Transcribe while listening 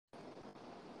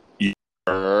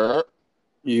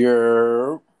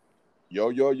You're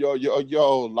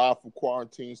Yo, live from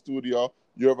Quarantine Studio.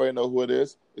 You already know who it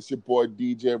is. It's your boy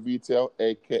DJ Retail,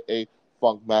 a.k.a.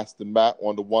 Funk Master Matt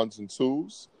on the ones and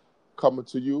twos. Coming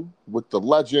to you with the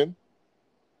legend,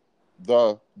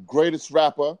 the greatest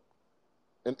rapper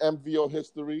in MVO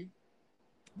history,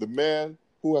 the man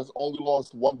who has only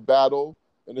lost one battle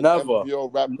in his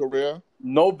MVO rap career.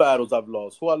 No battles I've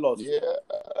lost. Who I lost? Yeah,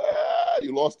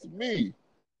 you lost to me.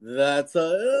 That's a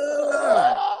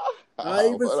lie. I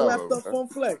even slapped up on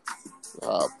Flex.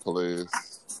 Please.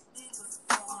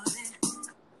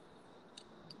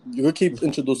 You can keep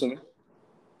introducing me.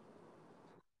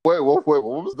 Wait, what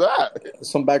was that?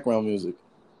 Some background music.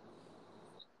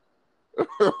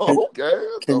 Okay.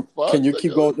 Can you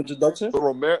keep going with the introduction?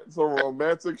 It's a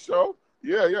romantic show?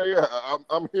 Yeah.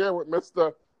 I'm here with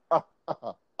Mr.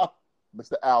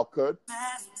 Mr. Al Kud.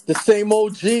 The same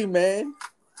OG, man.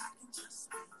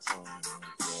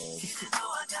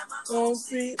 On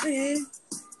TV.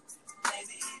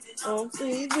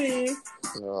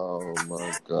 Oh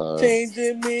my God.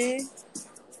 Changing me.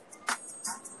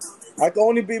 I can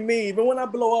only be me. Even when I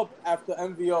blow up after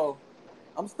MVO,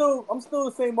 I'm still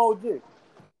the same OG. You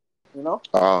know?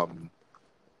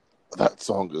 That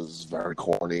song is very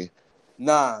corny.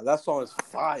 Nah, that song is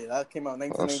fire. That came out in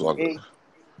 1998.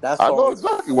 I know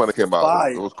exactly when it came out.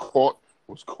 Fire. It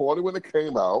was corny when it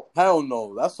came out. Hell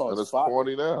no, that song is fire. And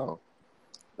it's corny now.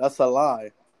 That's a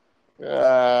lie.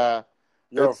 Yeah.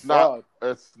 It's not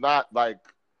like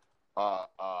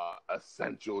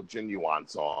essential Genuine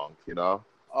song, you know?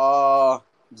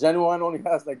 Genuine only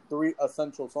has like 3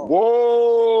 essential songs.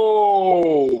 Whoa.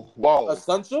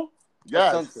 Essential?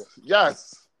 Yes. Essential.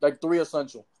 Yes. Like 3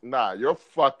 essential. Nah, you're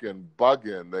fucking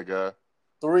bugging, nigga.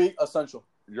 3 essential.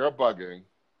 You're bugging.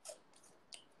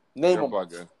 Name You're them.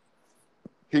 bugging.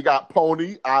 He got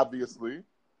Pony, obviously.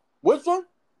 Which one?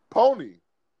 Pony.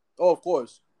 Oh, of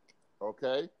course.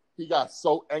 Okay. He got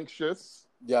So Anxious.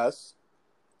 Yes.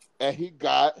 And he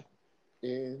got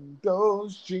In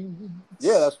Those Jeans.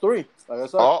 Yeah, that's 3. Like I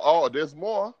said. Oh, there's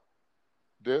more.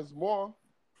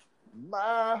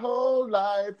 My whole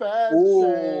life has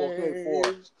changed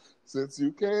 4. since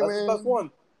you came That's in. the best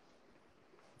one.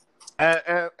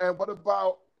 And what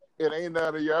about It Ain't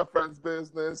None of Your Friends'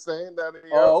 Business? Ain't none of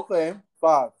your... Oh, okay.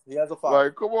 5. He has a 5.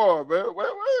 Like, come on, man.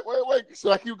 Wait.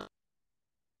 Should I keep...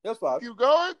 That's 5. Keep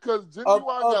going? Because Genuine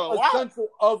got a lot.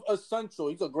 Of Essential.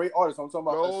 He's a great artist. I'm talking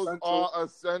about Those are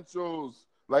essentials.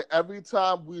 Like, every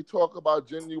time we talk about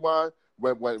Genuine,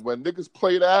 when niggas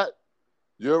play that,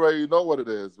 you already know what it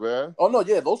is, man. Oh, no,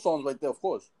 yeah. Those songs right there, of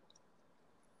course.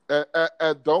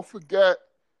 And don't forget,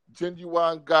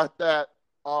 Genuine got that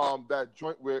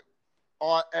joint with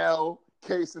RL,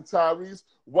 Case, and Tyrese.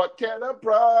 What can a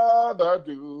brother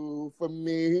do for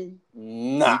me?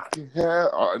 Nah.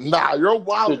 You're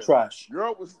wild. You're trash.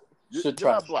 You're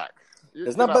not black.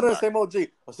 It's not better than the same OG.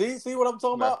 See what I'm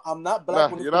talking about? I'm not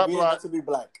black when it's convenient not to be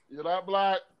black. You're not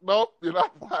black. Nope, you're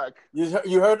not black. You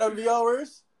heard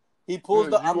MVOers? He pulls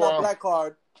the I'm not black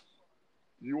card.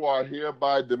 You are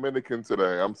hereby Dominican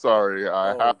today. I'm sorry.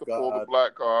 I have to pull the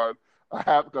black card. I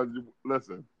have because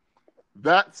listen.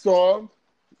 That song,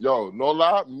 yo, no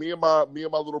lie, me and my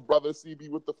little brother CB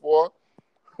with the 4,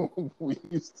 we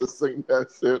used to sing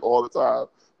that shit all the time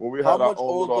when we had our own. How much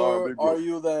older are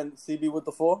you than CB with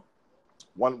the 4?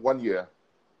 1 year.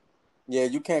 Yeah,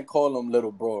 you can't call him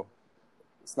little bro.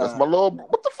 That's my little.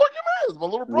 What the fuck you mean? It's my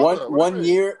little brother. One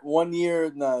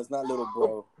year. Nah, it's not little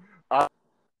bro.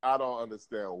 I don't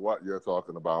understand what you're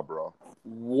talking about, bro.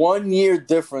 1 year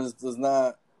difference does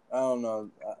not. I don't know.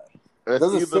 It's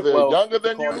either they're younger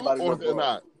than you or they're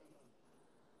not.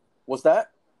 What's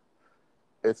that?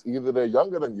 It's either they're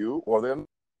younger than you or they're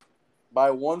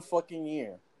by 1 fucking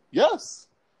year. Yes,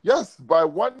 by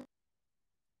 1.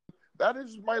 That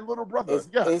is my little brother.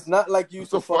 It's not like you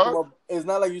used to fuck him up. It's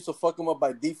not like you used to fuck him up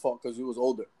by default because he was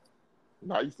older.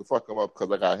 No, I used to fuck him up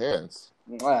because I got hands.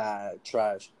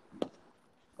 Trash.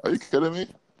 Are you kidding me?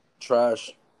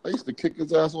 Trash. I used to kick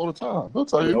his ass all the time. He'll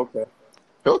tell you. Okay.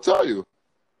 He'll tell you.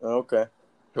 Okay.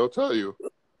 He'll tell you.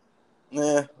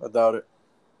 Yeah, I doubt it.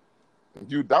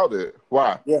 You doubt it?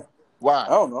 Why? Yeah. Why? I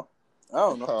don't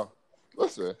know.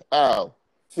 Listen, Al.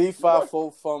 FIFA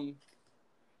full from.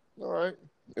 All right.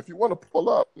 If you want to pull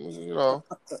up, you know.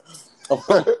 I'm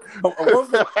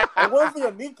going for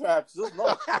your kneecaps. Just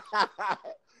know.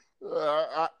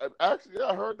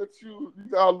 I heard that you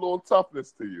got a little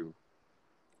toughness to you.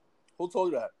 Who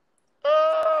told you that?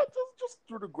 Just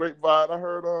through the grapevine. I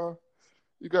heard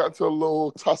you got into a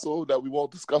little tussle that we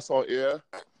won't discuss on air.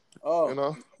 Oh, you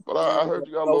know. But I heard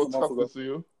you got a little toughness to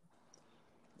you.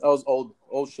 That was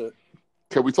old shit.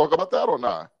 Can we talk about that or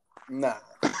not? Nah.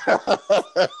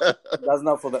 That's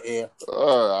not for the air.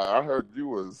 I heard you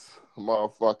was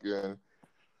motherfucking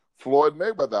Floyd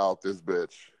Mayweather out this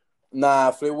bitch.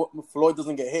 Nah, Floyd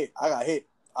doesn't get hit. I got hit.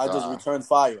 I just returned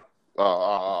fire.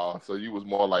 So you was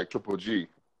more like Triple G.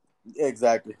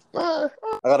 Exactly. I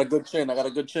got a good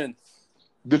chin.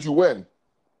 Did you win?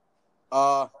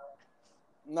 Not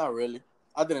really.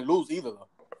 I didn't lose either, though.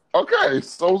 Okay,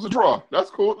 so it was a draw. That's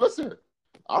cool. Listen,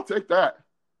 I'll take that.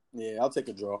 Yeah, I'll take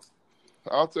a draw.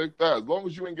 I'll take that. As long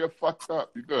as you ain't get fucked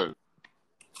up, you good.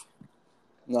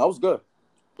 No, I was good.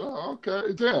 Oh,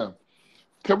 okay, damn.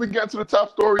 Can we get to the top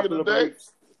story of the day?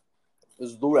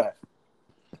 Let's do that.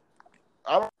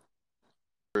 I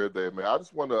don't day, man. I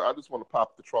just want to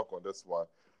pop the trunk on this one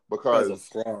because that's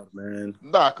a fraud, man.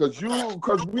 Because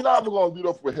we're not even gonna lead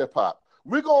off with hip hop.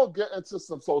 We're gonna get into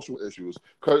some social issues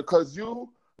because you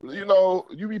be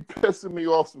pissing me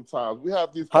off sometimes. We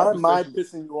have these conversations. How am I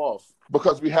pissing you off?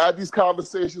 Because we had these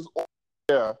conversations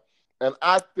there, and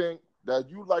I think that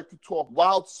you like to talk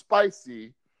wild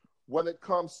spicy when it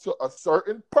comes to a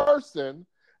certain person,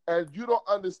 and you don't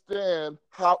understand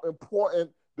how important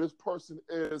this person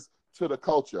is to the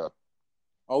culture.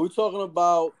 Are we talking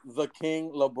about the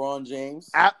King, LeBron James?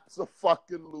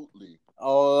 Abso-fucking-lutely.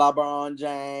 LeBron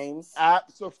James.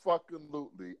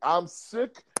 Abso-fucking-lutely. I'm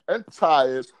sick and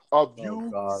tired of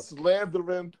you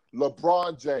slandering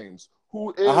LeBron James,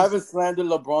 who is... I haven't slandered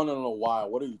LeBron in a while.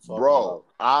 What are you talking about?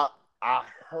 Bro, I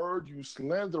heard you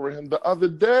slandering him the other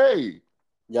day.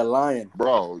 You're lying.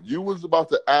 Bro, you was about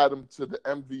to add him to the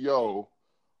MVO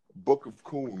Book of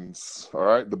Coons, all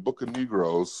right? The Book of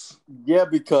Negroes. Yeah,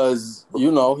 because,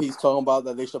 he's talking about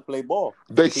that they should play ball.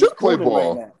 He's should play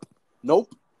ball. Right now.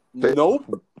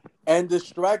 Nope. And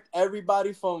distract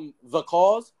everybody from the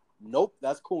cause? Nope,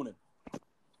 that's cooning.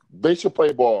 They should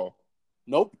play ball.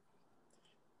 Nope.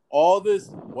 All this,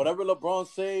 whatever LeBron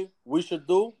say we should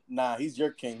do, nah, he's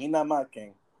your king. He's not my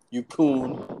king. You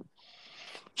coon.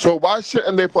 So why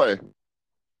shouldn't they play?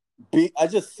 I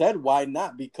just said why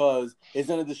not, because it's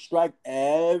going to distract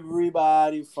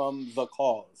everybody from the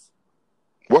cause.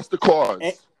 What's the cause?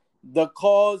 And the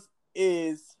cause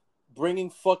is bringing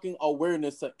fucking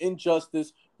awareness to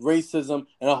injustice, racism,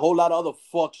 and a whole lot of other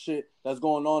fuck shit that's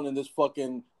going on in this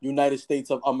fucking United States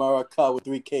of America with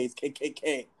 3 Ks,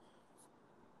 KKK.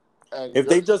 And if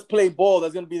they just play ball,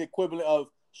 that's going to be the equivalent of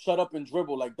shut up and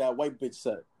dribble, like that white bitch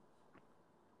said.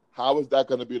 How is that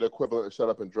going to be the equivalent of shut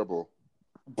up and dribble?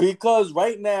 Because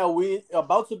right now we're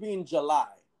about to be in July.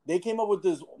 They came up with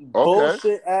this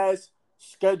bullshit ass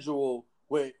schedule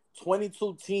with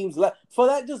 22 teams left. For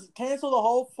that, just cancel the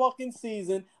whole fucking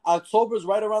season. October's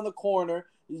right around the corner.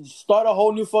 Start a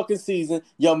whole new fucking season.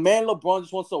 Your man LeBron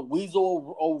just wants a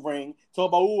weasel a ring. Talk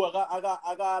about,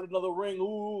 I got another ring.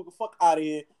 Ooh, fuck out of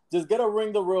here. Just get a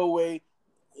ring the real way.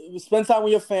 Spend time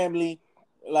with your family.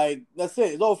 Like, that's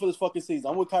it. It's over for this fucking season.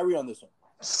 I'm with Kyrie on this one.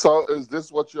 So is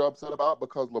this what you're upset about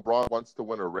because LeBron wants to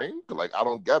win a ring? Like, I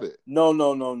don't get it. No.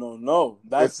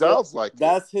 It sounds like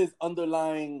that's his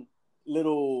underlying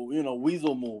little,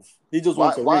 weasel move. He just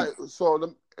wants a ring.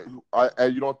 So,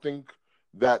 and you don't think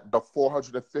that the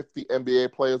 450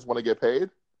 NBA players want to get paid?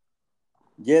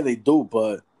 Yeah, they do,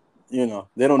 but they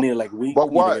don't need it like we.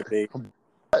 But what? To get paid.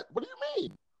 What do you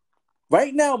mean?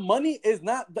 Right now, money is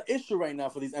not the issue right now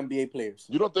for these NBA players.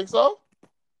 You don't think so?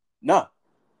 Nah.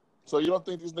 So you don't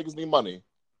think these niggas need money?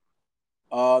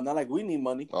 Not like we need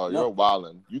money. Oh, no. You're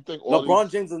wildin'. You think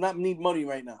LeBron James does not need money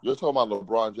right now? You're talking about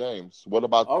LeBron James. What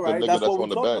about the nigga that's on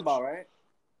the bench? About, right?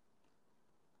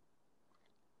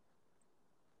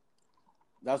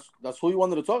 That's who you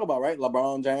wanted to talk about, right?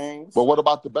 LeBron James. But what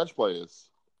about the bench players?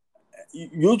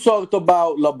 You talked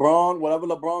about LeBron. Whatever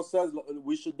LeBron says,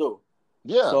 we should do.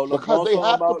 Yeah, so because they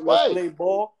have to play. Let's play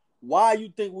ball. Why you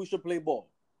think we should play ball?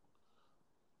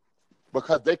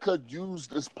 Because they could use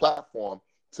this platform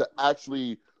to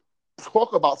actually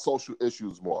talk about social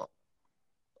issues more.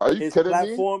 Are you kidding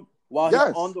me? While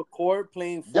he's on the court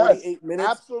playing 48 minutes.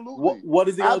 Absolutely. What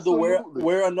is he going to do?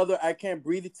 Wear another I Can't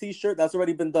Breathe t-shirt? That's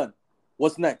already been done.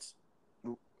 What's next?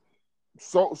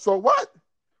 So what?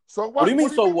 So what? What do you mean?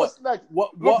 So what? Next?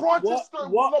 What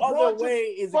other way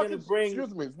is going to bring?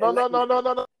 Excuse me.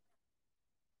 No.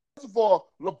 First of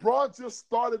all, LeBron just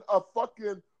started a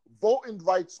fucking voting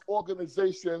rights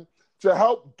organization to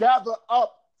help gather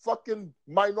up fucking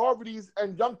minorities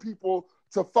and young people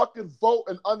to fucking vote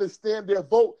and understand their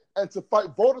vote and to fight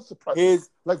voter suppression.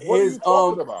 What are you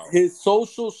talking about? His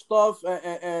social stuff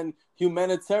and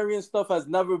humanitarian stuff has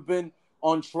never been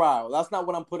on trial. That's not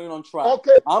what I'm putting on trial.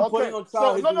 Okay, I'm putting on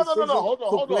trial his decision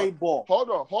to play ball.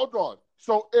 Hold on.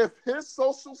 So if his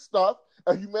social stuff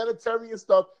and humanitarian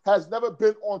stuff has never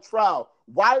been on trial.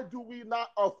 Why do we not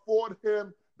afford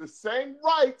him the same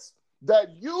rights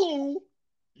that you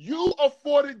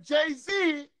afforded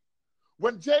Jay-Z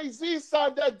when Jay-Z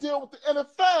signed that deal with the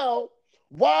NFL?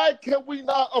 Why can we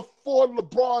not afford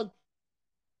LeBron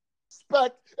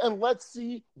respect and let's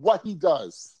see what he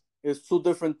does? It's two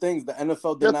different things. The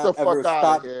NFL did not ever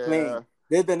stop playing.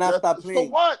 They did not stop playing.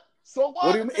 So what?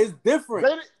 What do you mean? It's different.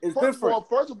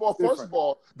 First of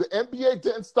all, the NBA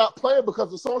didn't stop playing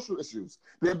because of social issues.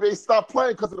 The NBA stopped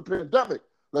playing because of the pandemic.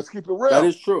 Let's keep it real. That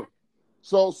is true.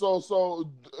 So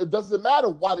it doesn't matter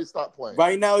why they stopped playing.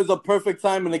 Right now is a perfect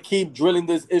time to keep drilling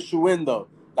this issue in, though.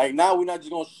 Like, now we're not just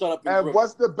gonna shut up and drill.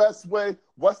 What's the best way?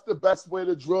 What's the best way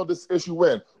to drill this issue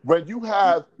in? When you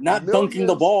have not dunking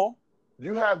the ball.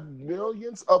 You have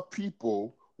millions of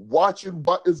people watching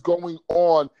what is going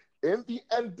on in the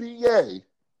NBA.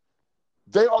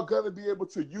 They are going to be able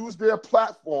to use their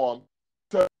platform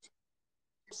to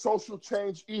social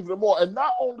change even more. And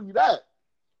not only that,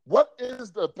 what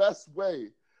is the best way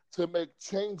to make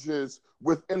changes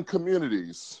within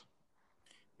communities?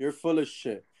 You're full of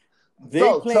shit.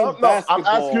 Basketball. I'm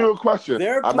asking you a question.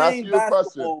 They're playing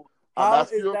basketball. How is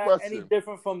that any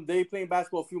different from they playing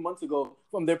basketball a few months ago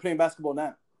from they're playing basketball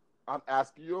now? I'm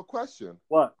asking you a question.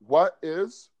 What? What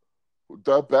is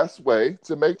the best way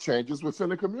to make changes within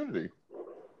the community?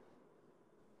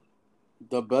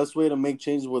 The best way to make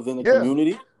changes within the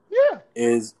community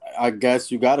is, I guess,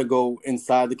 you got to go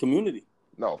inside the community.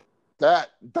 No. The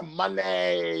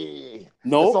money.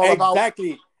 No,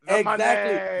 exactly.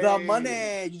 The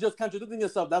money. You just contradicting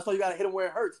yourself. That's why you got to hit them where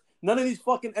it hurts. None of these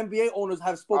fucking NBA owners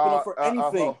have spoken up for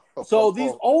anything. So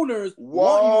these owners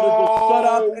want you to just shut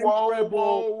up and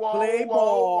dribble, play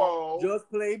ball, just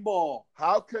play ball.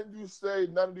 How can you say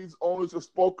none of these owners have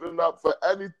spoken up for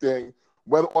anything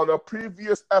when on a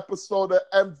previous episode of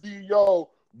MVO,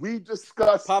 we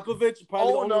discussed Popovich,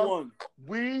 probably the only one.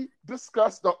 We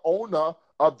discussed the owner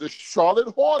of the Charlotte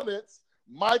Hornets,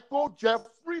 Michael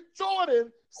Jeffrey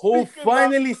Jordan, who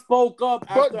finally spoke up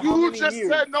after how many years? But you just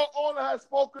said no owner has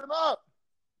spoken up.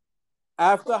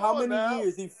 After how many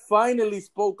years? He finally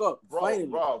spoke up.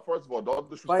 Bro, first of all, don't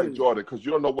disrespect Jordan because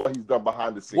you don't know what he's done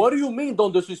behind the scenes. What do you mean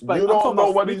don't disrespect? You don't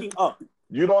know what he's up.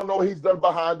 You don't know what he's done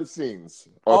behind the scenes.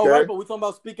 Okay? All right, but we're talking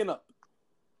about speaking up.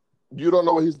 You don't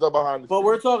know what he's done behind the scenes. But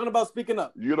we're talking about speaking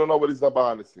up. You don't know what he's done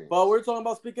behind the scenes. But we're talking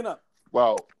about speaking up.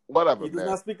 Well, whatever, he man. He does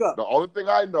not speak up. The only thing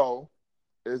I know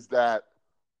is that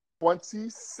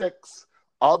 26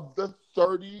 of the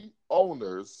 30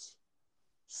 owners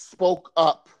spoke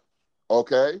up,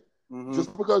 okay? Mm-hmm.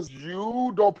 Just because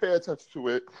you don't pay attention to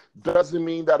it doesn't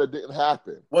mean that it didn't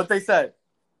happen. What they said?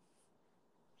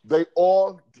 They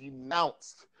all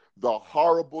denounced the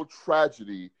horrible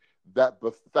tragedy that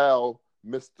befell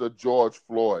Mr. George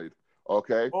Floyd,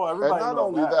 okay? Oh, everybody and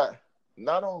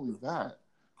not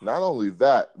only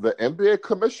that, the NBA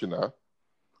commissioner,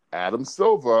 Adam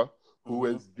Silver, who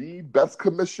is the best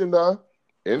commissioner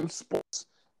in sports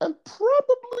and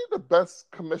probably the best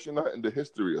commissioner in the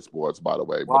history of sports, by the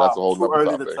way. Wow, but that's a whole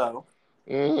nother topic. To tell.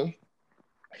 Mm-hmm.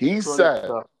 He said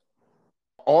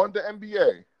on the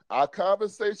NBA, our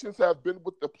conversations have been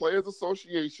with the Players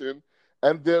Association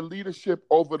and their leadership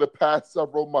over the past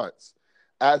several months.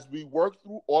 As we work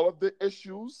through all of the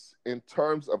issues in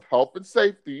terms of health and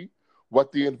safety,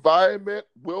 what the environment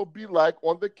will be like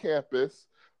on the campus,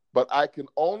 but I can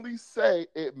only say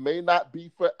it may not be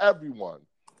for everyone.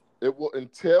 It will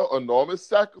entail enormous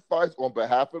sacrifice on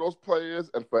behalf of those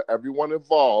players and for everyone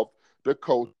involved, the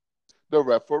coach, the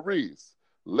referees.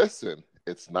 Listen,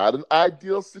 it's not an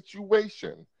ideal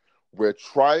situation. We're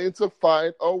trying to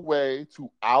find a way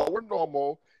to our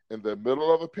normal in the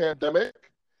middle of a pandemic,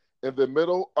 in the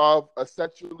middle of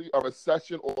essentially a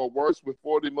recession or worse with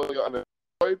 40 million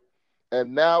unemployed,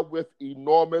 and now with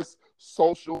enormous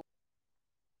social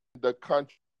in the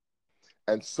country.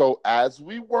 And so as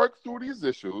we work through these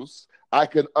issues, I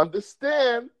can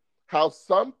understand how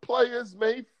some players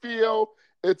may feel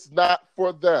it's not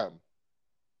for them.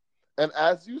 And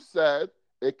as you said,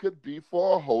 it could be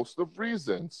for a host of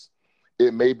reasons.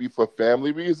 It may be for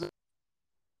family reasons,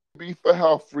 it may be for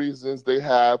health reasons they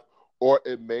have, or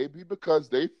it may be because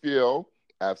they feel,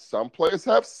 as some players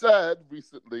have said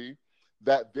recently,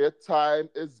 that their time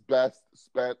is best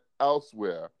spent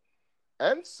elsewhere.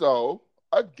 And so,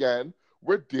 again,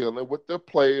 we're dealing with the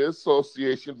Players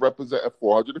Association representing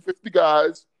 450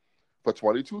 guys for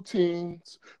 22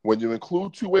 teams. When you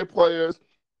include two-way players,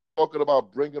 talking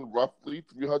about bringing roughly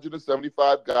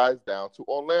 375 guys down to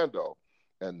Orlando.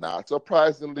 And not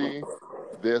surprisingly,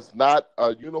 there's not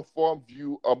a uniform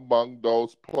view among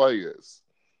those players.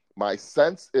 My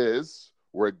sense is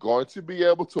We're going to be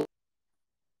able to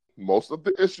most of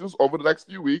the issues over the next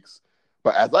few weeks.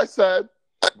 But as I said,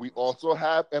 we also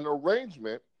have an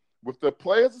arrangement with the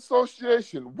Players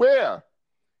Association where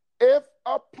if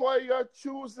a player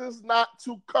chooses not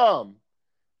to come,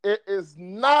 it is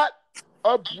not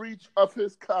a breach of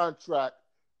his contract,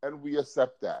 and we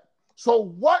accept that. So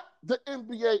what the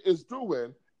NBA is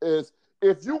doing is,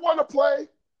 if you want to play,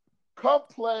 come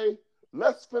play.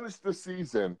 Let's finish the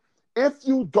season. If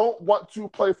you don't want to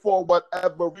play for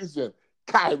whatever reason,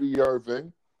 Kyrie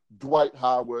Irving, Dwight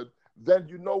Howard, then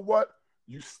you know what?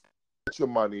 You get your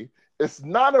money. It's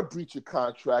not a breach of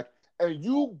contract, and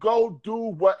you go do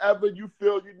whatever you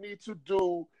feel you need to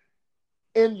do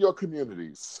in your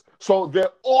communities. So they're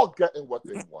all getting what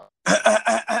they want.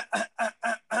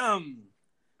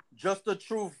 Just the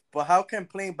truth, but how can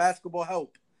playing basketball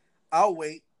help? I'll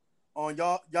wait on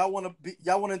y'all. Y'all want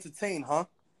to entertain, huh?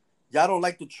 Y'all don't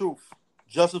like the truth.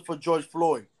 Justice for George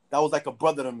Floyd. That was like a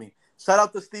brother to me. Shout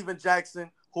out to Steven Jackson,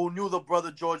 who knew the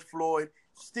brother George Floyd.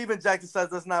 Steven Jackson says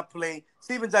let's not play.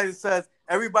 Steven Jackson says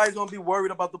everybody's going to be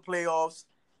worried about the playoffs.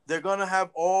 They're going to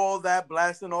have all that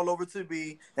blasting all over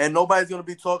TV, and nobody's going to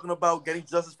be talking about getting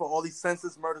justice for all these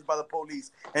senseless murders by the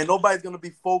police, and nobody's going to be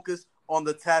focused on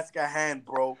the task at hand,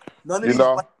 bro. None of these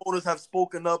black voters have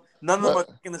spoken up. None of them are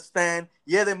taking a stand.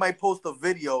 Yeah, they might post a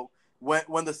video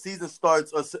when the season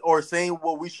starts or saying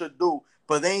what we should do,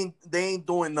 but they ain't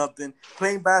doing nothing.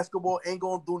 Playing basketball ain't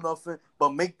going to do nothing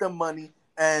but make them money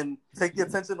and take the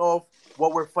attention off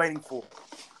what we're fighting for.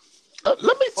 Let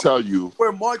me tell you.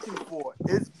 We're marching for.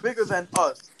 It's bigger than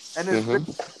us. And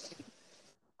it's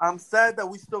I'm sad that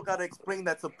we still got to explain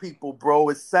that to people, bro.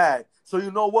 It's sad. So you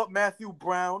know what, Matthew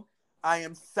Brown? I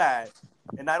am sad.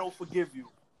 And I don't forgive you.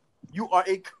 You are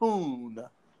a coon.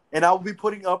 And I will be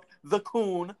putting up the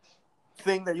coon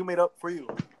thing that you made up for you.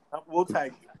 We'll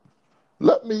tag you.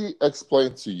 Let me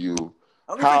explain to you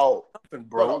how... Nothing,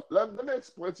 bro. Let me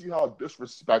explain to you how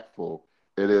disrespectful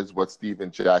it is what Steven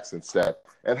Jackson said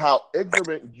and how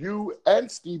ignorant you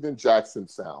and Steven Jackson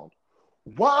sound.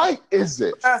 Why is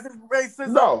it? Racism.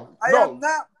 No. I am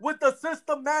not with the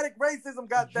systematic racism,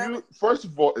 goddammit. First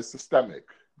of all, it's systemic,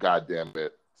 goddamn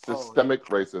it. Systemic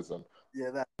racism.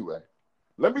 Yeah, that. Anyway,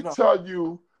 let me tell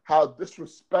you how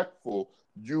disrespectful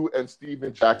you and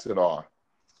Steven Jackson are.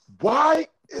 Why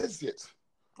is it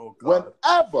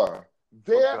whenever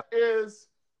there is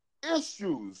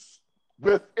issues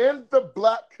within the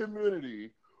black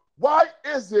community, why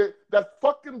is it that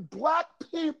fucking black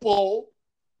people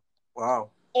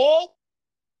all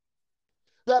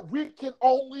that we can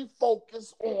only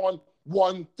focus on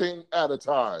one thing at a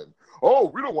time? Oh,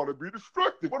 we don't want to be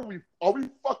distracted. What are we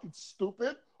fucking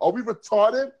stupid? Are we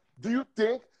retarded? Do you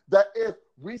think that if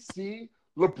we see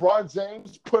LeBron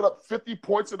James put up 50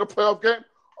 points in the playoff game,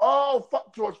 oh,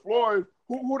 fuck George Floyd,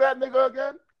 who that nigga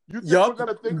again? You think we're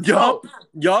gonna think so?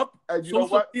 Yup. And you know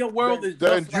what? World is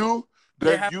then just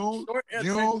you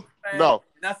no.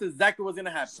 That's exactly what's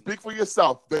gonna happen. Speak for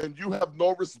yourself. Then you have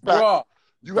no respect.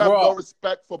 You have no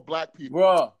respect for black people.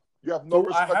 Bruh. You have no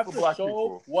respect for black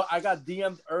people. What I got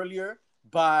DM'd earlier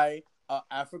by an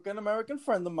African American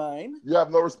friend of mine. You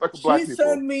have no respect for black people. She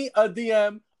sent me a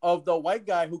DM of the white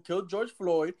guy who killed George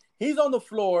Floyd. He's on the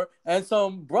floor, and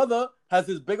some brother has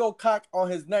his big old cock on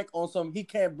his neck on some he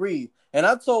can't breathe. And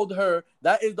I told her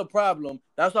that is the problem.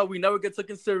 That's why we never get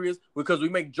taken serious, because we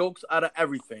make jokes out of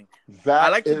everything. I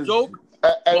like to joke.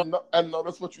 And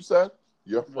notice what you said?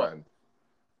 Your friend.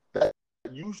 That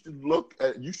you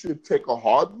should take a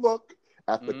hard look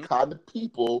at the kind of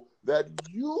people that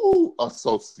you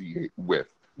associate with,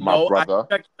 my brother.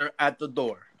 I checked her at the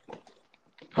door.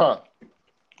 Huh.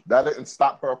 That didn't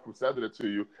stop her from sending it to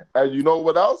you. And you know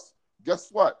what else? Guess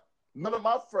what? None of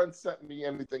my friends sent me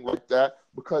anything like that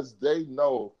because they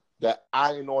know that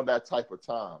I ain't on that type of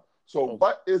time. So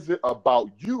what is it about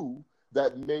you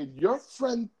that made your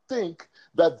friend think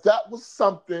that that was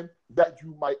something that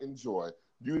you might enjoy?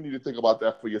 You need to think about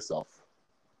that for yourself.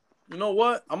 You know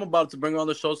what? I'm about to bring her on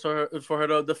the show for her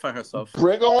to defend herself.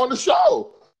 Bring her on the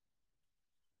show.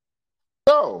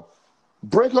 No.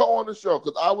 Bring her on the show,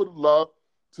 because I would love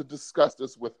to discuss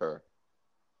this with her.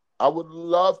 I would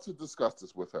love to discuss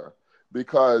this with her,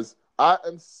 because I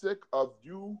am sick of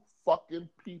you fucking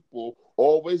people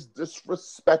always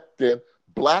disrespecting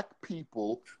black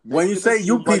people. When you say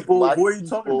you people, who are you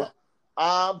talking about?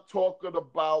 I'm talking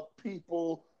about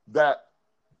people that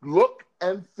look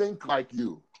and think like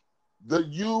you.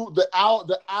 The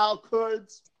Al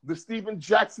Hoods, the Steven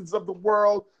Jacksons of the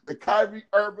world, the Kyrie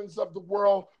Irvings of the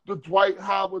world, the Dwight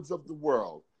Howards of the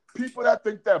world. People that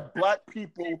think that black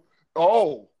people,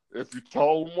 if you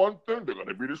tell them one thing, they're going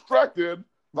to be distracted.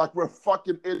 Like we're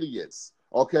fucking idiots.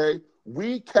 Okay,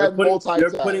 we can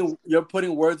multitask. You're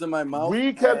putting words in my mouth.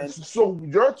 We can. So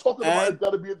you're talking about it's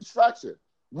got to be a distraction.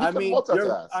 We can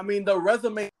multitask. The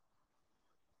resume.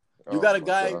 You got a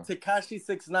guy, Tekashi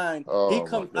 6ix9ine. He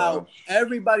comes out.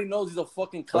 Everybody knows he's a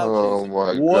fucking clout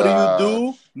chaser. What do you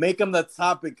do? Make him the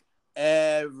topic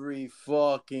every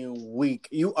fucking week.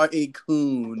 You are a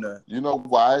coon. You know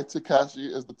why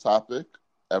Tekashi is the topic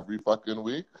every fucking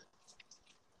week?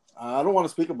 I don't want to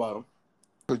speak about him.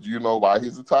 But you know why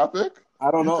he's the topic? I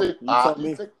don't know. You think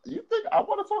I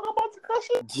want to talk about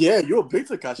Tekashi? Yeah, you're a big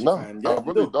Tekashi fan. Yeah, I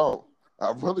really don't.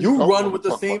 You run with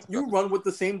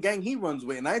the same gang he runs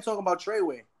with, and I ain't talking about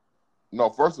Treyway.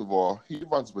 No, first of all, he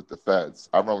runs with the feds.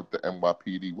 I run with the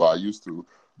NYPD. Well, I used to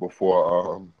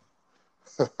before.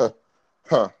 I don't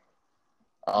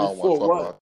want to talk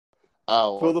about. I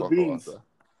don't want to talk about that.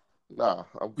 Nah,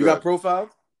 I'm good. You got profiled?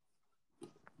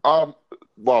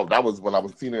 Well, that was when I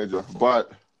was a teenager,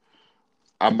 but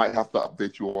I might have to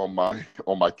update you on my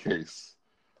case.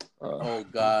 Oh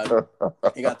God,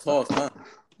 he got tossed, huh?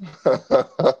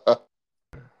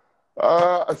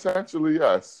 Essentially,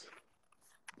 yes.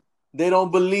 They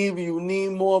don't believe you.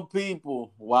 Need more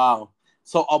people. Wow.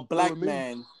 So a black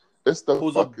man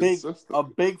who's a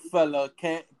big fella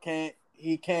can't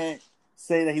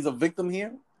say that he's a victim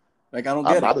here? Like, I don't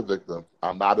get it.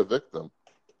 I'm not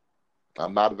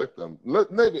a victim.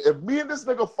 Look, nigga, if me and this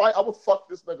nigga fight, I would fuck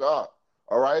this nigga up.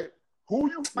 All right? Who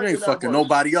you fighting? You ain't fucking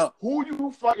nobody up. Who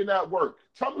you fighting at work?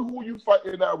 Tell me who you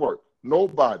fighting at work.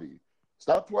 Nobody.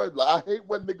 Stop playing. I hate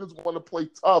when niggas want to play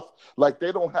tough, like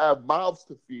they don't have mouths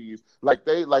to feed, like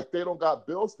they don't got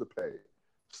bills to pay.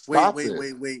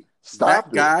 Wait.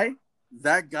 Stop that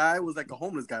guy was like a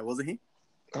homeless guy, wasn't he?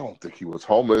 I don't think he was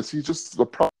homeless. He's just a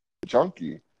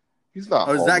junkie. He's not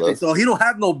homeless. Exactly. So he don't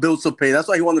have no bills to pay. That's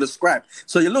why he wanted to scrap.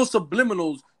 So your little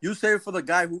subliminals, you say it for the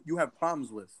guy who you have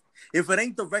problems with. If it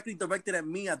ain't directly directed at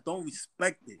me, I don't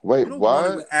respect it. Wait, you don't what?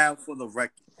 Want to add for the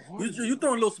record. You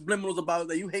throwing little subliminals about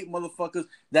that you hate motherfuckers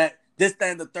that this, that,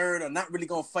 and the third are not really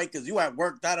gonna fight because you at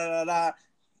work. The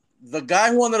guy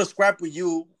who wanted to scrap with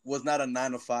you was not a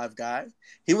 9-to-5 guy.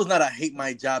 He was not a hate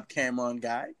my job Cameron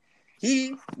guy.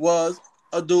 He was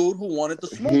a dude who wanted to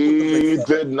smoke. He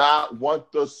did not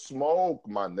want the smoke,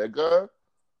 my nigga.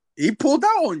 He pulled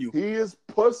out on you. He is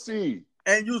pussy.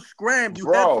 And you scrammed.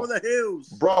 You head for the hills.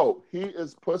 Bro, he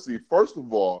is pussy. First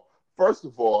of all,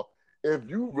 if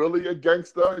you really a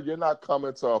gangster, you're not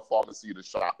coming to a pharmacy to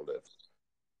shoplift.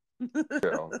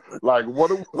 Like,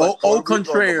 what are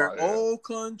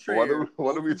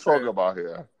we talking about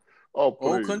here? Oh,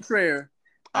 please. Au contraire.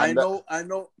 I know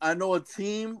a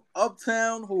team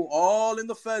uptown who all in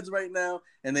the feds right now,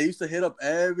 and they used to hit up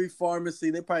every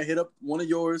pharmacy. They probably hit up one of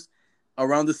yours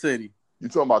around the city. You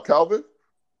talking about Calvin?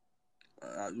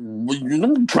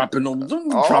 Dropping no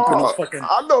fucking.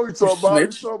 I know you talking about. You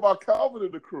talking about Calvin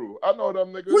and the crew. I know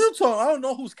them niggas. Who you talking? I don't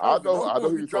know who's Calvin. I know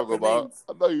who you talking about. Names.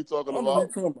 I know you talking about.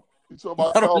 You talking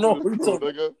about Calvin and the crew,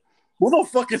 nigga. Who the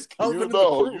fuck is Calvin and the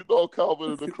crew? You know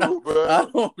Calvin and the crew, man. I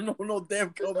don't know no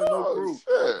damn Calvin and no crew.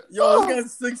 Shit. Yo,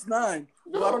 this guy's 6'9".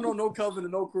 Yo, I don't know no Calvin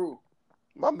and no crew.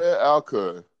 My man Al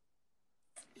could.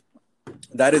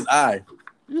 That is I.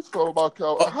 You talking about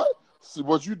Calvin?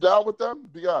 Was you down with them?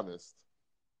 Be honest.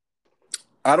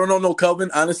 I don't know no Kelvin,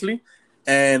 honestly.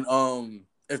 And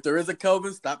if there is a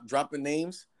Kelvin, stop dropping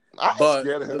names. I'm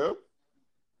scared of him.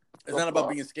 It's not about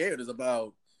being scared. It's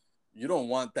about you don't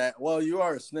want that. Well, you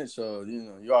are a snitch, so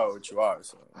you are what you are.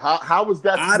 So how was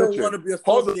that? I don't want to be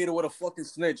associated with a fucking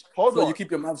snitch. So you keep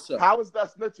your mouth shut. How is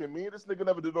that snitching? Me and this nigga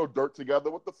never did no dirt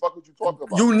together. What the fuck was you talking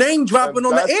about? You name dropping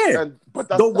on the air. But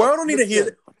the world don't need to hear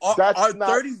that. Our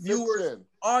 30 snitching. Viewers,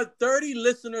 our 30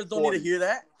 listeners don't need to hear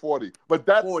that. 40, but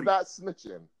that's 40. Not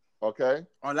snitching. Okay.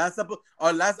 Our last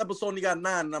episode only got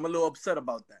 9, and I'm a little upset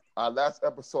about that. Our last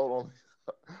episode only.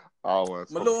 I'm a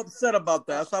little upset about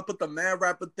that. So I put the mad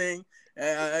rapper thing.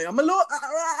 I'm gonna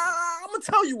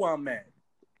tell you why I'm mad.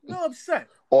 I'm a little upset.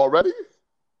 Already?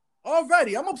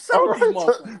 I'm upset with these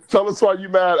motherfuckers. Tell us why you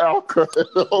mad, Al.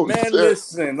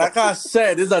 Listen. Like I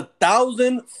said, there's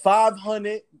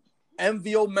 1,500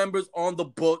 MVO members on the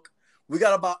book. We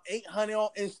got about 800 on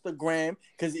Instagram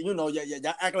because y'all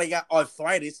act like y'all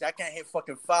arthritis. Y'all can't hit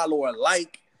fucking follow or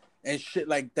like and shit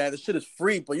like that. The shit is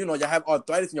free, but y'all have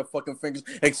arthritis in your fucking fingers,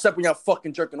 except when y'all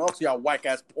fucking jerking off to y'all whack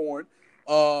ass porn.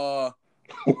 What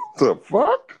the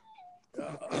fuck?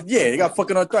 Yeah, you got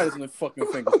fucking arthritis in their fucking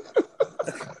fingers.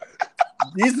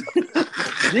 These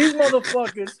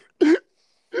motherfuckers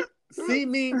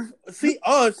see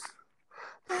us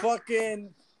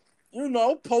fucking,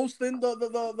 posting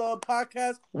the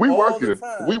podcast. We working.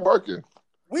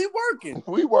 We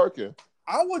working.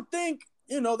 I would think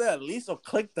they at least will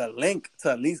click the link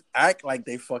to at least act like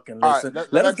they fucking All listen.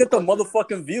 right, Let us get the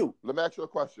motherfucking view. Let me ask you a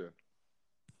question.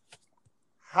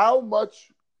 How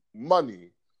much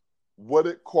money would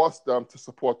it cost them to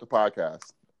support the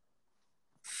podcast?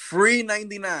 Free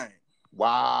 $99.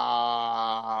 Wow.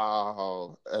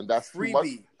 And that's too much.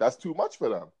 That's too much for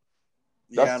them.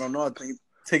 I don't know. I think it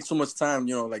takes too much time,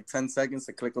 like 10 seconds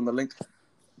to click on the link.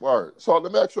 Word. So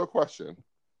let me ask you a question.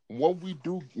 When we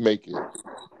do make it.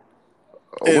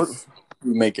 If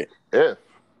we make it. If.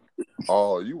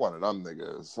 Oh, you one of them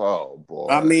niggas. Oh, boy.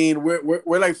 I mean,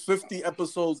 we're like 50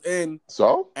 episodes in.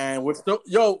 So? And we're still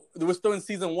in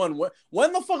season 1.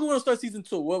 When the fuck are we going to start season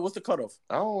 2? What's the cutoff?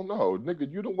 I don't know. Nigga,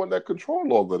 you the one that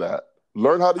control all of that.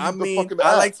 Learn how to use the fucking app.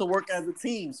 I like to work as a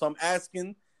team. So I'm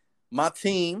asking my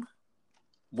team,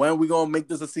 when we going to make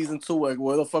this a season 2?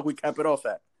 Where the fuck we cap it off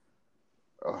at?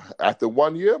 At the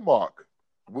 1 year mark.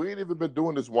 We ain't even been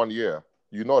doing this 1 year.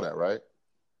 You know that, right?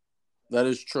 That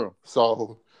is true.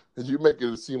 So you make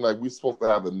it seem like we're supposed to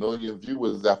have 1 million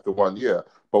viewers after 1 year.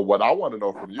 But what I want to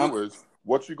know from you is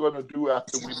what you going to do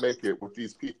after we make it with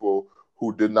these people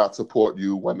who did not support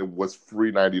you when it was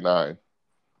free $99.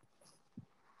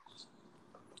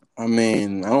 I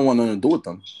mean, I don't want nothing to do with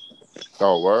them.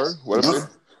 Oh, word? What is it?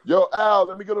 Yo, Al,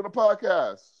 let me get on the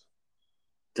podcast.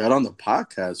 Get on the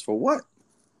podcast? For what?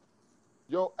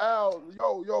 Yo, Al,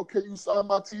 yo, can you sign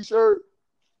my T-shirt?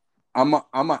 I'm going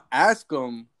to ask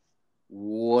them,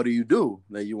 what do you do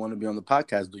that you want to be on the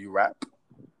podcast? Do you rap?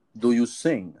 Do you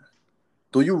sing?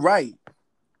 Do you write?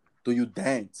 Do you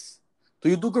dance? Do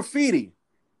you do graffiti?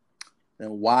 Then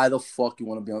why the fuck you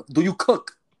want to be on? Do you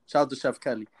cook? Shout out to Chef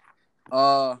Kelly.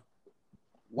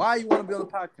 Why you want to be on the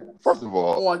podcast? First of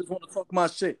all, I just want to talk my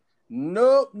shit.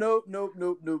 Nope.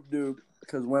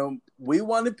 Because when we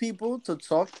wanted people to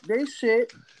talk their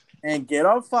shit and get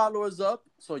our followers up,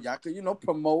 so y'all could,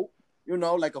 promote,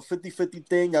 like a 50-50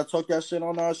 thing. Y'all talk y'all shit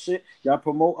on our shit. Y'all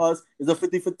promote us. It's a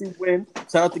 50-50 win.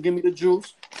 Shout out to Give Me the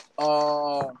Juice.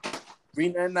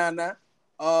 Rena and Nana.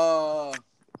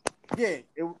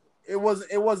 It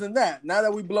wasn't that. Now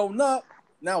that we blown up,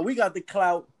 now we got the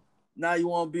clout. Now you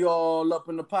want to be all up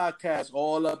in the podcast,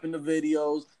 all up in the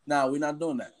videos. Nah, we're not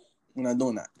doing that.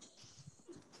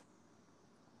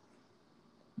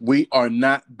 We are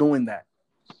not doing that.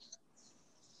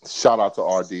 Shout out to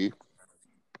RD.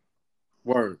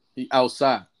 Word. He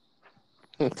outside.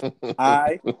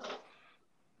 Are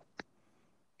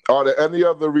there any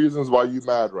other reasons why you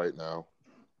mad right now?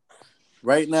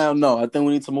 Right now, no. I think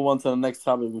we need to move on to the next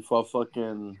topic before I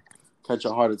fucking catch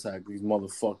a heart attack. These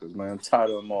motherfuckers, man. I'm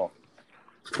tired of them all.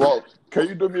 Well, can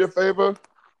you do me a favor?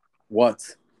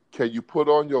 What? Can you put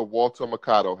on your Walter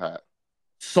Mercado hat?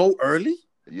 So early?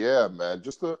 Yeah, man.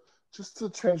 Just to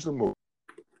change the mood.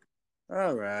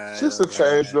 All right. Just to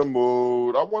change the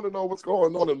mood. I want to know what's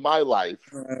going on in my life.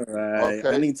 All right.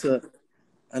 Okay?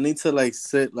 I need to like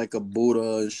sit like a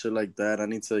Buddha and shit like that. I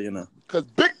need to, Because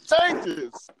big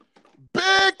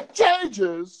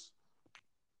changes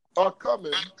are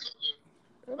coming.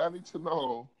 And I need to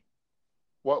know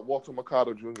what Walter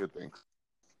Mercado Jr. thinks.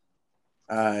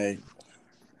 All right.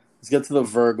 Let's get to the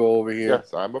Virgo over here.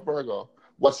 Yes, I'm a Virgo.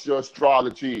 What's your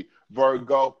astrology,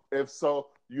 Virgo? If so,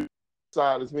 you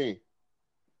sign as me.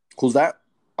 Who's that?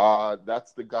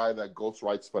 That's the guy that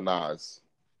ghostwrites for Nas.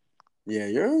 Yeah,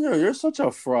 you're such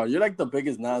a fraud. You're like the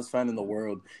biggest Nas fan in the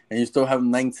world, and you still have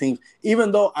 19.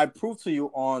 Even though I proved to you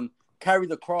on Carry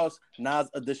the Cross Nas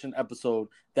edition episode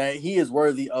that he is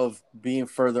worthy of being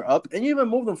further up, and you even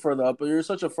moved him further up, but you're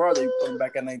such a fraud that you put him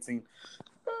back at 19.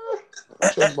 I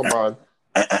changed my mind.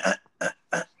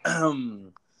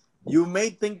 You may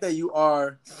think that you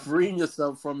are freeing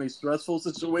yourself from a stressful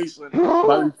situation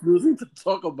by refusing to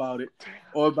talk about it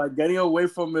or by getting away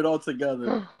from it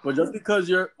altogether. But just because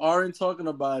you aren't talking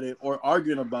about it or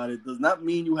arguing about it does not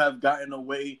mean you have gotten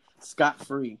away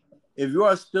scot-free. If you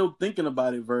are still thinking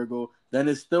about it, Virgo, then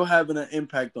it's still having an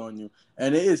impact on you,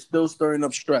 and it is still stirring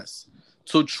up stress.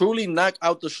 To truly knock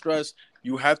out the stress,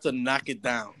 you have to knock it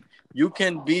down. You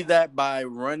can be that by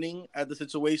running at the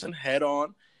situation head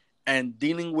on and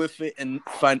dealing with it, and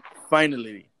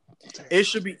finally, it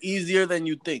should be easier than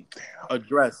you think.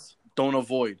 Address, don't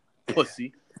avoid.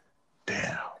 Pussy.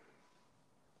 Damn.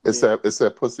 It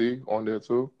said pussy on there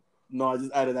too? No, I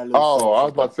just added that little song. I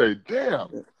was about to say, damn.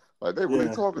 Yeah. Like, they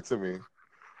really talking to me.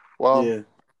 Well,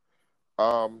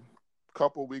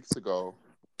 couple weeks ago,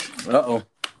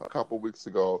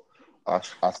 I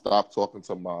stopped talking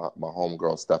to my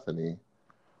homegirl, Stephanie.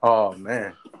 Oh,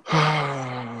 man.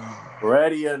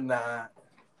 Ready or not,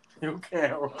 you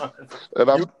can't run.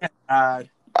 And you can't hide.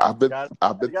 I've been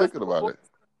thinking about it.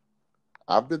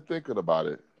 I've been thinking about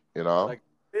it, Like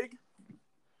big?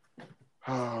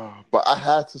 But I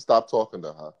had to stop talking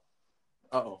to her.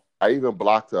 Uh-oh. I even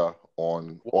blocked her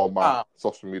on all my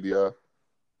social media.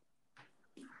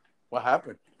 What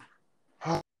happened?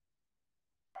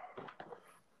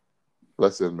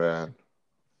 Listen, man.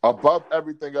 Above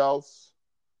everything else,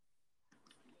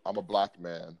 I'm a black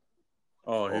man.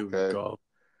 Oh, here we go.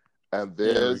 And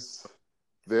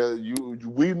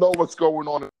we know what's going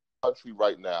on in the country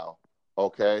right now.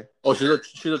 Okay. Oh,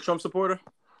 she's a Trump supporter?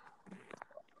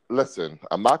 Listen,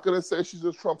 I'm not gonna say she's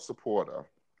a Trump supporter,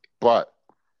 but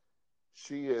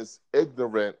she is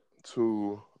ignorant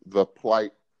to the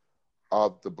plight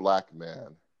of the black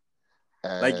man.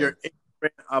 And like you're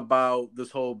ignorant about this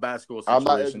whole basketball I'm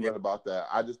situation. not ignorant about that.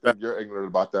 I just think you're ignorant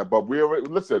about that. But we're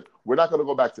not gonna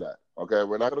go back to that. Okay,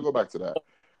 we're not gonna go back to that.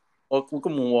 We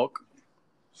can walk.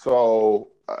 So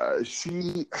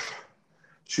she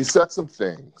said some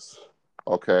things,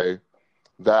 okay,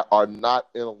 that are not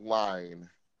in line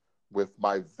with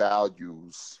my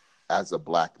values as a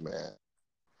black man.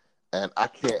 And I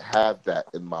can't have that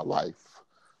in my life,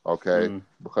 okay?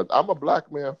 Because I'm a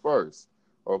black man first,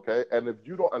 okay? And if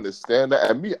you don't understand that,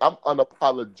 and me, I'm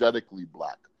unapologetically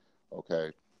black,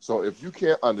 okay? So if you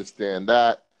can't understand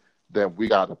that, then we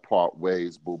got to part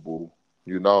ways, boo-boo,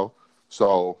 you know?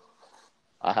 So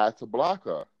I had to block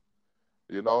her,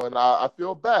 you know, and I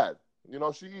feel bad. You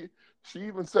know, she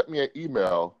even sent me an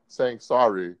email saying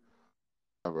sorry,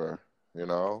 whatever, you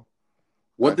know?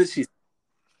 What did she?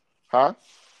 Huh?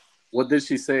 What did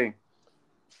she say?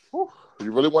 Whew.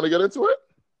 You really want to get into it?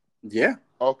 Yeah.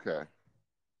 Okay.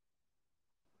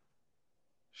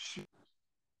 She's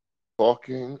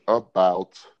talking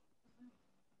about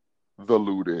the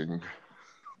looting.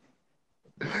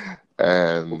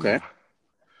 And okay.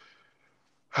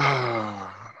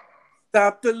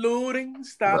 Stop the looting.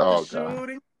 Stop the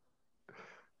shooting.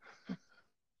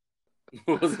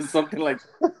 Was it something like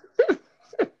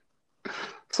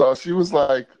So she was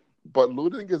like, but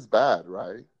looting is bad,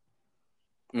 right?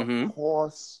 Mm-hmm. Of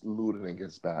course looting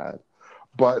is bad.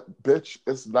 But, bitch,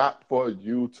 it's not for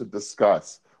you to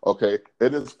discuss, okay?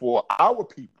 It is for our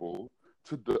people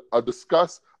to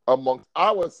discuss amongst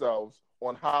ourselves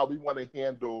on how we want to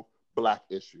handle black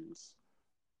issues.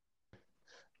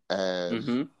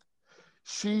 And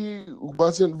she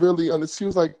wasn't really honest. She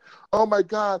was like, oh, my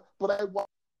God, but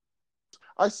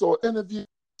I saw interviews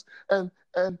and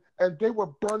they were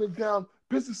burning down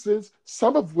businesses,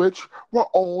 some of which were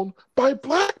owned by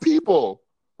black people,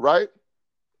 right?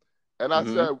 And I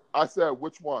said,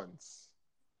 which ones?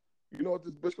 You know what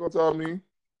this bitch gonna tell me? She's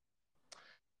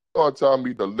gonna tell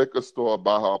me the liquor store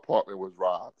by her apartment was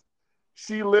robbed.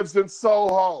 She lives in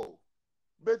Soho.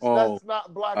 Bitch, that's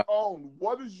not black owned.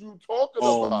 What is you talking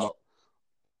about?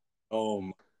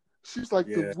 She's like,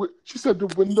 she said the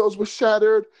windows were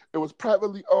shattered. It was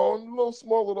privately owned,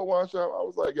 small little wine shop. I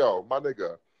was like, yo, my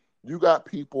nigga, you got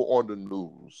people on the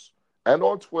news and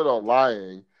on Twitter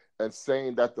lying and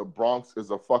saying that the Bronx is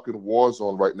a fucking war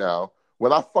zone right now.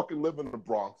 When I fucking live in the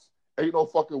Bronx, ain't no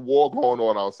fucking war going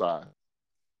on outside.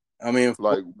 I mean,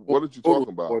 like, what are you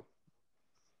talking about?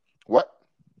 What?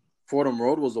 Fordham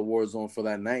Road was a war zone for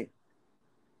that night.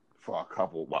 For a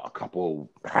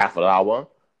couple, half an hour.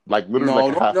 Like literally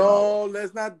half an hour. No,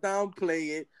 let's not downplay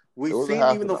it. We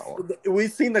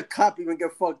seen the cop even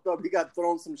get fucked up. He got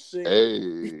thrown some shit.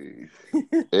 Hey.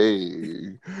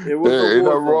 It was ain't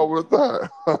nothing wrong with that.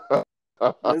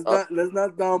 let's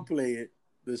not downplay it.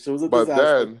 The show's a disaster.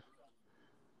 But then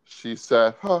she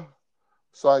said,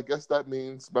 so I guess that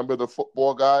means, remember the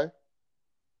football guy?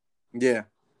 Yeah.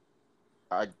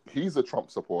 He's a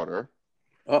Trump supporter.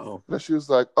 Uh-oh. And she was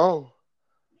like, oh,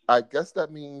 I guess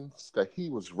that means that he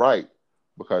was right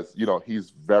because, you know, he's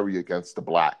very against the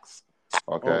blacks.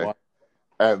 Okay. Oh, wow.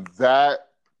 And that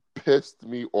pissed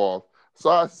me off. So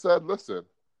I said, listen,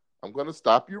 I'm going to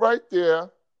stop you right there.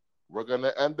 We're going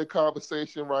to end the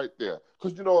conversation right there.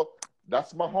 Because, you know,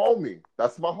 that's my homie.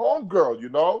 That's my homegirl, you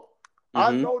know?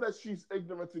 I know that she's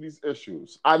ignorant to these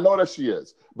issues. I know that she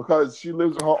is because she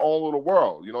lives in her own little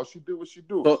world. You know, she do what she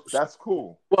do. So, that's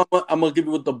cool. Well, I'm going to give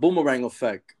you with the boomerang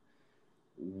effect.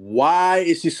 Why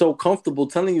is she so comfortable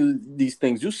telling you these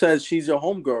things? You said she's your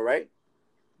homegirl, right?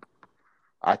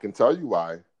 I can tell you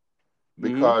why.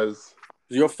 Because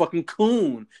you're a fucking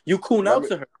coon. You coon out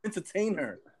to her, entertain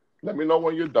her. Let me know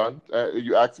when you're done.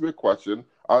 You asked me a question.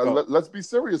 Let's be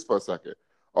serious for a second.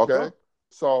 Okay?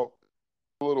 So,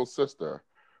 little sister,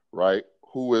 right?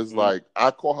 Who is like,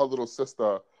 I call her little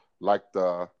sister like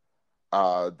the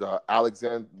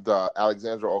Alexandra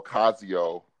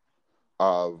Ocasio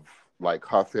of like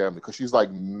her family, because she's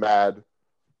like mad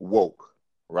woke,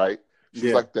 right?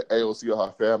 She's like the AOC of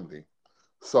her family.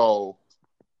 So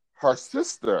her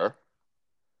sister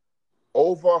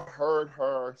overheard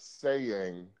her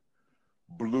saying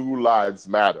Blue Lives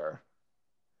Matter.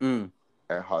 Mm.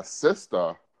 And her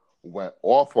sister went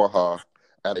off on her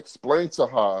and explained to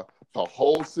her the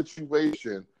whole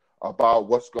situation about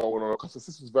what's going on. Because her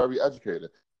sister's very educated.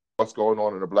 What's going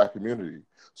on in the Black community.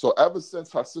 So ever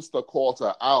since her sister called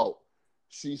her out,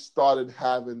 she started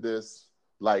having this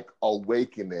like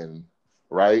awakening,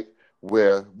 right?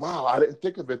 Where, wow, I didn't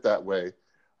think of it that way.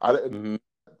 I didn't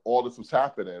all this was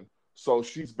happening. So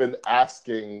she's been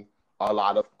asking a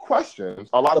lot of questions,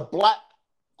 a lot of Black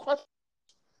questions,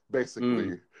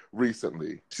 basically,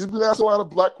 recently. She's been asking a lot of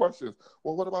Black questions.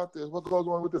 Well, what about this? What goes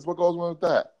on with this? What goes on with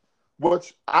that?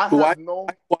 Which Do I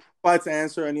qualify to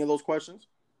answer any of those questions?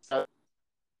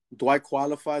 Do I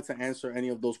qualify to answer any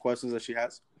of those questions that she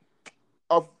has?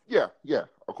 Yeah,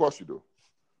 of course you do.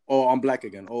 Oh, I'm Black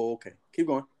again. Oh, okay. Keep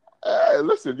going. Hey,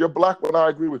 listen, you're Black when I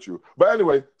agree with you. But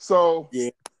anyway, so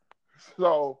she's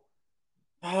been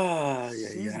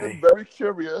very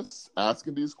curious,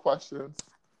 asking these questions.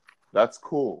 That's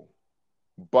cool.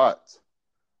 But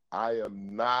I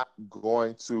am not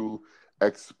going to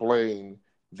explain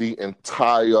the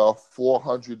entire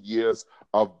 400 years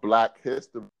of Black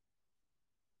history.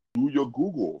 Do your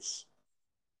Googles.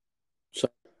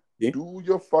 Do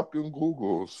your fucking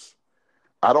Googles.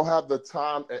 I don't have the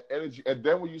time and energy. And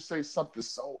then when you say something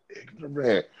so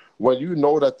ignorant, when you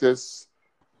know that this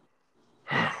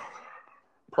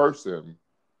person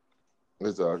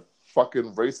is a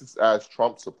fucking racist ass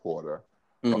Trump supporter,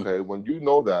 okay, when you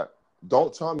know that,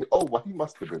 don't tell me, oh, well, he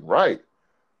must have been right.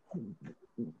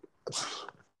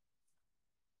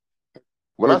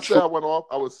 When I said I went off,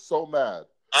 I was so mad.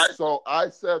 So I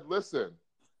said, listen,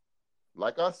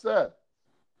 like I said,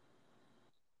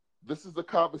 this is a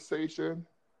conversation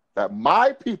that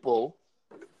my people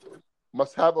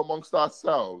must have amongst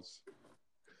ourselves.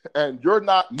 And you're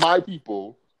not my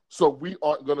people, so we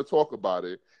aren't going to talk about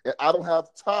it. And I don't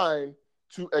have time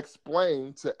to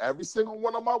explain to every single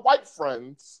one of my white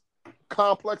friends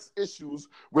complex issues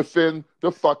within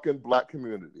the fucking Black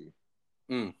community.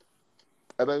 And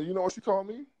then you know what she told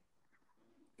me?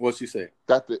 What'd she say?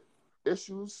 That the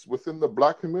issues within the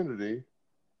Black community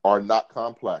are not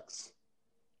complex.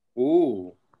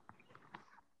 Ooh.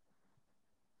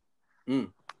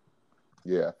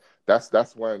 Yeah,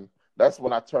 that's when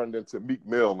I turned into Meek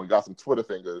Mill and got some Twitter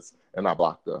fingers and I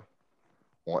blocked her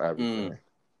on everything.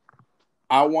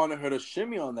 I wanted her to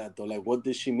shimmy on that though. Like, what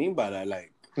did she mean by that?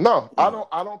 Like, no, I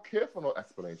don't care for no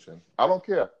explanation. I don't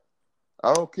care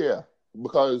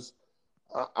because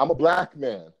I'm a Black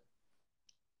man.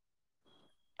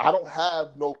 I don't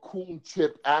have no coon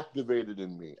chip activated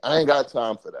in me. I ain't got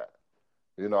time for that.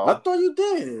 You know, I thought you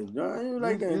did.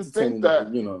 You think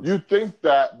that, you think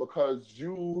that because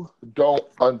you don't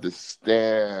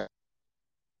understand,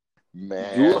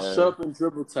 man. You are sharp and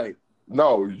dribble type.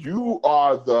 No, you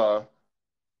are the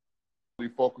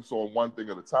focus on one thing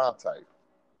at a time type.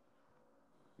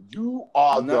 You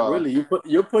are not really.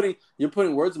 You're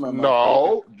putting words in my mouth.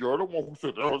 No, you're the one who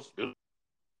said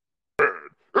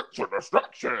it's a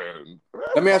distraction.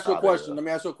 Let me ask you a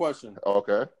question.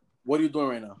 Okay. What are you doing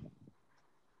right now?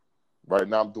 Right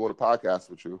now, I'm doing a podcast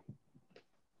with you.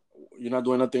 You're not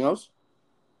doing nothing else?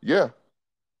 Yeah.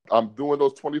 I'm doing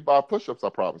those 25 push-ups I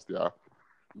promised y'all.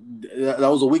 That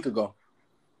was a week ago.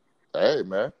 Hey,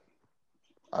 man.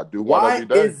 I do one every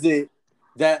day. Why is it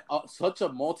that such a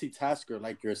multitasker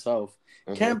like yourself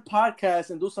can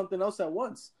podcast and do something else at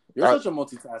once? You're such a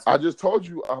multitasker. I just told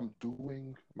you I'm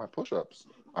doing my push-ups.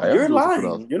 You're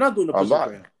lying. You're not doing the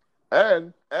push-ups right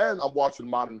now. And I'm watching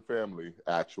Modern Family,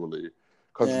 actually.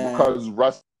 Because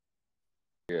Russ,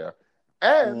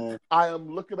 and I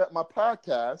am looking at my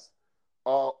podcast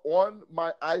on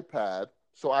my iPad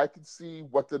so I can see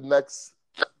what the next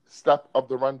step of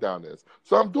the rundown is.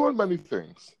 So I'm doing many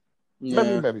things,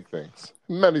 many things.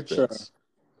 Sure.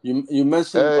 You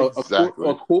mentioned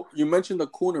you mentioned the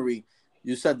coonery.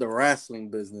 You said the wrestling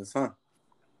business, huh?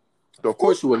 Of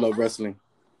course, you would love wrestling.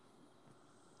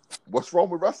 What's wrong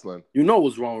with wrestling? You know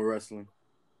what's wrong with wrestling.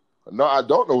 No, I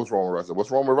don't know what's wrong with wrestling.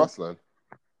 What's wrong with wrestling?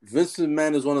 Vince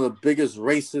McMahon is one of the biggest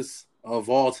racists of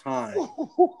all time.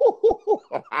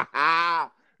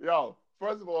 Yo,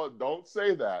 first of all, don't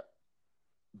say that.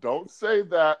 Don't say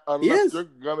that unless you're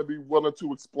going to be willing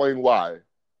to explain why.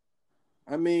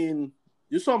 I mean,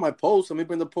 you saw my post. Let me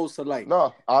bring the post to light.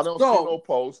 No, I don't see no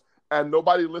post. And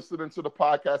nobody listening to the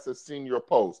podcast has seen your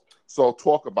post. So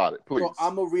talk about it, please. So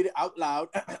I'm going to read it out loud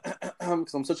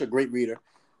because I'm such a great reader.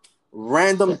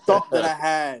 Random thought that I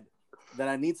had that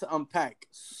I need to unpack.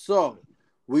 So,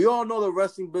 we all know the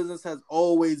wrestling business has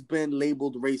always been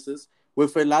labeled racist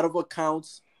with a lot of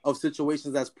accounts of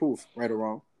situations that's proof, right or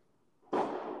wrong.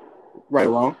 Right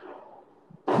or wrong?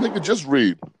 Nigga, just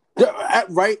read.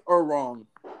 Right or wrong?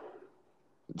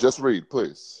 Just read,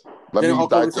 please. Let Then me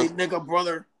Hulk Hogan say, digest. "Nigga,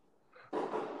 brother."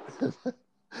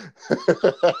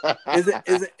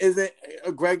 Is it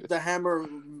Greg the Hammer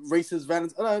racist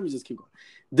Valentine? Let me just keep going.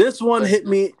 This one hit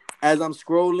me as I'm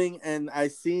scrolling, and I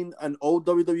seen an old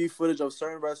WWE footage of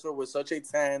certain wrestler with such a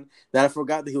tan that I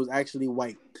forgot that he was actually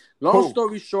white. Long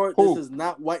story short, this is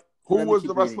not white. Who was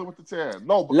the wrestler with the tan?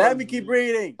 No, let me keep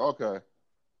reading. Okay.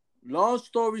 Long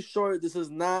story short, this is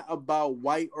not about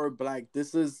white or black.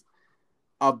 This is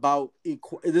about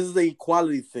this is the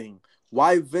equality thing.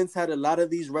 Why Vince had a lot of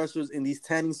these wrestlers in these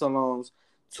tanning salons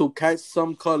to catch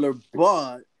some color,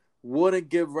 but wouldn't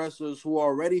give wrestlers who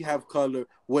already have color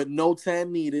with no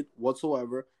tan needed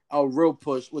whatsoever a real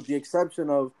push, with the exception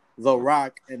of The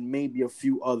Rock and maybe a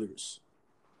few others.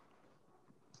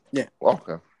 Yeah.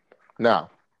 Okay. Now,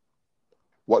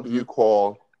 what do you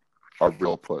call a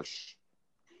real push?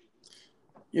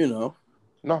 You know.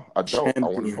 No, I don't. Champion. I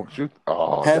want to talk to you.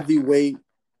 Oh, heavyweight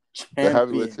champion. The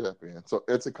heavyweight champion. So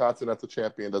Intercontinental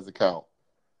champion doesn't count.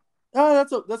 Oh,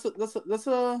 that's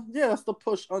the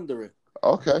push under it.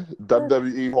 Okay.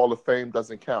 WWE Hall of Fame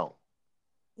doesn't count.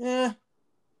 Yeah.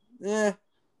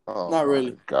 Oh, not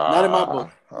really. God. Not in my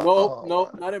book. No,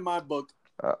 not in my book.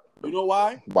 You know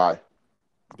why? Why?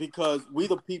 Because we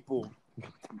the people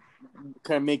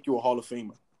can make you a Hall of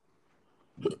Famer.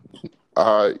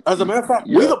 As a matter of fact,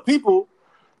 we the people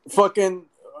fucking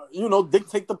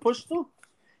dictate the push too.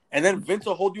 And then Vince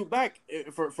will hold you back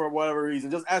for whatever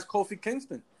reason. Just ask Kofi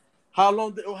Kingston. How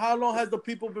long has the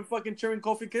people been fucking cheering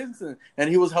Kofi Kingston? And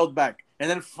he was held back. And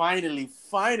then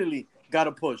finally got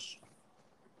a push.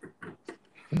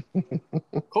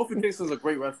 Kofi Kingston's a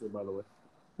great wrestler, by the way.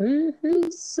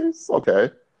 He's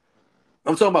okay.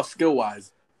 I'm talking about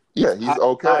skill-wise. Yeah, he's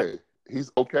okay.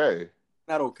 He's okay.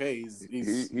 Not okay.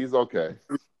 He's okay.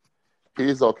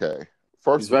 He's okay.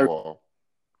 First of all,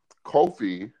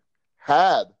 Kofi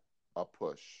had a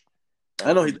push.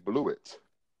 I know he blew it.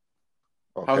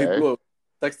 Okay. How he blew it?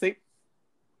 Sex tape?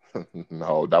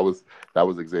 No, that was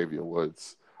Xavier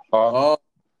Woods. Yeah,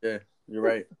 you're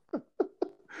right.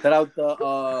 Shout out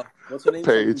the what's her name?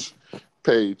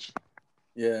 Paige.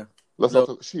 Yeah. Let's not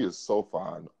talk. She is so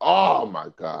fine. Oh my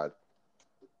God.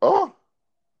 Oh.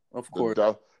 Of course.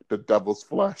 The devil's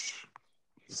flesh.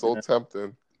 So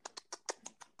tempting.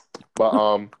 But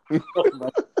oh man.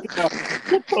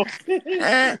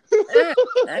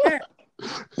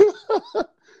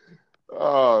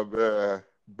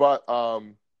 But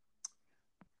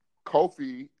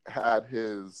Kofi had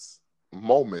his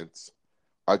moments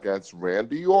against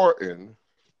Randy Orton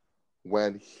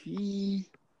when he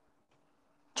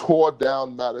tore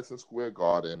down Madison Square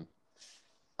Garden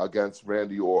against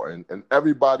Randy Orton, and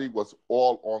everybody was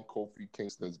all on Kofi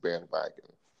Kingston's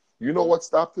bandwagon. You know what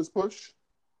stopped his push?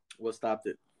 What stopped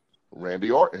it?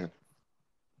 Randy Orton.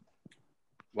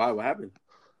 Why? What happened?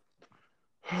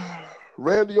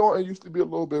 Randy Orton used to be a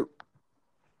little bit,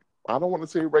 I don't want to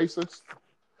say racist,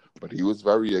 but he was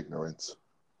very ignorant.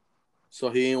 So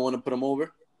he didn't want to put him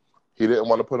over? He didn't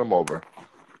want to put him over.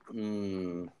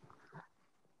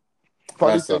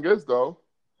 Funny thing is, though,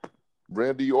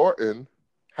 Randy Orton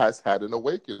has had an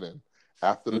awakening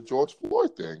after the George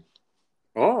Floyd thing.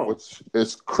 Oh. Which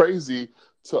is crazy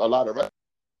to a lot of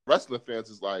wrestling fans.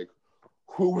 Is like,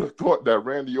 who would have thought that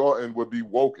Randy Orton would be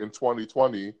woke in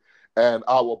 2020? And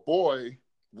our boy,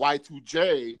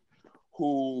 Y2J,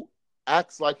 who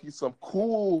acts like he's some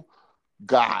cool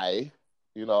guy,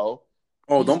 Oh,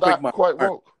 don't break my quite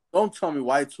heart. woke. Don't tell me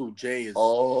Y2J is.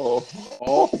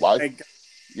 Oh, my God.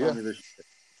 Yeah.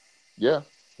 Yeah.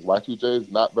 Y2J is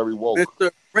not very woke.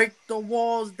 Mr. Break the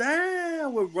Walls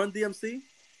Down with Run DMC.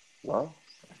 Well,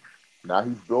 now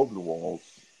he's building walls.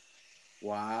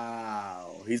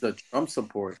 Wow. He's a Trump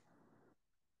supporter.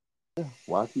 Yeah,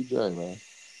 Y2J, man.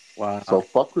 Wow. So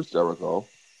fuck Chris Jericho,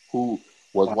 who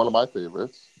was one of my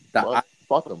favorites.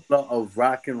 Fuck him. Of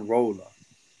rock and roller.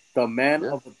 The man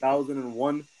of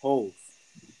 1,001 holes.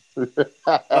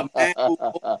 The man who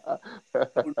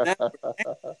will never,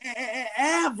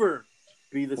 ever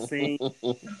be the same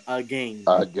again.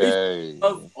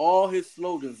 Of all his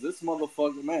slogans, this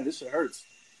motherfucker, man, this shit hurts.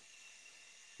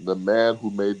 The man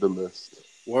who made the list.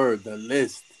 Word, the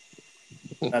list.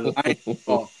 The line,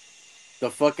 the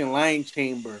fucking line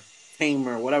tamer,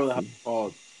 whatever the hell it's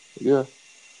called. Yeah.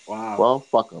 Wow. Well,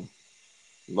 fuck him.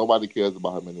 Nobody cares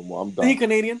about him anymore. I'm done. Is he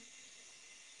Canadian?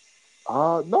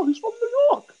 No, he's from New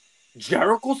York.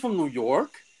 Jericho's from New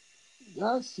York?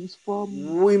 Yes, he's from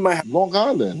Long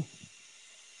Island.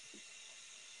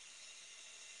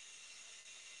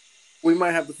 We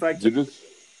might have to fact check.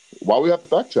 Why we have to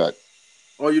fact check?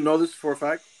 Oh, you know this for a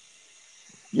fact?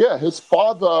 Yeah, his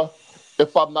father,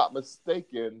 if I'm not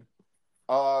mistaken,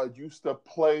 used to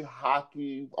play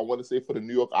hockey. I want to say for the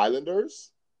New York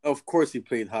Islanders. Of course, he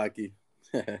played hockey.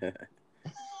 You know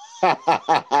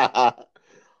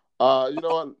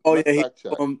what? Oh Let's yeah, he's fact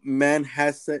check. from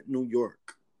Manhasset, New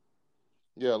York.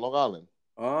 Yeah, Long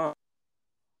Island.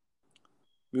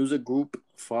 Music group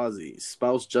Fozzy.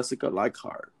 Spouse Jessica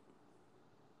Leichhardt.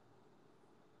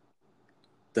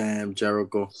 Damn,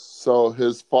 Jericho. So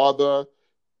his father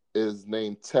is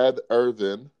named Ted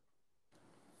Irvin,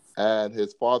 and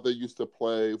his father used to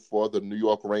play for the New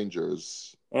York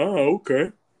Rangers. Oh,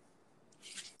 okay.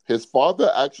 His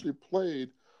father actually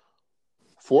played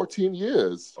 14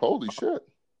 years. Holy shit.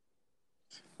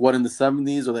 What, in the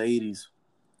 70s or the 80s?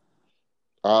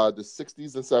 The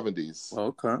 60s and 70s.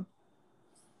 Okay.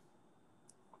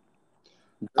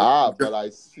 But I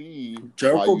see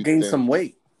Jericho why you gained think, some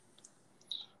weight.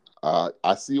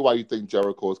 I see why you think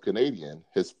Jericho is Canadian.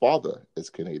 His father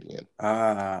is Canadian.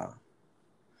 I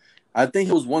think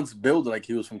he was once billed like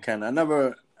he was from Canada. I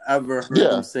never ever heard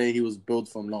him say he was billed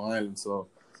from Long Island, so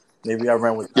maybe I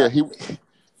ran with that.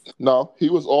 He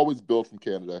was always billed from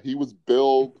Canada. He was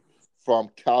billed from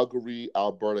Calgary,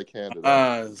 Alberta,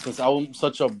 Canada. Since I was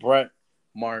such a Brett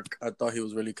Mark, I thought he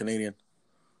was really Canadian.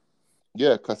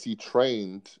 Yeah, because he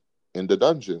trained in the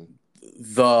dungeon.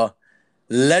 The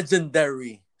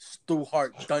legendary Stu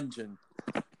Hart dungeon.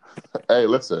 Hey,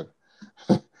 listen.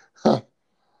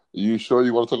 You sure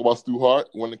you want to talk about Stu Hart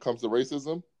when it comes to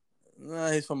racism?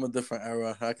 Nah, he's from a different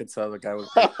era. I could tell the guy was.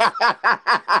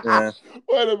 Yeah.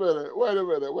 Wait a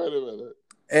minute.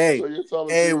 Hey, so you're telling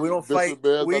me we don't fight.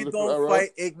 We don't fight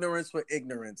ignorance with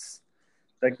ignorance.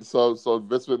 Like, so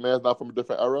Vince McMahon's not from a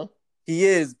different era? He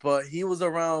is, but he was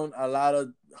around a lot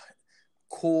of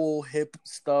cool, hip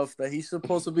stuff that he's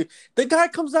supposed to be. The guy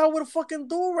comes out with a fucking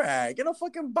do-rag and a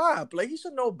fucking bop. Like, he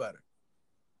should know better.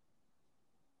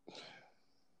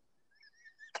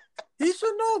 He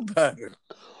should know better.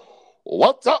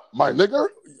 What's up, my nigger?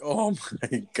 Oh,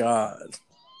 my God.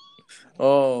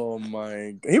 Oh,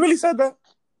 my God. He really said that?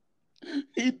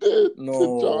 He did. No.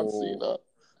 To John Cena.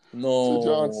 No. To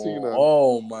John Cena.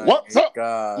 Oh, my God. What's up,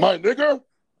 my nigger?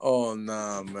 Oh,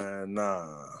 nah, man.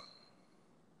 Nah.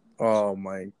 Oh,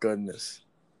 my goodness.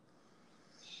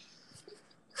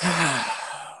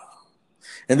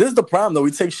 And this is the problem, though. We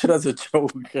take shit as a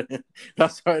joke.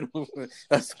 That's why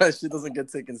shit doesn't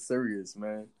get taken serious,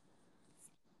 man.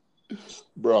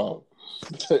 Bro.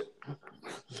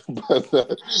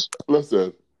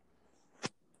 Listen.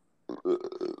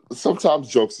 Sometimes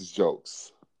jokes is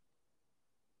jokes.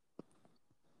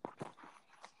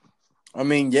 I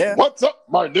mean, yeah. What's up,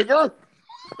 my nigger?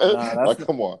 Nah,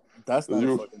 come on. That's not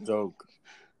a fucking joke.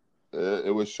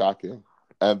 It was shocking.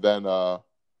 And then I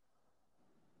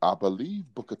believe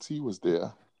Booker T was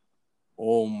there.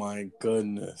 Oh my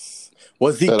goodness.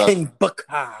 Was he King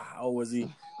Booker or was he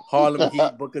Harlem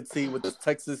Heat Booker T with the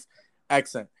Texas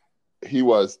accent? He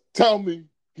was. Tell me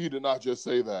he did not just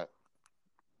say that.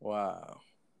 Wow.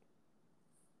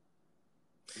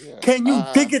 Yeah. Can you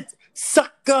dig it,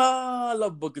 sucker? I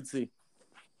love Booker T.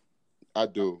 I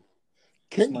do.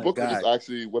 King Booker is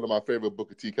actually one of my favorite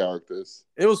Booker T characters.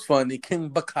 It was funny, King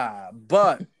Booker,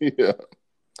 but yeah,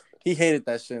 he hated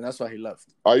that shit. And that's why he left.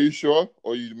 Are you sure,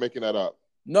 or are you making that up?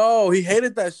 No, he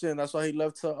hated that shit. And that's why he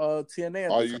left to TNA.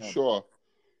 Are you sure?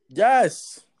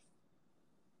 Yes.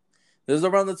 This is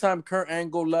around the time Kurt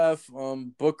Angle left,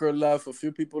 Booker left, a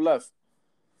few people left.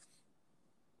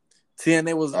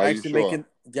 TNA was actually making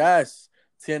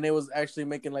TNA was actually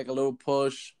making like a little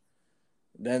push.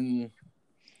 Then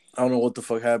I don't know what the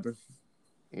fuck happened.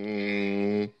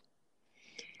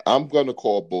 I'm gonna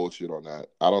call bullshit on that.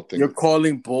 I don't think you're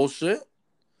calling bullshit.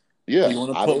 Yeah, you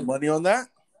want to put money on that?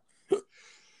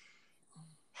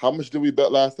 How much did we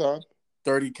bet last time?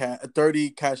 30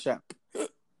 cash app.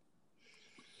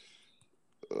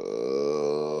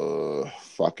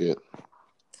 Fuck it.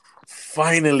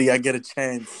 Finally, I get a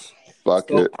chance.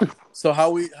 Fuck it. So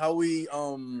how we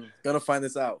gonna find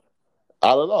this out?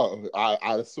 I don't know.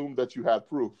 I assume that you had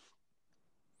proof.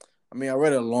 I mean, I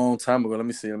read it a long time ago. Let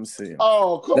me see.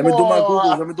 Oh, come on.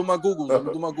 Let me do my Googles.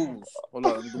 Hold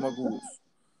on. Let me do my Googles.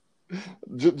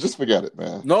 Just forget it,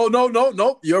 man. No.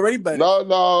 You already bet it. No.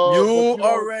 You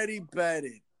already bet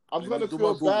it. I'm going to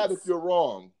feel bad if you're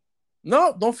wrong.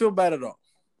 No, don't feel bad at all.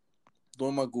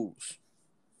 Doing my Googles.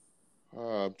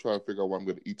 I'm trying to figure out what I'm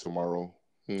going to eat tomorrow.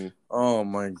 Oh,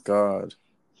 my God.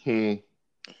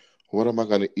 What am I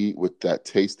going to eat with that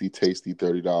tasty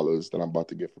 $30 that I'm about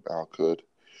to get from Al Good?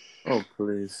 Oh,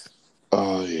 please.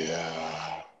 Oh,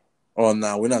 yeah. Oh,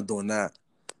 no, we're not doing that.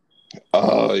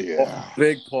 Oh yeah.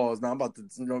 Big pause. Now I'm about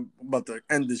to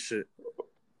end this shit.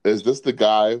 Is this the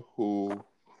guy who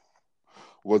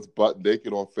was butt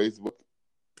naked on Facebook?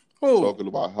 Talking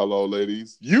about hello,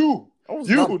 ladies. Nigga.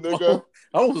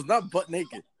 I was not butt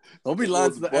naked. Don't be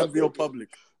lying to the MVO public.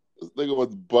 This nigga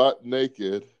was butt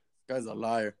naked. This guy's a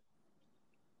liar.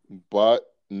 Butt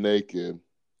naked.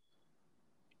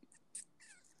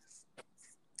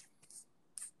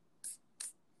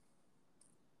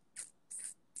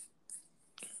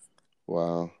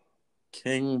 Wow.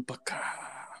 King Baka.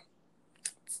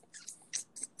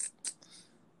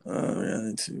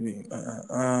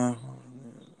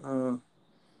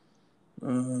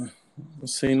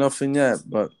 See nothing yet,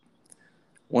 but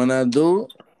when I do,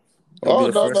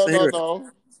 no.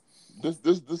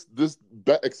 This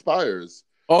bet expires.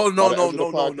 Oh no.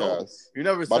 You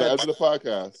never said by the end of the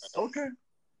podcast. Okay.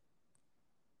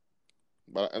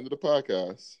 By the end of the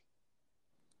podcast.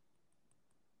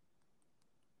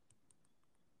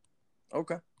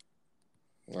 Okay.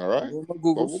 All right.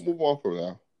 We'll move on from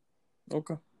now.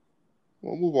 Okay.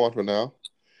 We'll move on from now.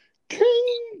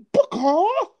 King Booker.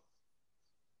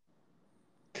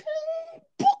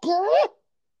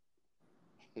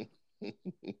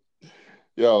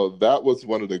 Yo, that was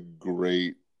one of the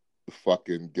great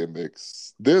fucking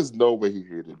gimmicks. There's no way he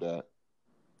hated that.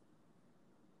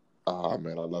 Ah,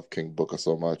 man, I love King Booker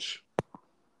so much.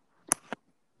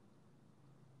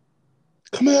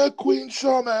 Come here, Queen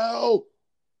Shamel.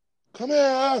 Come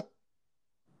here.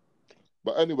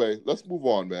 But anyway, let's move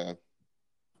on, man.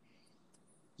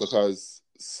 Because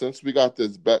since we got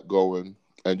this bet going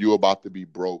and you about to be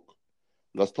broke,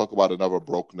 let's talk about another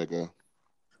broke nigga.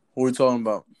 Who are we talking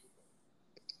about?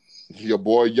 Your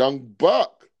boy, Young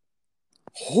Buck.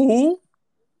 Who?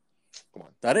 Come on.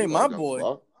 That ain't my boy.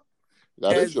 Buck.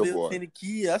 That is your boy.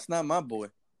 That's not my boy.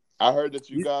 I heard that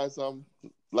you guys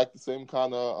like the same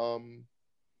kind of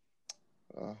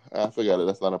I forgot it.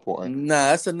 That's not important. Nah,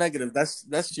 that's a negative.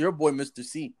 That's your boy, Mr.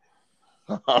 C.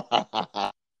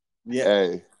 Yeah.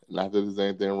 Hey, not that there's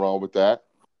anything wrong with that.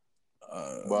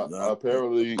 But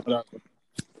apparently,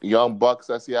 Young Buck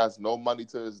says he has no money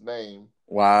to his name.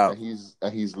 Wow. And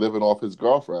he's living off his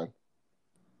girlfriend.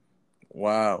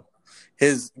 Wow.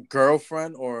 His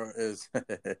girlfriend or his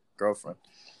girlfriend?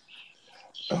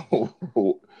 Tell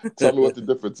me what the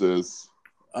difference is.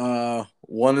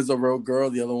 One is a real girl.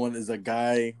 The other one is a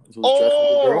guy who's dressed like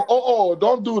a girl. Oh!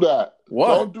 Don't do that.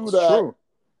 What? Don't do that. True.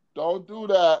 Don't do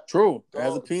that. True. It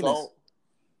has a penis.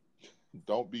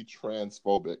 Don't be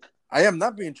transphobic. I am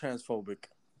not being transphobic.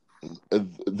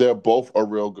 They're both a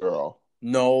real girl.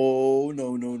 No.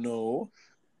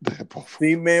 They're both...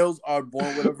 Females are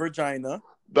born with a vagina.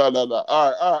 No.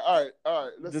 All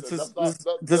right. Listen,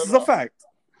 this is a fact.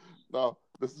 No,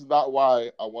 this is not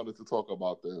why I wanted to talk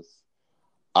about this.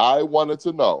 I wanted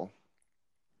to know,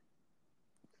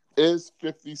 is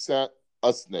 50 Cent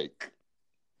a snake?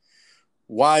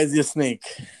 Why is he a snake?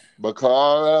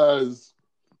 Because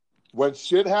when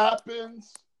shit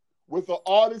happens with an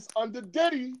artist under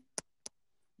Diddy,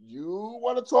 you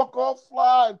want to talk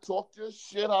offline, talk your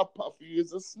shit how Puffy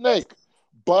is a snake.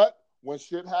 But when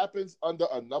shit happens under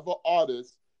another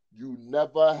artist, you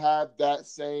never have that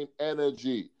same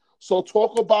energy. So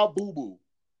talk about Boo Boo.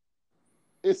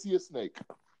 Is he a snake?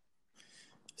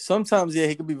 Sometimes, yeah,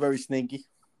 he could be very sneaky.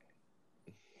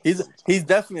 He's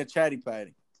definitely a chatty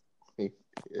patty. Yeah,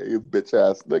 he's a bitch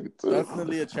ass nigga too.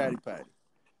 Definitely a chatty patty.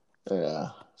 Yeah.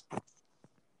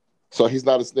 So he's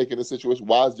not a snake in this situation.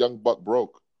 Why is Young Buck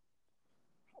broke?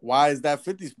 Why is that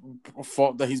 50's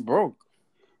fault that he's broke?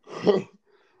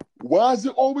 Why is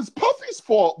it always Puffy's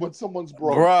fault when someone's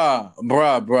broke?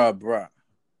 Bruh.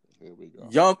 Here we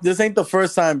go. This ain't the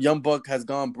first time Young Buck has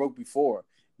gone broke before.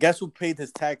 Guess who paid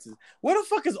his taxes? Where the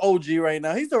fuck is OG right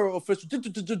now? He's the official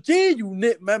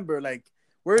G-Unit member. Like,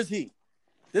 where is he?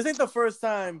 This ain't the first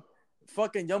time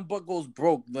fucking Young Buck goes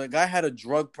broke. The guy had a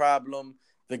drug problem.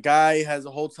 The guy has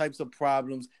a whole types of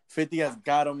problems. 50 has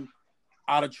got him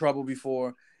out of trouble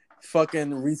before.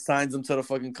 Fucking re-signs him to the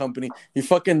fucking company.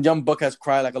 Young Buck has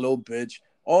cried like a little bitch.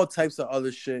 All types of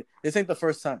other shit. This ain't the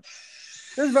first time.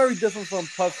 This is very different from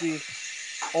Puffy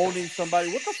owning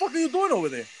somebody. What the fuck are you doing over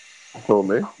there? Who,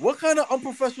 me? What kind of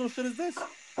unprofessional shit is this?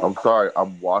 I'm sorry.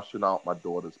 I'm washing out my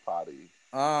daughter's potty.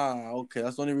 Ah, okay.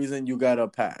 That's the only reason you got a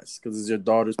pass, because it's your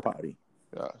daughter's potty.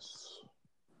 Yes.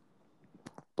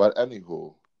 But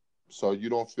anywho, so you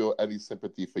don't feel any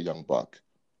sympathy for Young Buck?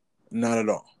 Not at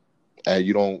all. And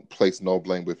you don't place no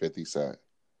blame with 50 Cent?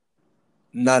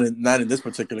 Not in this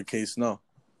particular case, no.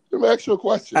 Let me ask you a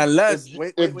question. Unless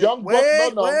Young Buck,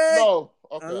 no.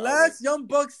 Okay, unless Young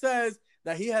Buck says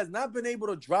that he has not been able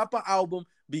to drop an album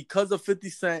because of 50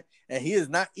 Cent, and he is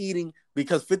not eating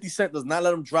because 50 Cent does not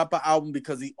let him drop an album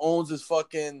because he owns his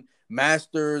fucking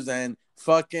masters and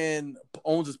fucking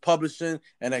owns his publishing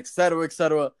and et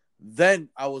cetera, then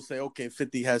I will say, okay,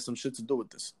 50 has some shit to do with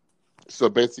this. So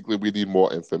basically, we need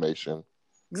more information.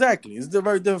 Exactly. It's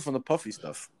very different from the Puffy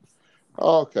stuff.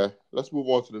 Oh, okay. Let's move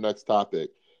on to the next topic.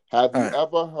 Have you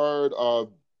ever heard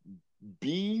of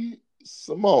B.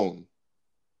 Simone?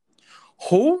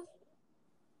 Who?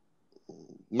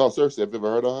 No, seriously, have you ever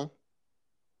heard of her?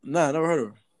 Nah, I never heard of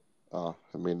her. Oh,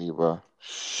 me neither.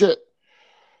 Shit.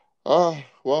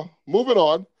 Well, moving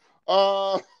on.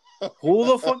 Who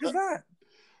the fuck is that?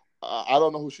 I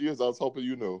don't know who she is. I was hoping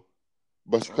you knew.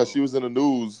 But because she was in the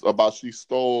news about she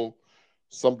stole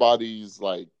somebody's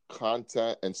like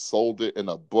content and sold it in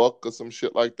a book or some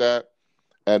shit like that.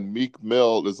 And Meek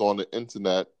Mill is on the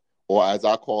internet, or as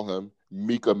I call him,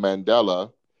 Mika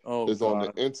Mandela, is on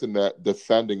the internet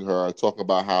defending her, talking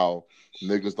about how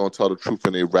niggas don't tell the truth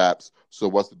in their raps. So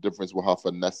what's the difference with her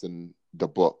finessing the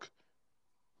book?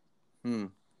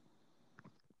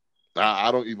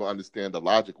 I don't even understand the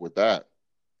logic with that.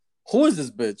 Who is this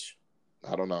bitch?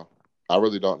 I don't know. I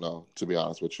really don't know, to be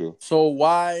honest with you. So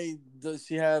why does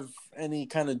she have any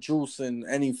kind of juice in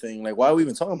anything? Like, why are we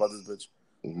even talking about this bitch?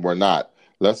 We're not.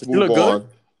 Let's move on. Good?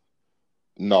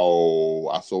 No,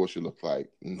 I saw what she looked like.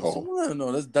 No,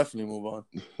 let's definitely move on.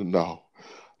 No.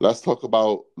 Let's talk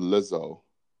about Lizzo.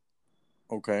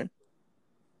 Okay.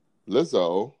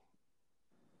 Lizzo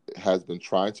has been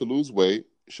trying to lose weight.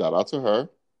 Shout out to her.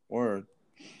 Word.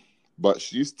 But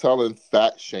she's telling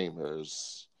fat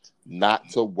shamers not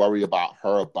to worry about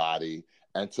her body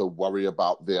and to worry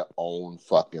about their own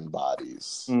fucking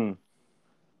bodies. You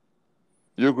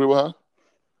agree with her?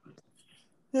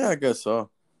 Yeah, I guess so.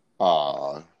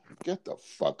 Get the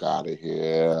fuck out of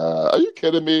here. Are you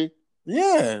kidding me?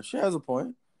 Yeah, she has a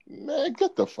point. Man,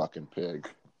 get the fucking pig.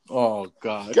 Oh,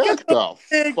 God. Get the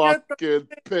fucking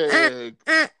pig.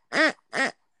 Let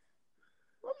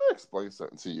me explain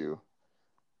something to you.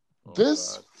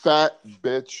 This fat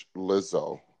bitch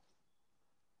Lizzo.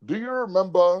 Do you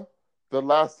remember the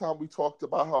last time we talked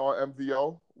about her on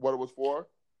MVO? What it was for?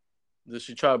 Did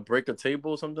she try to break a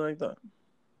table or something like that?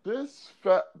 This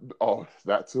fat... Oh,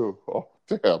 that too. Oh,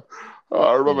 damn.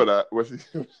 I remember that. When she...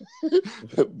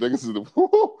 Niggas is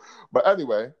the... But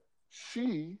anyway,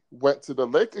 she went to the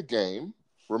Laker game.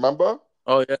 Remember?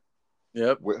 Oh, yeah.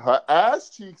 Yep. With her ass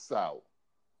cheeks out.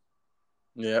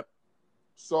 Yep.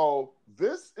 So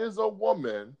this is a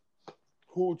woman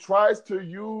who tries to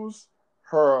use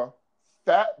her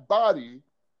fat body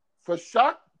for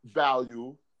shock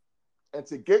value and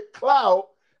to get clout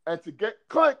and to get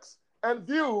clicks and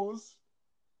views,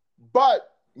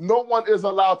 but no one is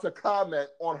allowed to comment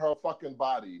on her fucking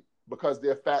body because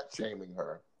they're fat shaming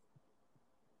her.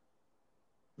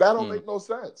 That don't make no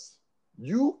sense.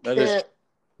 You can't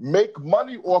make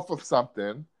money off of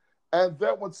something and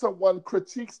then when someone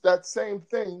critiques that same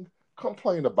thing,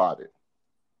 complain about it.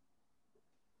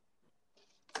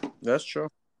 That's true.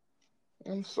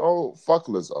 And so, fuck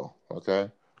Lizzo, okay?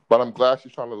 But I'm glad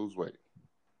she's trying to lose weight.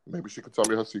 Maybe she can tell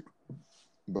me her secret.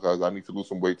 Because I need to lose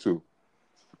some weight, too.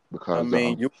 Because I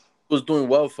mean, you was doing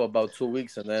well for about 2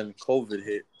 weeks, and then COVID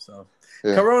hit. So,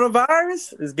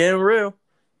 Coronavirus is getting real.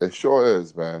 It sure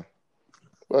is, man.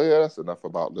 Well, yeah, that's enough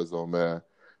about Lizzo, man.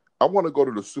 I want to go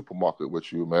to the supermarket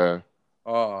with you, man.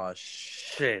 Oh,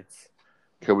 shit.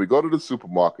 Can we go to the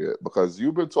supermarket? Because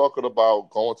you've been talking about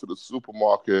going to the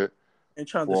supermarket and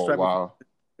trying to distract me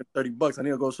for $30. I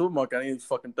need to go to the supermarket. I need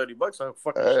fucking $30. So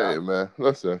fucking hey, man,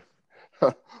 listen.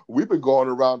 We've been going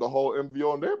around the whole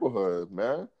MVO neighborhood,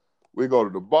 man. We go to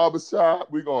the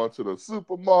barbershop. We going to the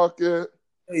supermarket.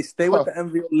 Hey, stay with the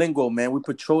MVO lingo, man. We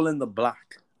patrolling the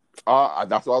block.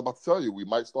 That's what I was about to tell you. We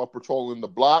might start patrolling the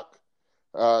block.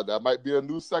 That might be a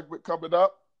new segment coming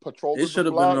up. Patrolling it should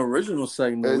have been an original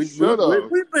segment.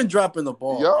 We've been dropping the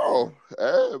ball. Yo,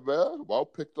 hey, man. Well,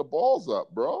 pick the balls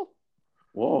up, bro.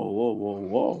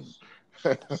 Whoa.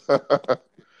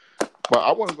 But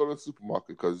I want to go to the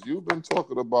supermarket because you've been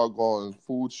talking about going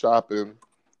food shopping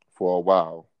for a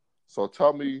while. So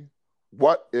tell me,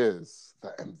 what is the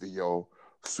MVO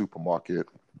supermarket?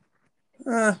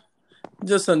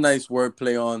 Just a nice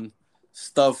wordplay on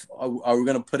stuff. Are we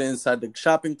going to put it inside the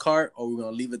shopping cart? Or are we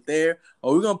going to leave it there?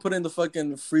 Or are we going to put it in the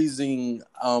fucking freezing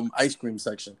ice cream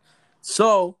section?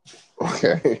 So.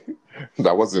 Okay.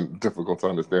 That wasn't difficult to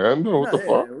understand. What the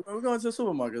fuck? We're going to the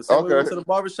supermarket. Same way we went to the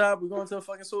barbershop, we're going to the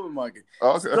fucking supermarket.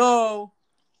 Okay. So,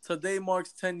 today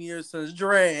marks 10 years since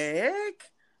Drake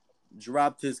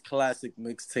dropped his classic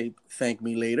mixtape, Thank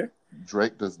Me Later.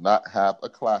 Drake does not have a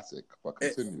classic, but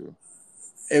continue.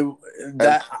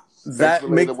 that Thank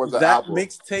Me Later was an album.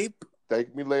 mixtape.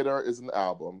 Thank Me Later is an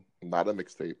album, not a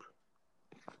mixtape.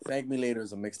 Thank Me Later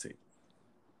is a mixtape.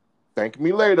 Thank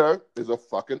Me Later is a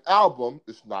fucking album.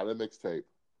 It's not a mixtape.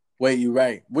 Wait, you're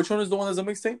right. Which one is the one that's a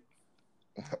mixtape?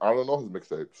 I don't know his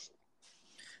mixtapes.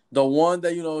 The one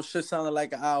that, shit sounded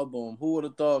like an album. Who would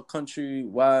have thought country,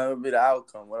 why would be the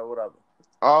outcome, whatever.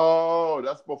 Oh,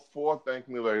 that's before Thank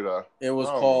Me Later. It was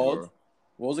called,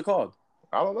 what was it called?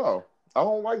 I don't know. I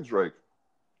don't like Drake.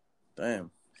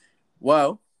 Damn.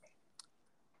 Well,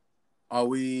 are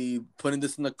we putting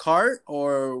this in the cart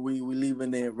or are we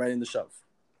leaving it right in the shelf?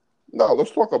 No,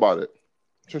 let's talk about it.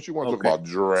 Since you want to talk about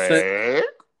Drake.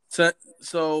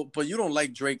 So, but you don't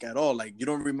like Drake at all. Like, you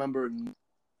don't remember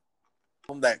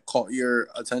that caught your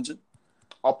attention?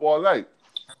 Up All Night.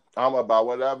 I'm about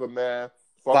whatever, man.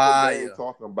 Fuck Fire. what they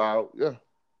talking about. Yeah.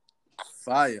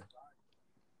 Fire.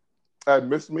 And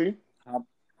Miss Me.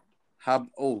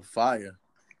 Fire.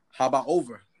 How about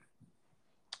Over?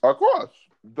 Of course.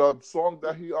 The song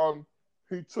that he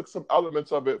took some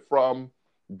elements of it from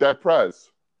Dead Prez.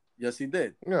 Yes, he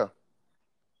did. Yeah.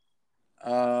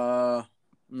 Let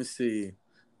me see.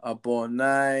 Up All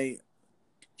Night.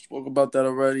 Spoke about that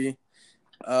already.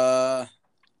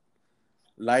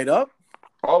 Light Up.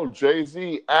 Oh,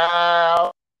 Jay-Z.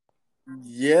 Al.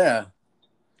 Yeah.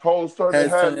 Hoes turn the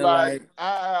headlight.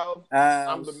 Al.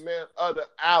 I'm the man of the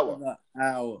hour.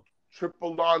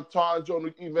 Triple entendre.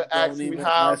 Don't even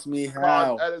ask me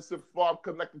how. Edison Farm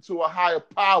connected to a higher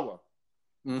power.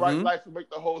 Mm-hmm. Bright lights will make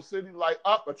the whole city light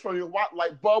up. A trillion-watt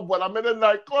light bulb when I'm in a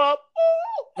nightclub.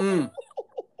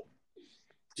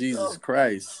 Jesus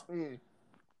Christ.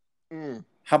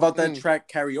 How about that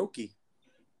track Karaoke?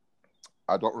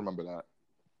 I don't remember that.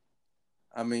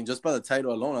 I mean, just by the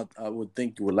title alone, I would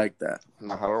think you would like that.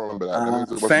 No, I don't remember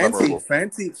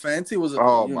that. Fancy was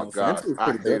a my God.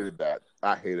 I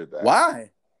hated that. Why?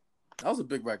 That was a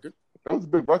big record. It was a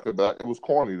big record, but it was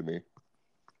corny to me.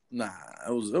 Nah,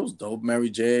 it was dope. Mary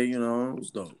J, it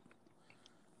was dope.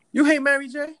 You hate Mary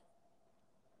J?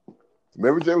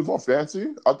 Mary J was on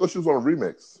Fancy? I thought she was on a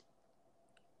remix.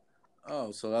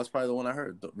 Oh, so that's probably the one I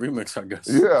heard. The remix, I guess.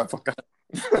 Yeah.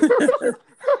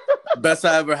 Best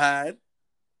I Ever Had.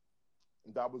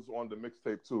 That was on the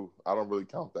mixtape too. I don't really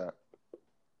count that.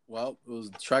 Well, it was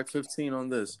track 15 on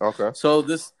this. Okay. So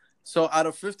out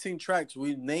of 15 tracks,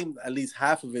 we named at least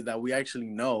half of it that we actually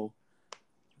know.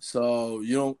 So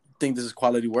you don't think this is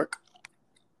quality work?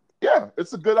 Yeah,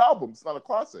 it's a good album. It's not a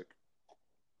classic.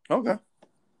 Okay.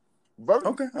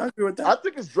 Okay, I agree with that. I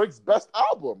think it's Drake's best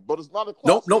album, but it's not a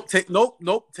classic.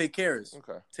 Nope. Take Cares.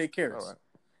 Okay. Take Cares. All right.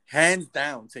 Hands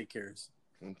down, Take Cares.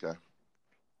 Okay.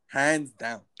 Hands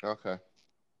down. Okay.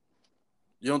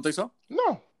 You don't think so?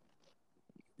 No.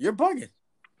 You're bugging.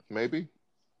 Maybe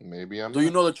I'm. Do you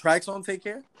know the tracks on Take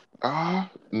Care?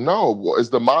 No.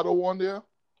 Is the motto on there?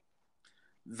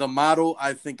 The motto,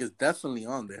 I think, is definitely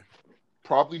on there.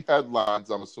 Probably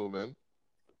Headlines, I'm assuming.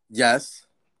 Yes.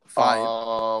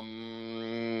 Fire.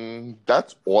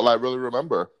 That's all I really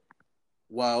remember.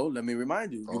 Well, let me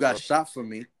remind you. You got Shot For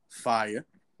Me. Fire.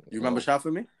 You remember Shot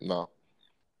For Me? No.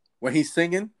 When he's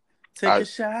singing, take a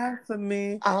shot for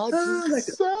me. I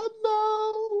just said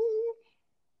no.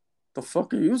 The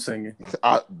fuck are you singing?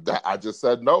 I just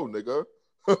said no, nigga.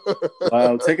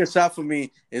 Well, Take a Shot For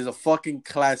Me is a fucking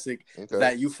classic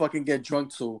that you fucking get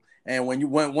drunk to. And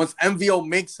once MVO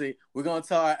makes it, we're gonna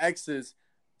tell our exes,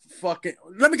 fucking.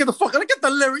 Let me get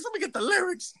the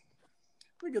lyrics.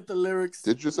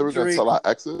 Did you say we're gonna tell our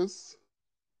exes?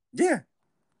 Yeah.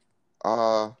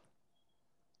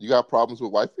 You got problems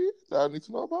with wifey that I need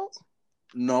to know about?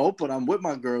 No, but I'm with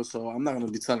my girl, so I'm not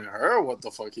gonna be telling her what the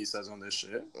fuck he says on this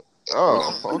shit.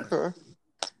 Oh, okay.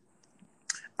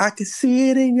 I can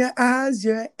see it in your eyes,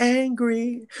 you're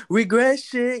angry. Regret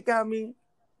shit got me.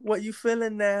 What you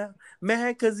feeling now?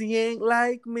 Mad cause he ain't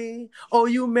like me. Oh,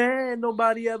 you mad?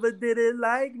 Nobody ever did it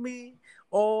like me.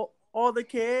 All the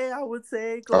care I would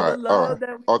take, all the love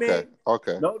that we made.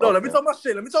 Okay. No, let me talk my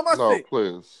shit. No,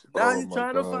 please. Now you're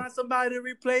trying to find somebody to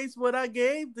replace what I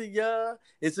gave to ya.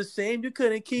 It's a shame you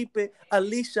couldn't keep it.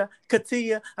 Alicia,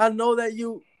 Katia, I know that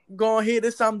you gonna hear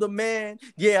this. I'm the man.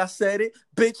 Yeah, I said it.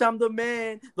 Bitch, I'm the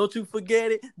man. Don't you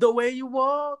forget it. The way you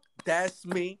walk, that's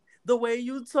me. The way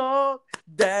you talk,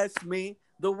 that's me.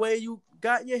 The way you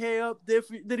got your hair up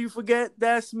different. Did you forget?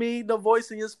 That's me. The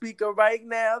voice in your speaker right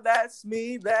now. That's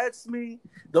me. That's me.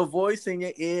 The voice in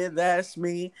your ear. That's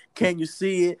me. Can you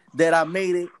see it? That I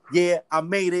made it. Yeah, I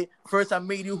made it. First I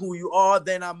made you who you are.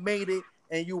 Then I made it.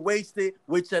 And you wasted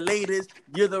with your latest.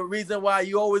 You're the reason why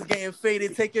you always getting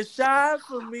faded. Take a shot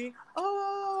for me.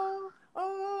 Oh.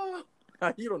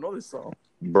 You don't know this song.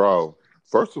 Bro,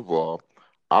 First of all,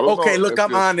 I don't Okay, know look, if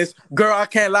I'm you're. honest. Girl, I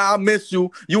can't lie. I miss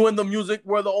you. You and the music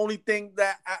were the only thing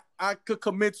that I could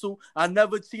commit to. I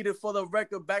never cheated for the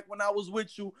record back when I was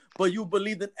with you, but you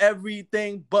believed in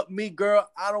everything but me, girl.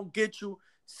 I don't get you.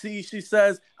 See, she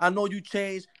says, I know you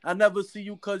changed. I never see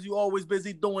you because you always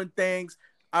busy doing things.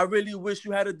 I really wish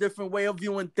you had a different way of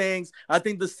viewing things. I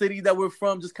think the city that we're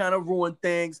from just kind of ruined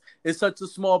things. It's such a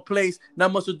small place.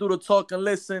 Not much to do to talk and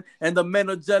listen. And the men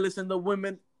are jealous and the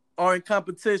women are in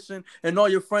competition, and all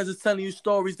your friends are telling you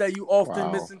stories that you often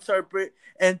Wow. misinterpret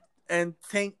and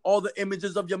taint all the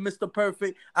images of your Mr.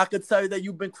 Perfect. I could tell you that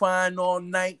you've been crying all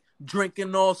night,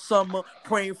 drinking all summer,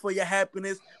 praying for your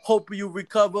happiness, hoping you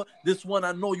recover. This one,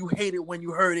 I know you hate it when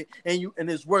you heard it, and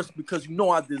it's worse because you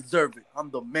know I deserve it. I'm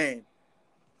the man.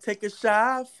 Take a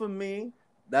shot for me.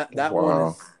 That one Wow.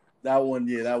 is that one.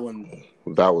 Yeah, that one.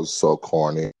 That was so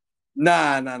corny.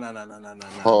 Nah.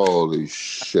 Holy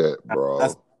shit, bro.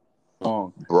 That's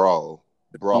song. Bro.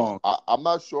 Song. I'm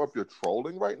not sure if you're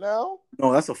trolling right now.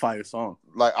 No, that's a fire song.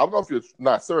 Like, I don't know if you're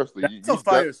not seriously. That's a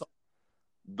fire song.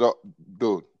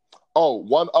 Dude. Oh,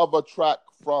 one other track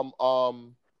from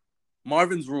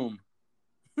Marvin's Room.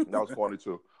 that was corny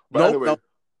too. But Nope,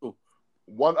 anyway,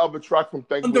 one other track from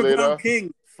Thank Me Later. Underground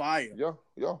King, fire.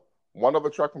 Yeah. One other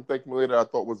track from Thank Me Later I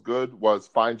thought was good was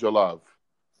Find Your Love.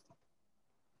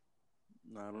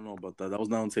 No, I don't know about that. That was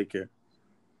not on Take Care.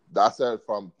 That's it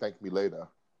from Thank Me Later.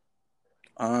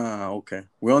 Ah, okay.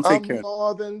 We're on Take Care. I'm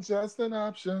more than just an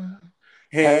option.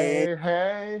 Hey.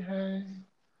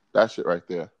 That shit right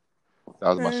there. That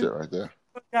was my shit right there.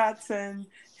 Forgotten.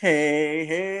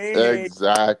 Hey.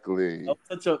 Exactly.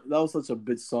 That was such a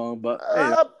bitch song, but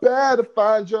I better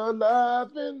find your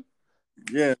loving.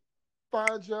 Yeah.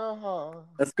 Find your heart.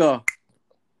 Let's go.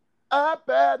 I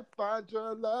better find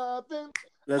your loving.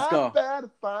 Let's go. I better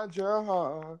find your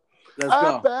heart. Let's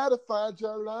go. I better find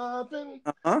your loving.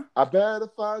 I better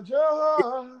find your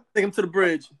heart. Take him to the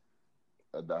bridge.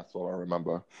 That's all I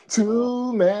remember.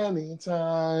 Too many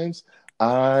times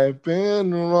I've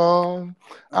been wrong.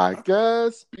 I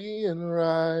guess being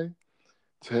right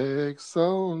takes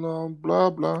so long.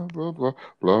 Blah blah blah blah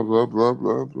blah blah blah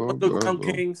blah blah. Underground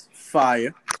Kings,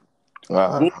 fire.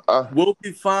 We'll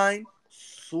be fine.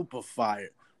 Super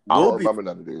fire. I don't remember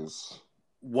none of these.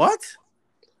 What?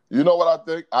 You know what I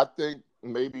think? I think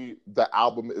maybe the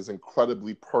album is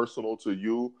incredibly personal to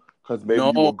you because maybe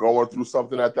you were going through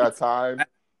something at that time.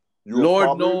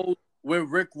 Lord knows with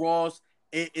Rick Ross,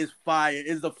 it is fire.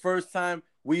 It's the first time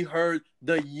we heard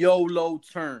the YOLO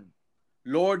term.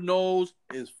 Lord knows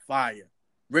is fire.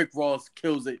 Rick Ross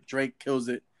kills it. Drake kills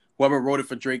it. Whoever wrote it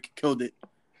for Drake killed it.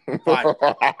 Fire.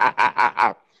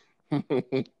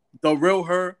 The Real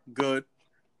Her, good.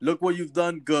 Look What You've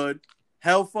Done, good.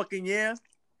 Hell fucking yeah.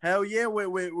 Hell yeah with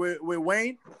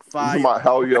Wayne, fire. You talking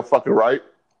Hell Yeah fucking right?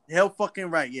 Hell fucking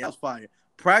right, yeah, that's fire.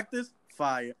 Practice,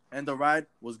 fire. And The Ride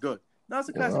was good. No, it's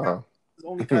a classic. It's the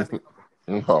only classic.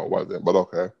 No, it wasn't, but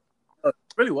okay. It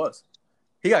really was.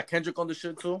 He got Kendrick on the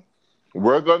shit too.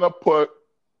 We're gonna put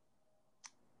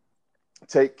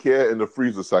Take Care in the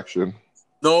freezer section.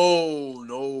 No.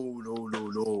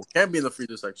 Can't be in the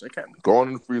freezer section. It can't be. Going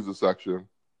in the freezer section.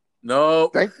 No.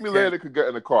 Thank Me Later could get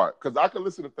in the cart because I can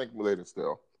listen to Thank Me Later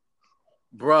still.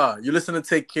 Bruh, you listen to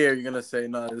Take Care, you're gonna say,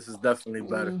 no, this is definitely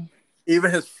better.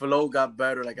 Even his flow got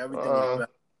better. Like everything was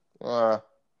better.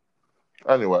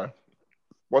 Anyway,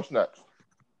 what's next?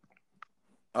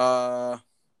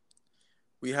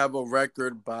 We have a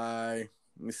record by.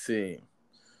 Let me see.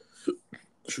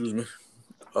 Excuse me.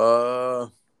 It's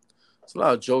a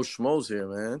lot of Joe Schmoes here,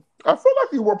 man. I feel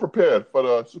like you weren't prepared for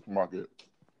the supermarket.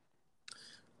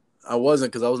 I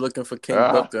wasn't because I was looking for King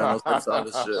Booker and I was looking for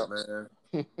other shit, man.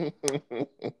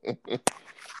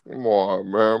 Come on,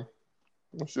 man.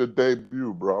 What's your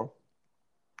debut, bro?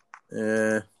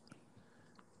 Yeah.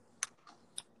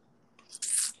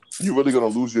 You really gonna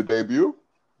lose your debut?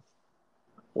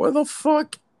 Where the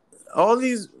fuck? All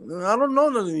these, I don't know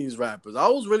none of these rappers. I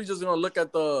was really just gonna look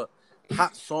at the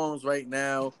hot songs right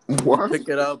now, pick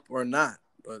it up or not.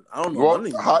 But I don't know none of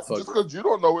these hot, just because you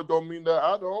don't know it don't mean that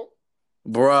I don't.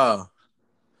 Bruh,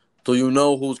 do you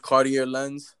know who's Cartier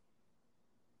Lens?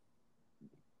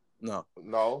 No.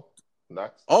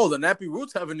 Next. Oh, the Nappy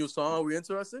Roots have a new song. Are we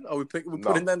interested? Are we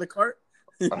putting that in the cart?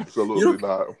 Absolutely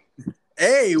not.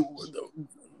 Hey,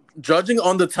 judging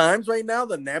on the times right now,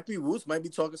 the Nappy Roots might be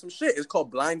talking some shit. It's called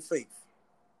Blind Faith.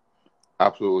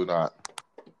 Absolutely not.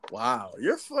 Wow,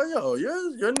 you're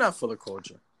not for the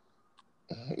culture.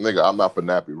 Nigga, I'm not for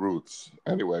Nappy Roots.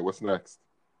 Anyway, what's next?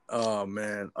 Oh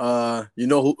man. You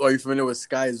know who? Are you familiar with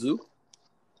Sky Zoo?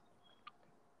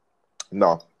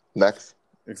 No. Next.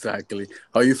 Exactly.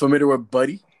 Are you familiar with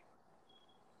Buddy?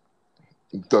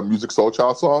 The Music Soul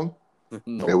Child song?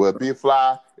 No. It would be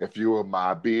fly if you were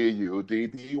my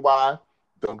B-U-D-D-Y.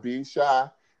 Don't be shy.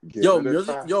 Give it a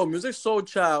try. Music Soul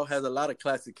Child has a lot of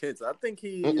classic hits. I think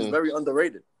he is very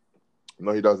underrated.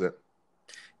 No, he doesn't.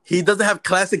 He doesn't have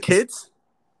classic hits?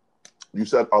 You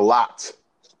said a lot.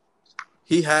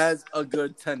 He has a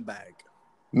good 10 bag.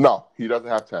 No, he doesn't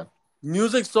have 10.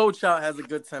 Music Soul Child has a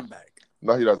good 10 bag.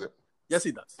 No, he doesn't. Yes,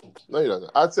 he does. No, he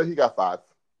doesn't. I'd say he got 5.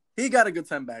 He got a good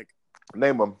 10 bag.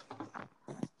 Name them.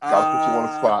 Gotta put you on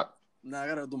the spot. Nah, I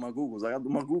gotta do my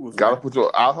Googles. Gotta put you.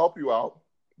 I'll help you out.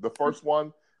 The first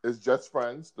one is Just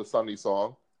Friends, the Sunny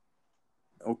song.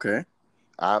 Okay.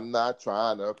 I'm not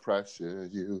trying to pressure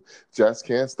you. Just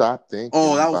can't stop thinking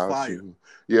that was about fire. you.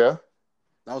 Yeah.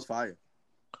 That was fire.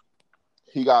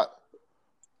 He got.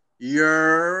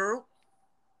 Yo.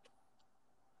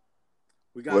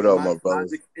 We got what up, my brother?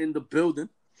 Logic in the building.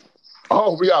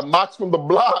 Oh, we got Mox from the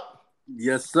block.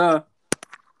 Yes, sir.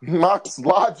 Mox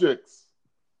Logics.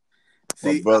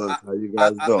 See, my brothers, how you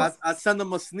guys doing? I sent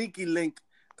them a sneaky link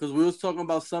because we was talking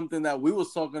about something that we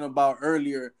was talking about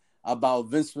earlier about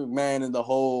Vince McMahon and the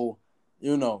whole,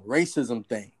 racism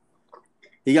thing.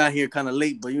 He got here kind of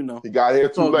late, but he got here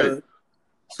too late.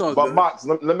 But good. Mox,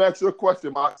 let me ask you a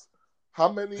question, Mox.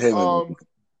 How many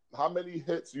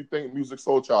hits you think Music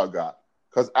Soul Child got?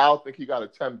 Because I don't think he got a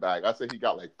 10 bag. I say he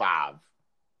got like 5.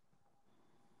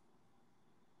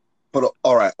 But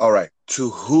all right. To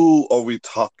who are we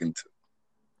talking to?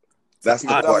 That's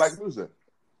people the that question. like music.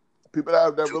 People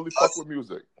that really fuck with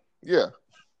music. Yeah.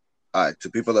 All right. To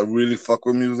people that really fuck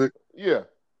with music. Yeah.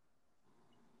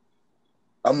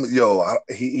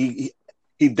 He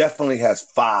definitely has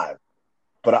 5.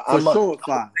 But I'm sure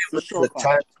 5. For sure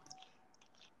 5.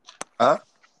 Huh?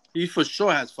 He for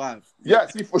sure has 5.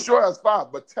 Yes, he for sure has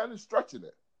 5, but 10 is stretching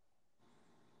it.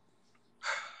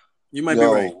 You might be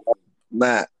right.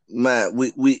 Matt,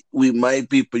 we might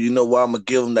be, but you know what? I'm gonna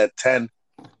give him that 10.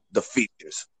 The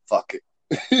features. Fuck it.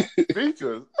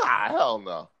 Features? Nah, hell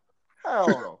no. Hell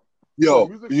no.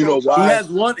 Yo, you know why?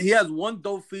 He has one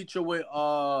dope feature with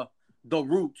The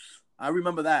Roots. I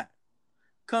remember that.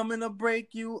 Coming to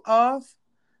break you off.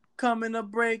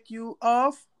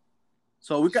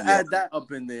 So we can add that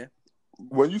up in there.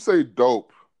 When you say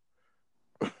dope,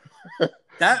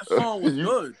 that song was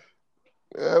good.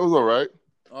 Yeah, it was all right.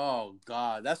 Oh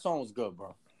God, that song was good,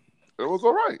 bro. It was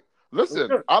all right.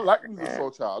 Listen, I like Music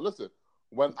Soul Child. Listen,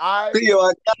 when I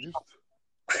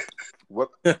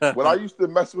used to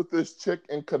mess with this chick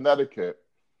in Connecticut,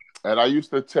 and I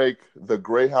used to take the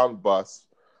Greyhound bus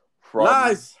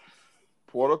from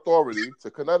Port Authority to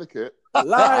Connecticut.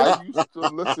 I used to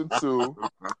listen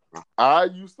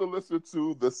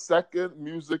to the second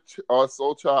Music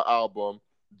Soul Child album,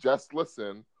 Just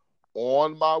Listen,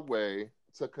 on my way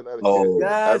to Connecticut. Oh.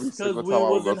 Yes, because we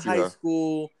was in high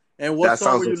school. And what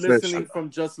song were you listening from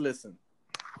Just Listen?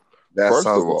 That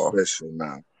sounds official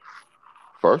now.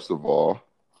 First of all,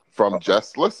 from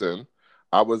Just Listen,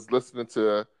 I was listening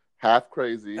to Half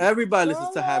Crazy. Everybody listens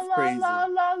to Half Crazy.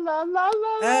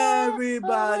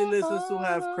 Everybody listens to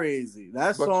Half Crazy.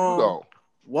 That song. But you don't.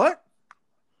 What?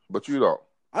 But you don't.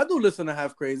 I do listen to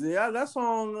Half Crazy. That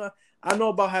song, I know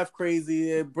about Half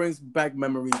Crazy. It brings back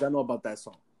memories. I know about that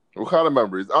song. What kind of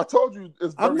memories? I told you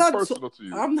it's very personal to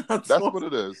you. I'm not. That's what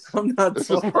it is. It's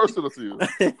just personal to you.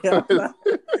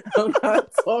 I'm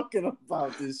not talking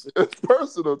about this shit. It's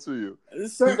personal to you.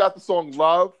 He got the song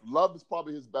Love. Love is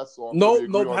probably his best song. No,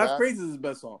 Half Crazy is his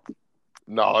best song.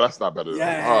 No, that's not better.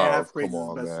 Half Crazy is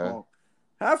his best song.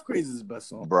 Half Crazy is his best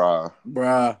song.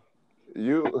 Bruh.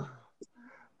 You.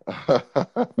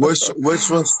 Which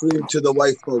one screamed to the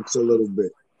white folks a little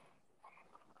bit?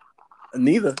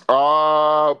 Neither.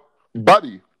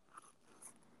 Buddy.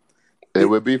 It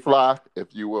would be fly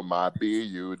if you were my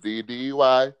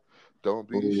B-U-D-D-Y. Don't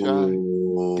be shy.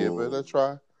 Give it a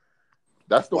try.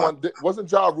 That's the one. Wasn't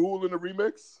Ja Rule in the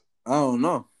remix? I don't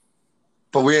know.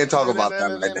 But we ain't talking about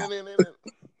that right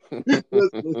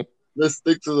now. Let's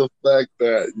stick to the fact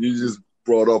that you just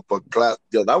brought up a class.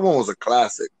 Yo, that one was a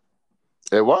classic.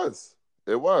 It was.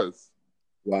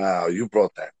 Wow, you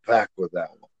brought that back with that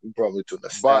one. You brought me to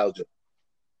nostalgia. But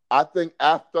I think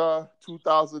after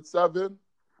 2007,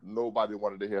 nobody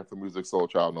wanted to hear from Music Soul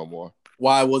Child no more.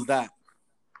 Why was that?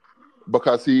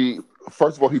 Because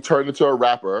first of all, he turned into a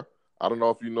rapper. I don't know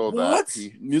if you know that.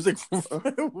 Music.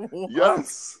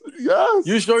 Yes.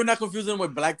 You sure you're not confusing him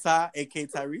with Black Ty, a.k.a.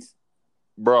 Tyrese?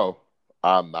 Bro,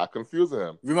 I'm not confusing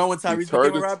him. Remember when Tyrese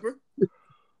became a rapper?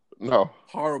 No.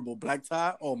 Horrible. Black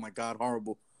Tie? Oh, my God.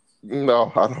 Horrible.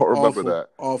 No, I don't remember that.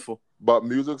 Awful. But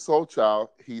Music Soul Child,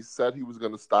 he said he was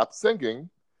going to stop singing.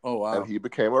 Oh, wow. And he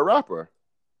became a rapper.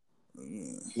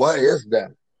 Why is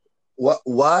that?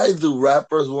 Why do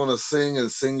rappers want to sing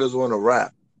and singers want to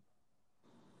rap?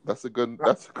 That's a good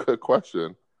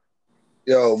question.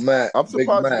 Yo, Matt. I'm Big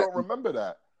surprised you Matt. don't remember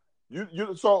that.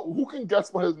 So who can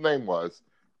guess what his name was?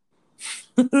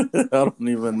 I don't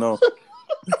even know.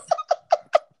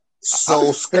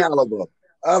 Soul Scalibur.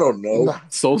 I don't know.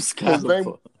 Soul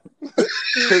Scalibur.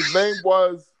 His name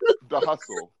was The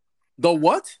Hustle. The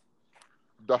what?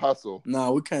 The Hustle.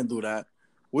 No, we can't do that.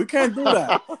 We can't do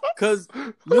that because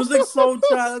Musiq Soulchild,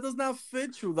 that does not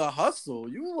fit you. The Hustle.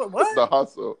 You what? The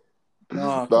Hustle.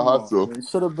 Nah, The Hustle. It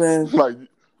should have been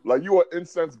like you were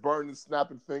incense burning,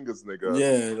 snapping fingers, nigga.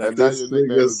 Yeah, like and now your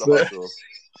nickname is The Hustle.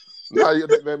 Now your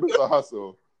nickname is The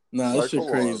Hustle. Nah, this shit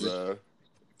crazy. On, man.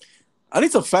 I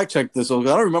need to fact check this one.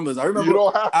 I don't remember this. I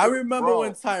remember bro.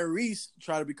 When Tyrese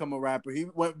tried to become a rapper. He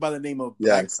went by the name of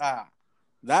Black Tie.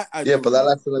 But that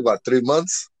lasted like about 3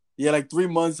 months. Yeah, like 3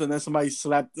 months, and then somebody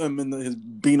slapped him in his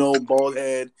beano bald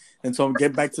head and told him,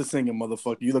 "Get back to singing,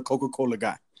 motherfucker. You the Coca-Cola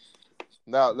guy."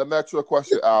 Now, let me ask you a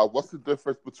question, Al. What's the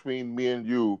difference between me and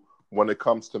you when it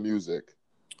comes to music?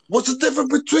 What's the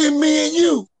difference between me and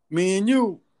you? Me and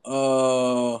you,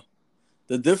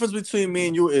 the difference between me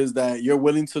and you is that you're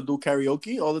willing to do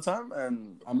karaoke all the time,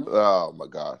 and I'm. Oh my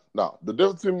God, no. The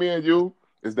difference between me and you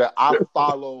is that I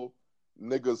follow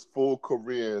niggas' full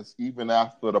careers even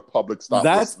after the public stops.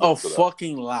 That's a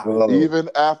fucking lie. Even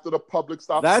after the public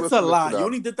stops. That's a lie. You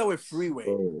only did that with Freeway.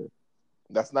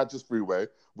 That's not just Freeway.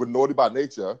 With Naughty by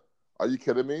Nature. Are you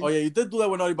kidding me? Oh yeah, you did do that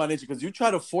with Naughty by Nature because you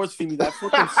tried to force feed me that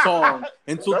fucking song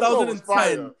in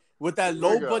 2010 with that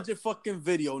low budget fucking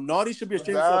video. Naughty should be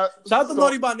ashamed. Shout out to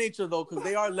Naughty by Nature though, because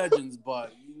they are legends.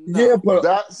 But yeah, but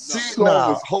that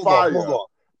song is hold fire. on.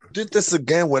 Did this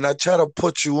again when I try to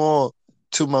put you on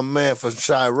to my man from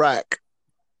Chirac.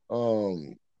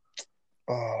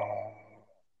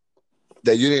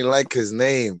 That you didn't like his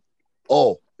name.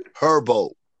 Oh,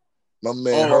 Herbo. My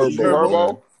man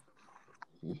Herbo.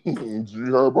 G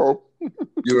Herbo.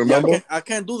 You remember? Yeah, I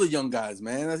can't do the young guys,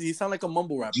 man. He sound like a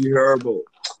mumble rapper. G Herbo.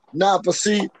 Nah, but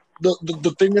see,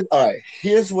 the thing is, all right,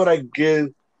 here's what I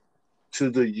give to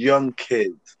the young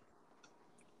kids.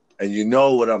 And you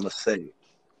know what I'm going to say.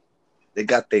 They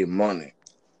got their money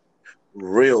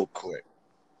real quick.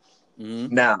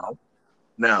 Mm-hmm.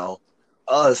 Now,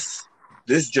 us,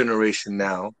 this generation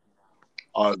now,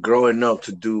 are growing up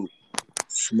to do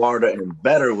smarter and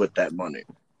better with that money.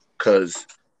 Because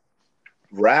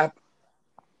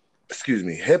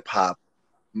hip hop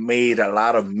made a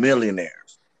lot of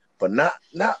millionaires, but not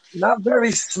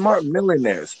very smart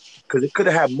millionaires. Because it could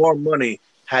have had more money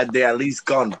had they at least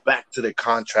gone back to their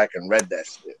contract and read that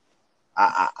shit.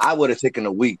 I would have taken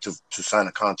a week to sign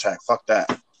a contract. Fuck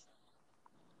that.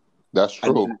 That's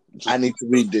true. I need to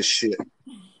read this shit.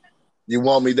 You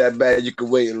want me that bad? You can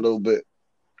wait a little bit.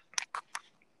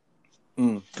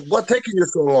 What taking you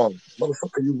so long?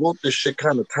 Motherfucker, you wrote this shit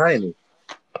kind of tiny.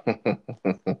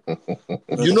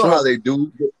 You know how they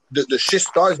do. The shit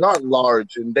starts out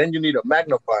large, and then you need a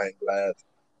magnifying glass.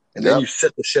 And then you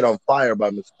set the shit on fire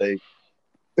by mistake.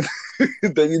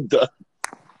 Then you done.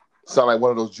 Sound like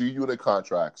one of those G Unit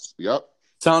contracts. Yep.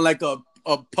 Sound like a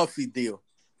puffy deal.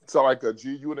 Sound like a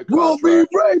G Unit contract. We'll be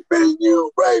raping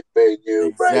you.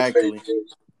 Exactly. Raping you.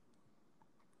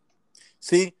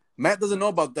 See, Matt doesn't know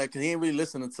about that because he ain't really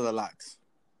listening to the Locks.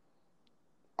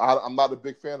 I'm not a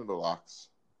big fan of the Locks.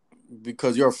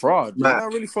 Because you're a fraud. Matt. You're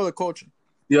not really for the culture.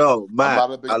 Yo, Matt,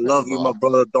 I love you, my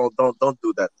brother. Don't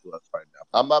do that to us right now.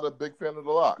 I'm not a big fan of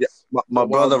the Locks. Yeah, my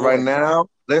brother, right now,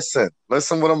 listen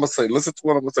what I'm going to say. Listen to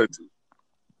what I'm going to say to you.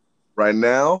 Right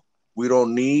now, we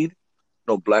don't need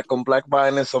no black on black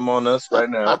violence among us right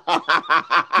now.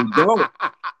 We don't.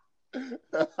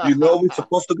 You know we're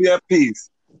supposed to be at peace.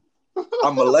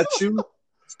 I'm going to let you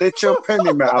state your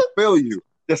opinion, man. I feel you.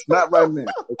 Just not right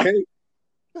now, okay?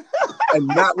 And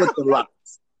not with the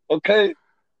Locks, okay?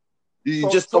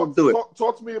 You just don't do it.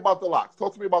 Talk to me about the Locks.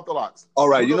 Talk to me about the Locks. All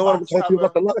right, you know what I'm talking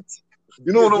about the Locks?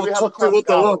 You know what I'm talking about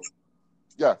the Locks?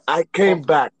 Yes. I came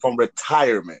back from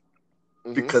retirement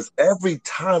because every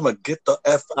time I get the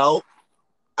F out,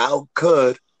 Al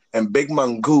Kud and Big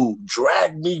Mangu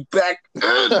drag me back in.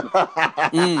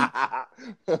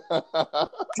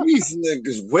 These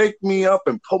niggas wake me up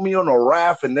and put me on a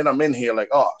raft, and then I'm in here like,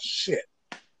 oh, shit.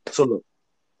 So look,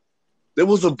 there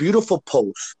was a beautiful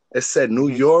post. It said New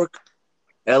York,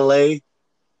 L.A.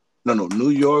 New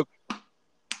York,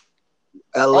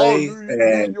 L.A.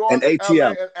 and ATL. LA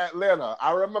and Atlanta.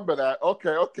 I remember that. Okay,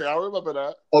 I remember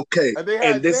that. Okay,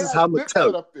 and this is how I'm going to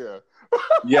tell you.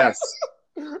 Yes.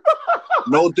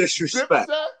 No disrespect.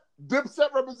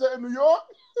 Dipset representing New York?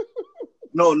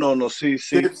 No. See,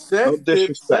 no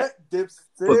disrespect. Dipset.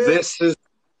 But this is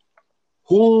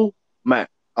who, man.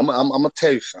 I'm gonna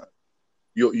tell you something.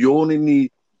 You only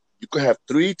need. You could have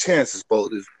 3 chances, but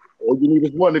all you need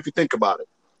is one if you think about it.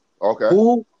 Okay.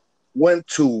 Who went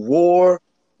to war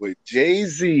with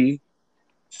Jay-Z,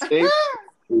 State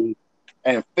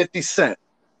and 50 Cent?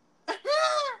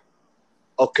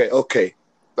 Okay.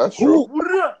 That's true.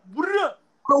 Not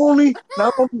only,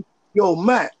 yo,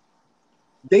 Matt,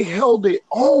 they held it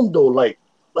on though. Like,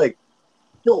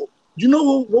 yo, you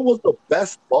know what was the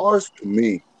best bars to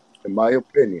me, in my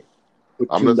opinion?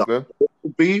 I'm listening. The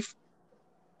beef.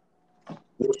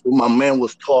 My man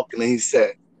was talking and he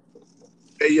said,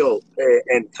 "Hey, yo,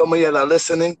 and some of y'all are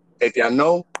listening. If y'all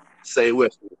know, say it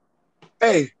with me.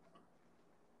 Hey,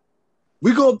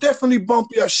 we gonna definitely bump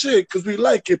your shit because we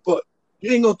like it, but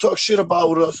you ain't gonna talk shit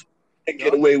about us and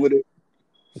get away with it."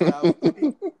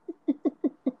 The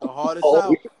hardest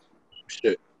out.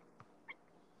 Shit.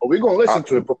 Oh, we gonna listen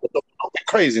to it, but don't get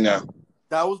crazy now.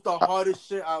 That was the hardest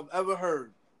shit I've ever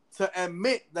heard. To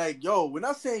admit, like, yo, we're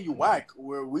not saying you whack.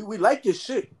 We like your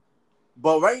shit,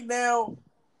 but right now,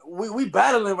 we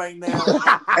battling right now.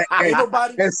 ain't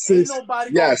nobody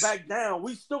gonna back down.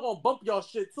 We still gonna bump y'all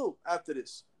shit too after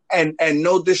this. And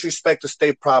no disrespect to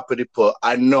State Property, but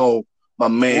I know my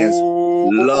man's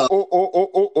love.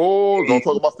 Don't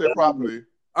talk about State Property.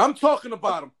 I'm talking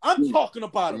about him.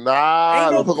 Nah,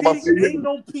 ain't don't talk about State. Ain't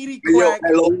no PD Crack.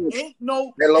 Ain't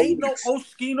no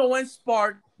Oskino and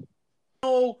Spark.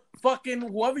 No fucking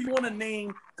whoever you want to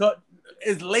name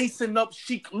is lacing up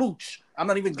Sheik Luch. I'm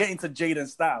not even getting to Jada and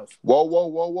Styles.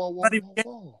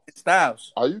 Whoa.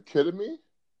 Styles. Are you kidding me?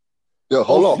 Yo,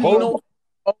 hold on.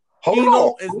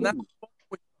 Is not.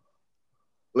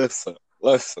 Listen.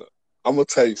 I'm gonna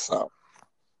tell you something.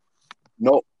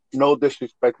 No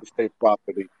disrespect to State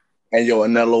Property, and yo,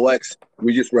 and LOX,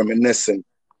 we just reminiscing.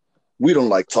 We don't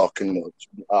like talking much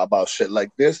about shit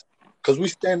like this because we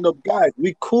stand up guys.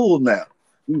 We cool now.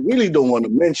 We really don't want to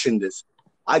mention this.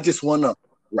 I just want to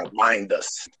remind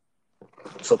us.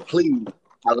 So please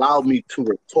allow me to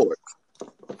retort.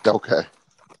 Okay.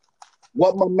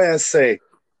 What my man say?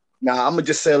 Now I'm gonna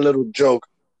just say a little joke,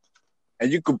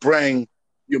 and you could bring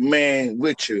your man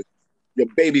with you, your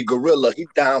baby gorilla. He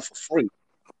down for free.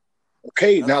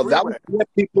 Okay. That's now that was to let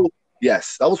people.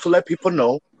 Yes, that was to let people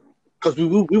know because we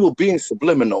were being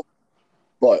subliminal,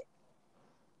 but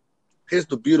here's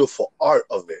the beautiful art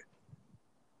of it.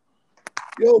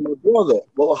 Yo, my brother,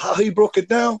 well, how he broke it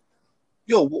down?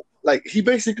 Yo, like he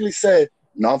basically said,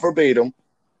 non-verbatim,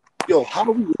 yo, how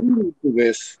do we lead into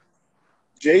this?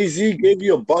 Jay-Z gave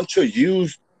you a bunch of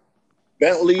used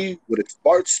Bentley with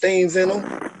Spark stains in them.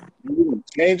 You didn't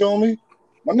change on me?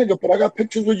 My nigga, but I got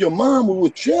pictures with your mom. We were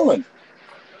chilling.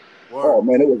 Word. Oh,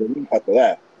 man, it was a week after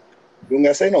that. You don't got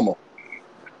to say no more.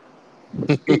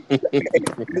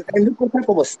 And look what type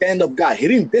of a stand-up guy. He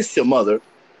didn't diss your mother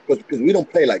because we don't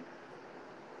play like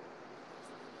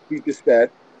he just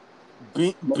said.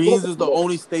 Beans is the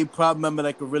only State Prop member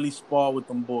that could really spar with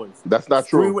them boys. That's not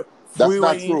true.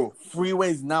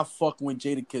 Freeway's not fucking with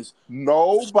Jadakiss.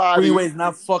 Freeway's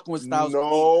not fucking with Styles.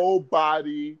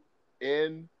 Nobody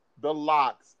in the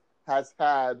Locks has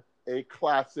had a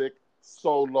classic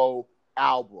solo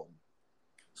album.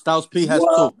 Styles P has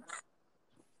two.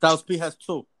 Styles P has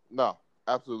two. No,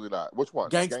 absolutely not. Which one?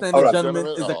 Gangsta and the Gentleman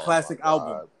is a classic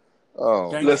album.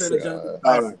 Listen.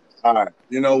 All right.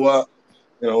 You know what?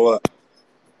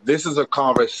 This is a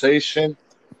conversation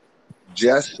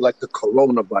just like the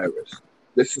coronavirus.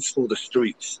 This is for the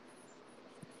streets.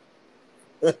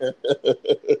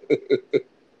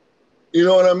 You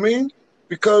know what I mean?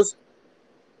 Because,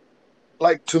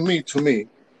 like, to me,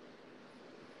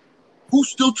 who's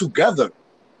still together?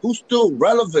 Who's still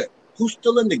relevant? Who's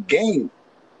still in the game?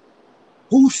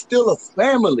 Who's still a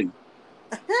family?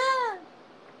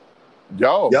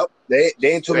 Yo. Yep. They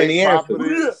ain't too many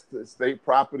answers. State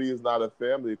Property is not a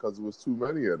family because it was too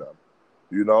many of them.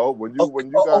 You know, when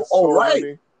you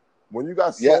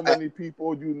got so many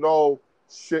people, you know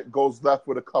shit goes left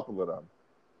with a couple of them.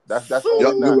 That's all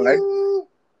you're right.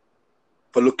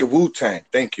 But look at Wu-Tang.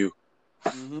 Thank you.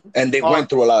 Mm-hmm. And they went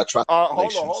through a lot of trials.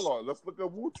 Hold on. Let's look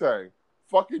at Wu-Tang.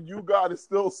 Fucking You God is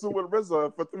still suing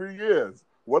RZA for 3 years.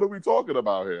 What are we talking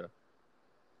about here?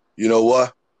 You know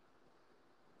what?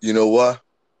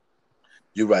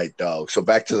 You're right, dog. So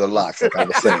back to the Locks, like I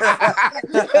was saying.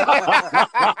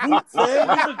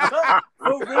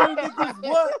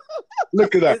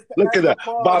 Look at that.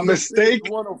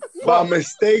 By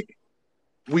mistake,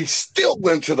 we still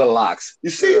went to the Locks. You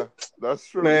see? Yeah, that's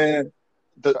true. Man,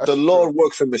 the Lord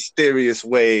works in mysterious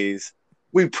ways.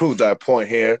 We proved our point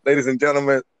here. Ladies and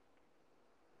gentlemen,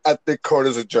 I think court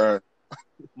is adjourned.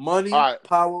 Money,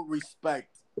 power,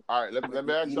 respect. All right, let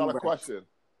me ask y'all a question.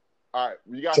 All right,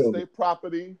 we got Tell state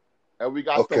property and we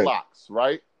got the locks,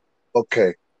 right?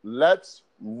 Okay. Let's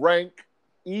rank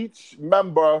each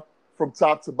member from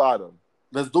top to bottom.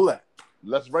 Let's do that.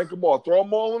 Let's rank them all. Throw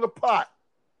them all in the pot.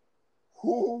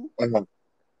 Who's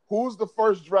the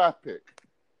first draft pick?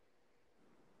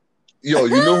 Yo,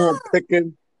 you know who I'm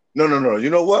picking? No. You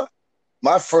know what?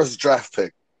 My first draft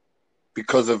pick,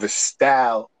 because of his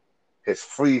style, his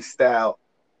freestyle.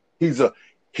 He's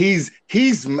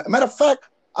matter of fact,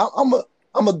 I'm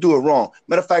gonna do it wrong.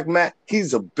 Matter of fact, Matt,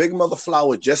 he's a big mother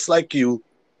flower just like you.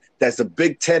 That's a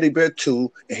big teddy bear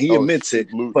too, and he admits it.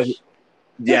 But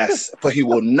but he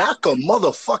will knock a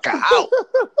motherfucker out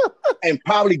and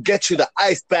probably get you the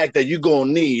ice bag that you're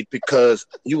gonna need because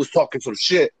you was talking some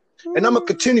shit. And I'm gonna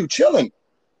continue chilling.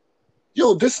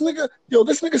 Yo, this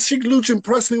nigga Sheek Louch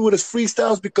impressed me with his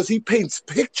freestyles because he paints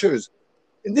pictures.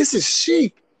 And this is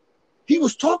Sheek. He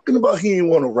was talking about he didn't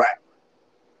want to rap.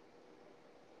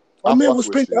 My man was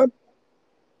painting.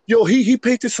 Yo, he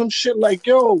painted some shit like,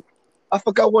 yo, I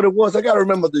forgot what it was. I gotta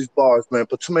remember these bars, man.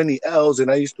 But too many L's, and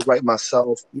I used to write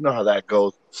myself. You know how that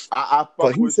goes. I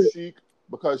fuck with Sheek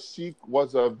because Sheek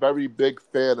was a very big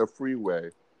fan of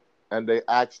Freeway, and they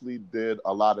actually did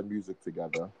a lot of music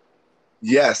together.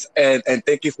 Yes, and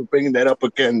thank you for bringing that up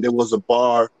again. There was a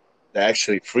bar that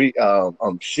actually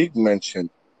Sheek mentioned,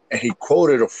 and he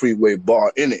quoted a Freeway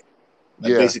bar in it.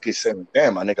 Like basically saying,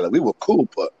 damn, my nigga, like, we were cool,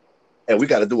 and we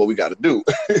got to do what we got to do.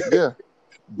 Yeah.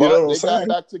 But they got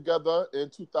back together in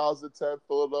 2010,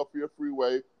 Philadelphia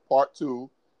Freeway, Part 2.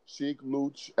 Sheek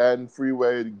Louch and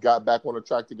Freeway got back on a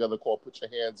track together called Put Your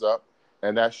Hands Up,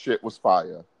 and that shit was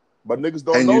fire. But niggas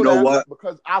don't know that what?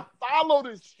 Because I follow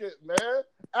this shit, man.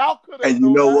 Al couldn't. And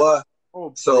you know that. what?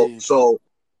 Oh,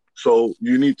 so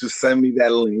you need to send me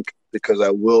that link because I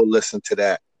will listen to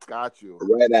that. Got you.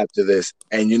 Right after this.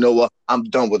 And you know what? I'm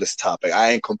done with this topic.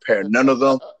 I ain't comparing none of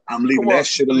them. I'm leaving that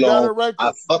shit alone.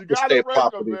 I fuck with state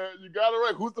property. You gotta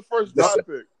rank. Who's the first draft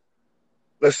pick?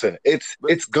 Listen, it's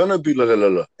gonna be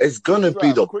it's gonna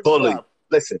be the bully. Draft.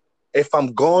 Listen, if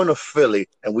I'm going to Philly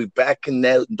and we back in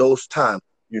those times,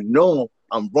 you know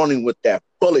I'm running with that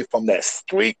bully from that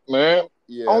street, man.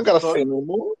 Yeah. I don't gotta say no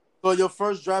more. So your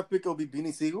first draft pick will be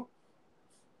Beanie Sigel?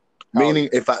 Meaning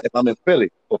if I'm in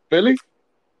Philly. For Philly?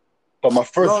 For my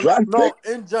first draft pick?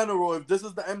 No, in general, if this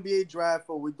is the NBA draft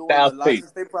or we're doing Styles the licensed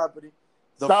state property,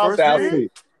 the Styles first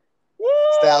pick?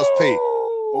 Styles P.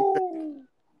 Okay.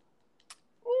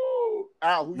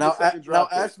 Al, who's your second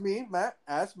draft pick? Now ask me, Matt.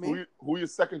 Ask me. Who your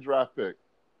second draft pick?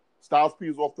 Styles P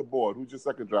is off the board. Who's your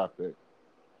second draft pick?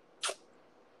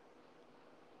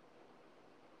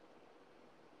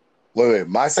 Wait.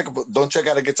 My second. Don't you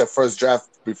gotta get your first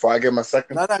draft before I get my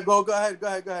second? No. Go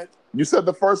ahead. You said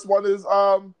the first one is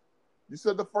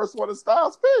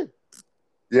Styles P.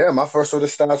 Yeah, my first one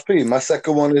is Styles P. My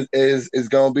second one is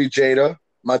gonna be Jada.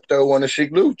 My third one is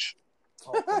Sheek Louch.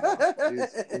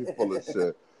 He's full of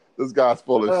shit. This guy's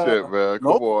full of shit, man.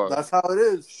 Come on. That's how it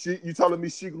is. You telling me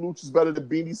Sheek Louch is better than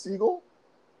Beanie Sigel?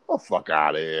 Oh, fuck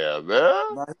out of here,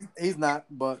 man. No, he's not,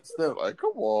 but still. Like,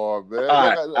 come on, man. All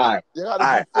right.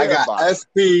 I got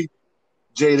SP,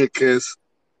 Jadakiss,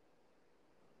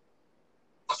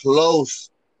 Close,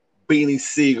 Beanie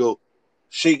Sigel,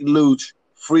 Sheek Louch,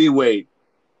 Freeway,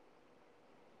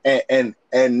 and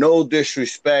no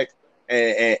disrespect,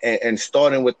 and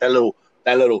starting with that little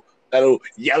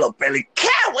yellow belly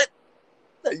coward.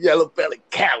 That yellow belly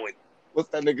coward. What's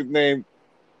that nigga's name?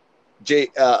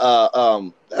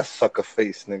 That sucker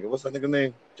face nigga. What's that nigga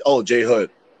name? Oh, J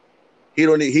Hood.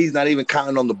 He's not even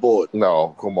counting on the board.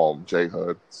 No, come on, J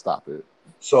Hood. Stop it.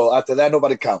 So after that,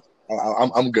 nobody counts.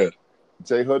 I'm good.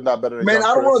 J Hood not better than Man,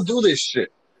 I don't want to do this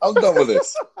shit. I'm done with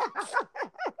this.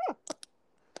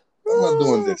 I'm not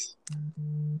doing this.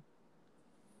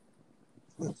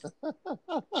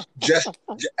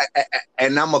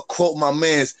 And I'm gonna quote my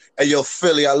man's, "Hey, yo,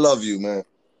 Philly, I love you, man."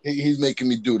 He's making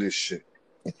me do this shit.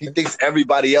 He thinks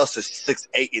everybody else is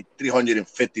 6'8" and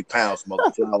 350 pounds,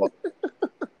 motherfucker.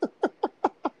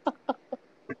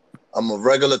 I'm a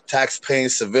regular tax-paying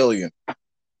civilian.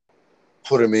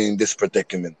 Putting me in this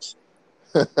predicament.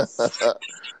 Let's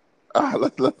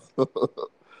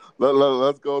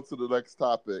go to the next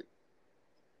topic.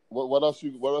 What else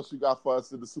you got for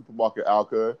us in the supermarket,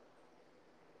 Alka?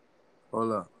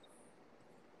 Hold up.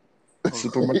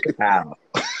 Supermarket Al.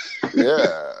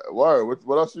 Yeah, word.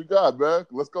 What else you got, man?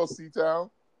 Let's go, C-Town.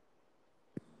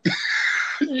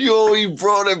 Yo, he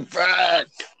brought it back.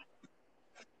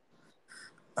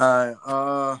 All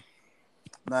right.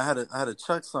 I had to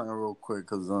check something real quick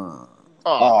because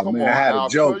Oh Come man, I on, had a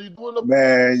Alf. joke. You doing the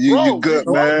Man, you bro? We good,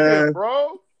 watched it, man.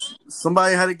 bro.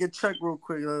 Somebody had to get checked real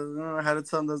quick. I had to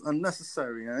tell them that's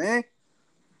unnecessary.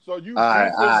 So you All right,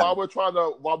 beefing all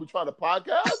while we trying to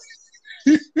podcast?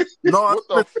 right. No, What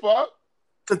the fuck?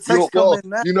 the text come in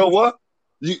now. You know what?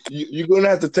 You're gonna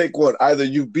have to take one. Either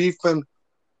you beefing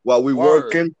while we Word.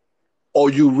 working, or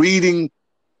you reading.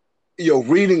 Your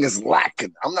reading is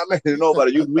lacking. I'm not making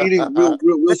nobody. You reading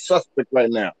real suspect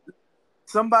right now.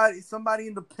 Somebody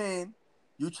in the pen.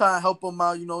 You trying to help them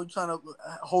out. You trying to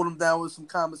hold them down with some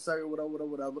commissary,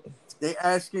 whatever. They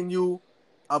asking you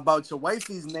about your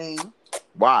wifey's name.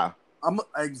 Why? I'm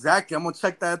gonna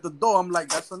check that at the door. I'm like,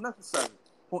 that's unnecessary.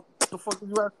 What the fuck is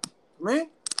you asking me?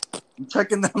 I'm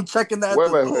checking that at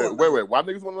the door. Wait. Why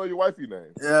niggas want to know your wifey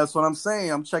name? Yeah, that's what I'm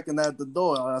saying. I'm checking that at the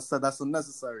door. I said that's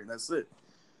unnecessary. That's it.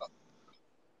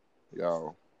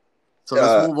 Yo. So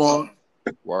let's move on.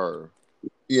 Word.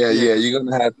 Yeah. You're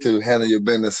gonna have to handle your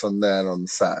business on that on the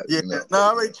side. Yeah. You know? No,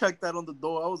 I already checked that on the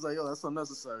door. I was like, yo, that's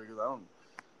unnecessary because I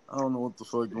don't know what the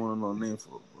fuck you want to know name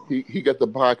for, bro. He got the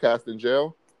podcast in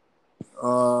jail?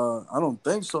 I don't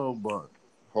think so, but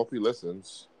Hope he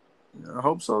listens. yeah, I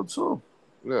hope so too.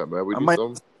 Yeah, man. We might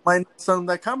not send him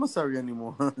that commissary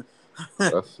anymore.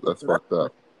 That's fucked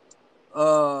up.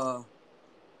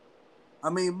 I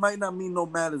mean, it might not mean no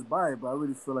matters by it, but I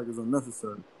really feel like it's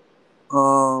unnecessary.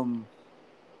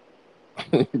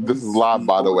 This is live,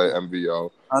 by the way, MVO.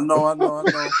 I know.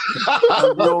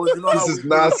 MVO, you know This is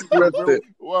not scripted.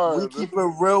 We keep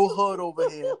it real hood over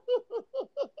here.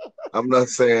 I'm not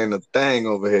saying a thing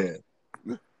over here.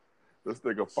 This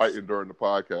nigga fighting during the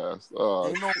podcast.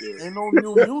 Ain't no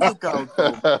new music out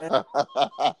though.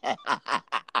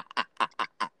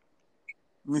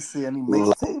 Let me see any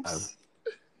mixtapes.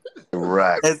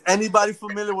 Right. Is anybody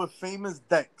familiar with Famous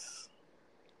Dex?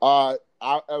 I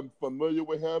am familiar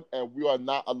with him, and we are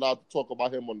not allowed to talk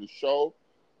about him on the show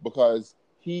because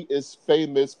he is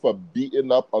famous for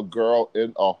beating up a girl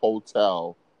in a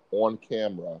hotel on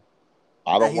camera.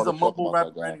 I don't want to talk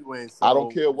about that guy. Anyway, so I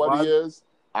don't care what he is.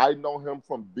 I know him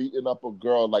from beating up a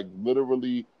girl, like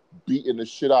literally beating the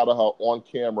shit out of her on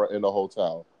camera in a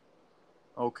hotel.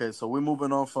 Okay, so we're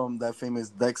moving on from that Famous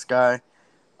Dex guy.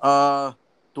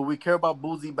 Do we care about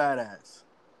Boozy Badass?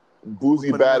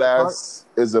 Boozy Badass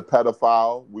is a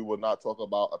pedophile. We will not talk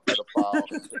about a pedophile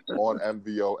on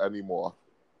MVO anymore.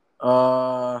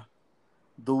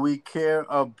 Do we care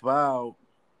about...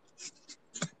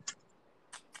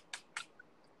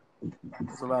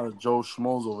 There's a lot of Joe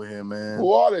Schmoes over here, man.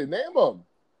 Who are they? Name them.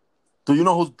 Do you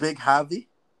know who's Big Javi?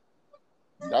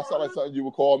 That's not like something you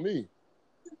would call me.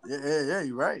 Yeah,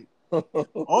 you're right.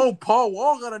 Oh, Paul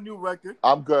Wall got a new record.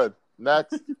 I'm good.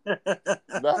 Next.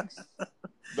 Next.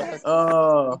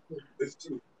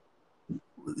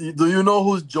 Do you know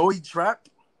who's Joey Trap?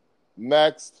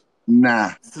 Next.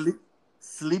 Nah.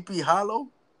 Sleepy Hollow?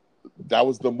 That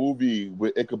was the movie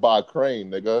with Ichabod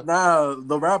Crane, nigga. Nah,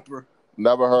 the rapper.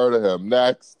 Never heard of him.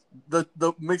 Next. The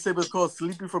mixtape is called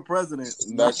Sleepy for President.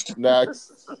 Next.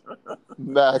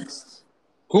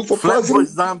 Who for Flatbush president?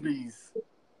 Zombies.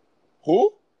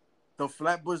 Who? The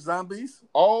Flatbush Zombies?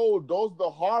 Oh, those the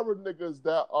horror niggas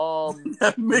that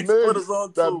Mix put us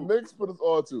on to. That Mix put us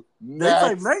on to. They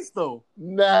type nice though.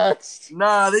 Next.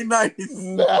 Nah, they nice.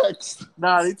 Next.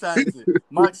 Nah, they talented.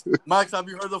 Max, have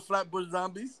you heard of Flatbush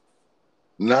Zombies?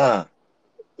 Nah.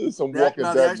 There's some Walking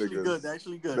Dead niggas. They're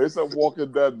actually good. There's some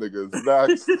Walking Dead niggas.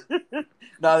 Next.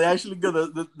 Nah, they're actually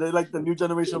good. They're like the new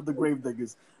generation of the grave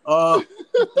diggers. Oh,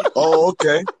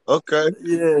 okay.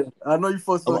 Yeah, I know you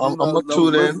folks. I'm gonna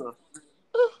tune in.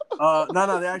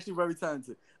 No, they're actually very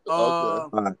talented.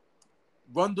 Okay.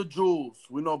 Run the Jewels.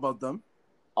 We know about them.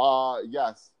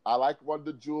 Yes, I like Run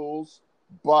the Jewels,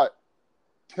 but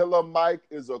Killer Mike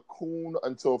is a coon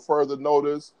until further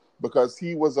notice because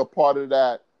he was a part of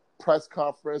that press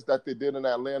conference that they did in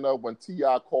Atlanta when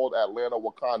T.I. called Atlanta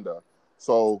Wakanda.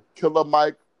 So Killer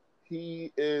Mike,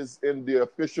 he is in the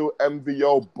official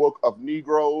MVO book of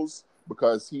Negroes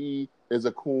because he is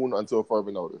a coon until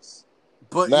further notice.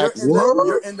 But Next.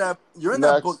 you're in that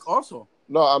book also.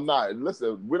 No, I'm not.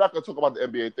 Listen, we're not gonna talk about the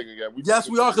NBA thing again. Yes,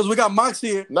 we are because we got Max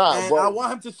here. Nah, and I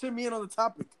want him to sit me in on the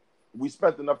topic. We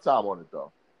spent enough time on it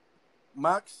though.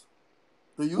 Max,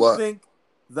 do you think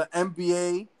the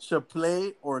NBA should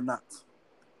play or not?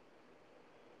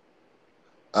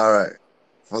 All right.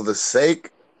 For the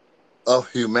sake of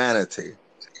humanity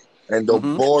and the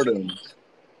boredom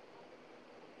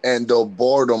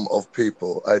of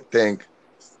people, I think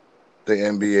the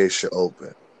NBA should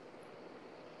open.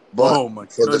 But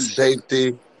for the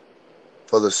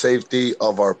safety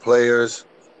of our players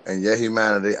And yeah,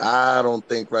 humanity, I don't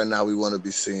think right now we want to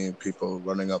be seeing people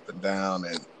running up and down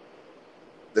and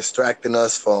distracting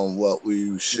us from what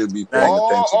we should be paying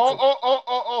attention to.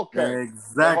 Okay. Now,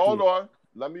 Exactly. hold on.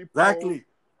 Let me pose. Exactly.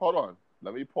 Hold on.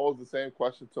 Let me pose the same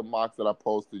question to Mox that I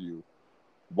posed to you.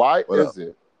 Why What is up?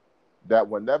 it that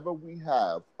whenever we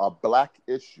have a black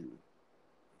issue,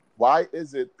 why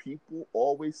is it people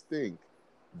always think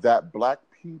that black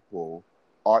people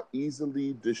are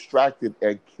easily distracted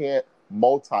and can't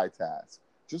multitask?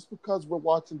 Just because we're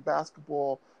watching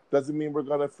basketball doesn't mean we're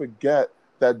going to forget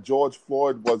that George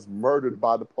Floyd was murdered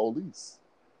by the police.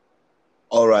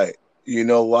 All right. You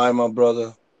know why, my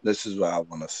brother? This is what I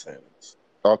want to say.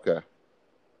 Okay.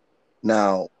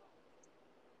 Now,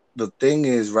 the thing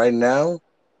is, right now,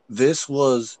 this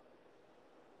was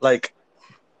like,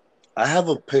 I have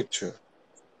a picture,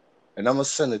 and I'm going to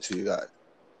send it to you guys,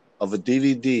 of a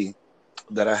DVD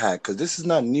that I had, because this is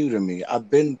not new to me. I've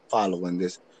been following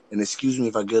this, and excuse me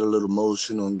if I get a little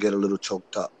emotional and get a little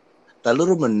choked up. That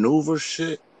little maneuver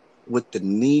shit with the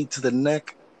knee to the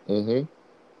neck, Mm-hmm.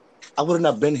 I would have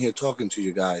not been here talking to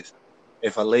you guys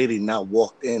if a lady not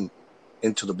walked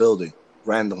into the building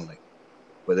randomly,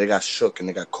 where they got shook and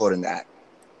they got caught in the act.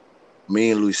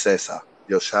 Me and Luis Cesar.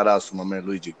 Yo, shout out to my man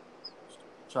Luigi.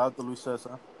 Shout out to Luis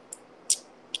Cesar.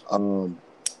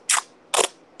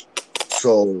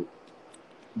 So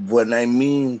when I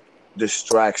mean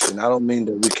distraction, I don't mean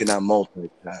that we cannot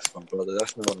multitask, my brother.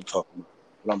 That's not what I'm talking about.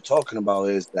 What I'm talking about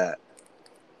is that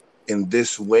in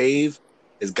this wave,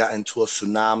 it's gotten to a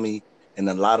tsunami, and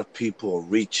a lot of people are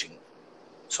reaching.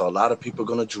 So a lot of people are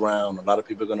gonna drown. A lot of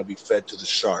people are gonna be fed to the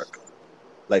shark.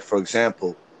 Like for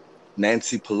example,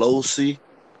 Nancy Pelosi.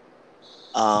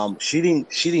 She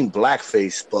didn't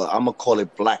blackface, but I'm gonna call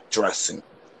it black dressing,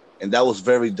 and that was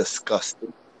very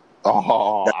disgusting.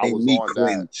 Oh, That I made was me on that.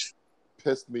 cringe.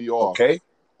 Pissed me off. Okay,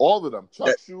 All of them. Chuck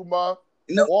that Schumer,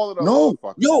 no, all of them no,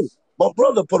 yo, motherfuckers. my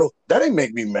brother, but that didn't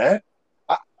make me mad.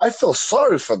 I feel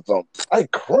sorry for them. I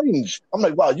cringe. I'm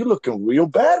like, wow, you're looking real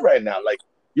bad right now. Like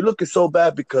you're looking so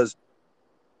bad because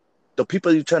the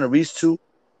people you're trying to reach to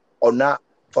are not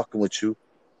fucking with you,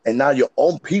 and now your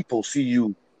own people see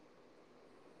you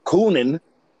cooning.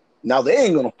 Now they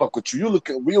ain't gonna fuck with you. You're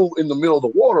looking real in the middle of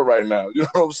the water right now. You know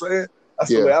what I'm saying?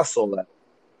 That's the way Yeah. I saw that.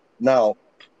 Now,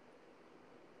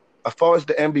 as far as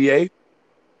the NBA,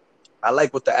 I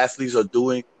like what the athletes are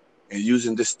doing and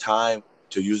using this time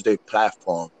to use their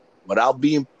platform without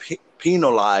being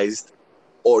penalized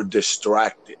or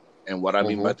distracted. And what I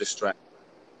mean by Mm-hmm. distracted,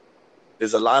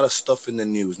 there's a lot of stuff in the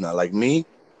news now. Like me,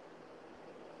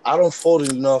 I don't fall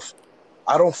enough.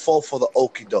 I don't fall for the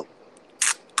okie doke.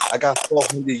 I got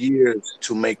 400 years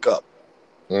to make up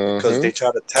because Mm-hmm. they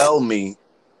try to tell me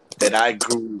that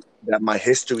that my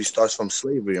history starts from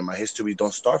slavery, and my history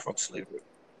don't start from slavery.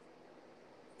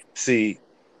 See,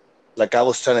 like I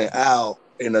was telling Al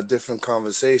in a different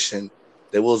conversation,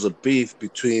 there was a beef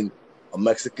between a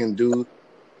Mexican dude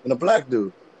and a black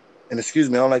dude. And excuse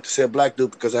me, I don't like to say a black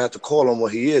dude because I have to call him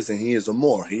what he is, and he is a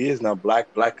Moor. He is not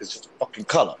black. Black is just a fucking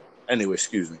color. Anyway,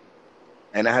 excuse me.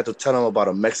 And I had to tell him about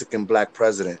a Mexican black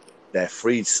president that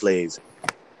freed slaves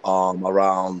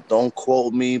around, don't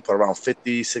quote me, but around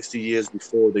 50, 60 years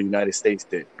before the United States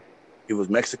did. He was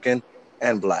Mexican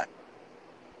and black.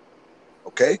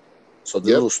 Okay? So the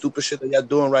Yep. little stupid shit that y'all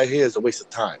doing right here is a waste of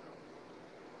time.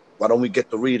 Why don't we get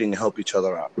the reading and help each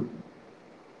other out?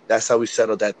 That's how we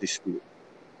settle that dispute.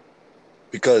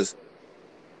 Because,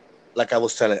 like I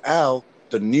was telling Al,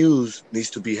 the news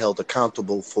needs to be held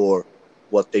accountable for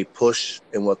what they push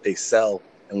and what they sell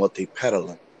and what they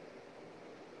peddle.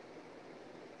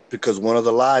 Because one of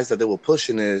the lies that they were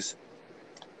pushing is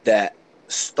that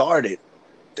started,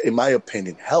 in my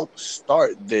opinion, helped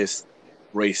start this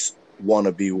race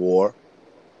wannabe war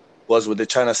was what they're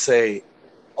trying to say,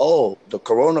 oh, the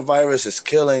coronavirus is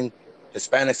killing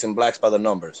Hispanics and blacks by the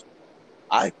numbers.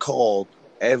 I called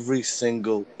every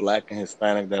single black and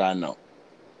Hispanic that I know,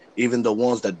 even the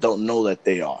ones that don't know that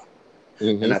they are.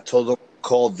 And Mm-hmm. I told them,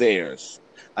 call theirs.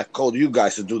 I called you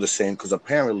guys to do the same because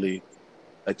apparently,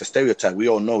 like the stereotype, we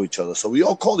all know each other. So we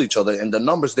all called each other and the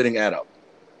numbers didn't add up.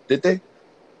 Did they?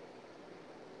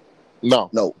 No.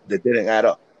 No, they didn't add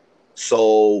up.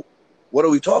 So what are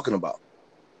we talking about?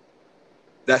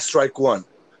 That's strike one.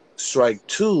 Strike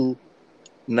two,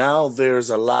 now there's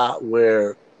a lot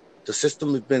where the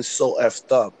system has been so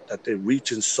effed up that they're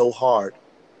reaching so hard.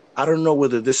 I don't know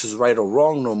whether this is right or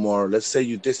wrong no more. Let's say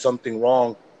you did something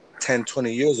wrong 10,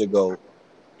 20 years ago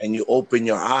and you open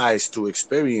your eyes to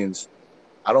experience.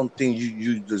 I don't think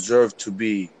you deserve to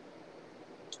be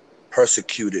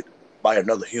persecuted by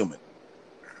another human.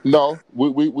 No.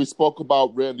 We spoke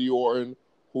about Randy Orton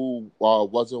who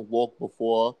wasn't woke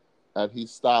before, and he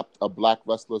stopped a black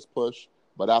wrestler's push.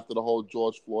 But after the whole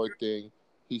George Floyd thing,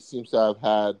 he seems to have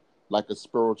had like a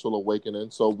spiritual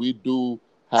awakening. So we do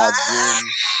have room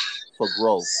for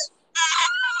growth.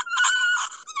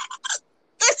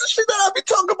 That's the shit that I be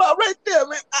talking about right there,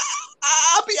 man.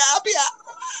 I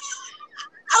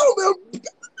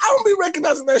don't be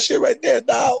recognizing that shit right there,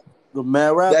 dog. The mad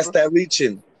rapper. That's that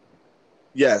reaching.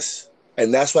 Yes.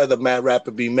 And that's why the mad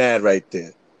rapper be mad right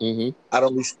there. Mm-hmm. I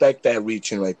don't respect that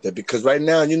reaching right there. Because right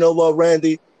now, you know what,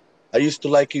 Randy? I used to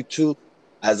like you too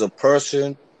as a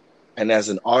person and as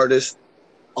an artist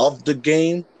of the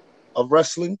game of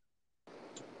wrestling.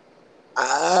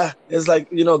 It's like,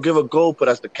 give a go, but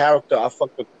as the character, I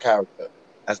fuck with the character.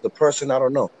 As the person, I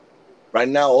don't know. Right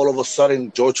now, all of a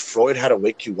sudden, George Floyd had to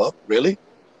wake you up? Really?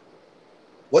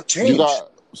 What changed?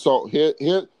 So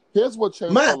here's what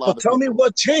changed. Matt, for a lot of tell me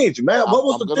what changed, man. What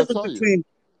was the difference between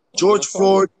George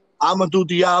Floyd, Amadou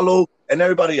Diallo, and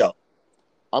everybody else?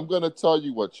 I'm going to tell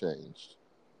you what changed.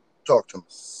 Talk to me.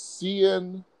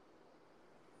 Seeing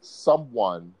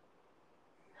someone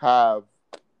have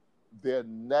their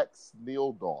necks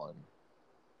kneeled on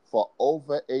for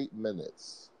over 8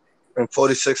 minutes. And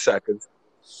 46 seconds.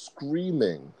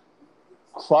 Screaming,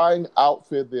 crying out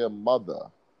for their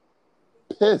mother,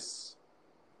 piss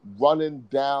running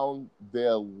down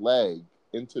their leg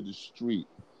into the street.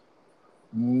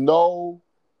 No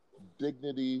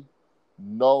dignity,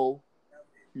 no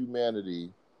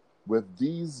humanity, with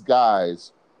these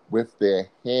guys with their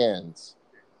hands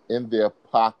in their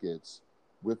pockets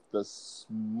with the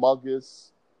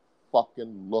smuggest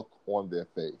fucking look on their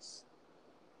face.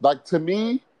 Like, to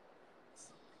me,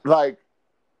 like,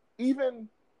 even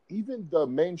the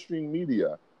mainstream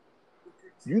media,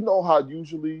 you know how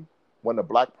usually when a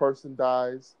black person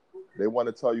dies, they want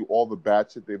to tell you all the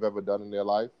bad shit they've ever done in their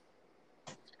life?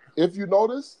 If you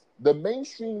notice, the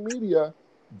mainstream media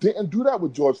didn't do that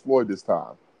with George Floyd this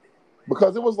time.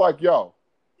 Because it was like, yo,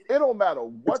 it don't matter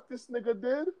what this nigga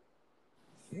did,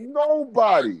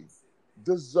 nobody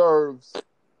deserves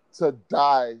to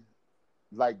die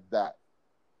like that.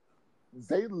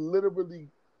 They literally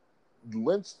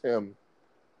lynched him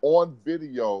on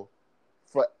video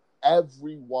for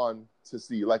everyone to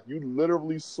see. Like, you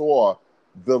literally saw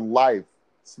the life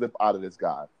slip out of this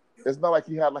guy. It's not like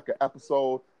he had like an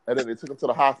episode and then they took him to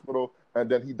the hospital and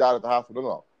then he died at the hospital.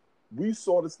 No. We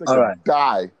saw this nigga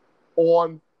die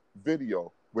on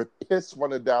video with piss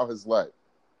running down his leg.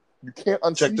 You can't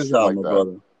unsee Check this shit out, like my that.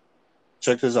 brother.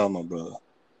 Check this out, my brother.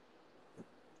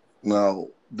 Now,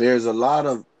 there's a lot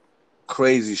of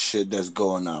crazy shit that's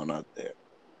going on out there.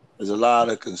 There's a lot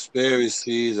of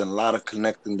conspiracies and a lot of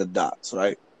connecting the dots,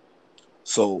 right?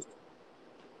 So,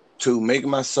 to make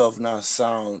myself not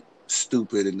sound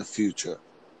stupid in the future,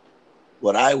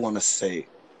 what I want to say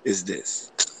is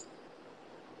this.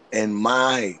 In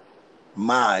my,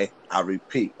 I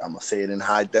repeat, I'm going to say it in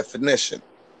high definition.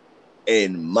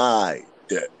 In my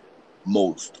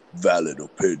most valid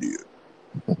opinion.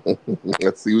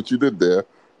 Let's see what you did there.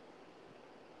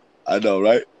 I know,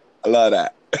 right? I love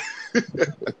that.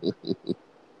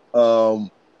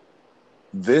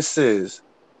 This is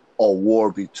a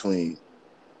war between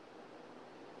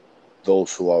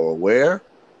those who are aware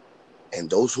and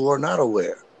those who are not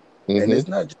aware. Mm-hmm. And it's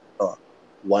not just a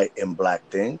white and black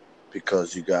thing,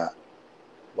 because you got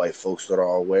white folks that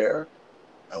are aware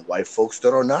and white folks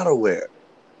that are not aware.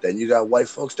 Then you got white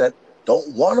folks that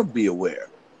don't want to be aware.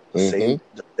 The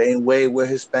same way with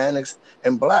Hispanics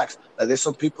and blacks. Like, there's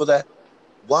some people that,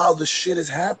 while the shit is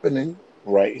happening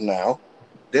right now,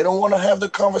 they don't want to have the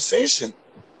conversation.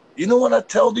 You know what I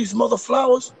tell these mother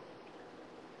flowers?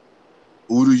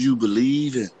 Who do you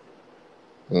believe in?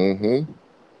 Mm-hmm.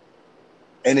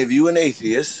 And if you an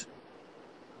atheist,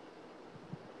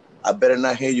 I better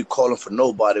not hear you calling for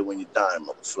nobody when you're dying,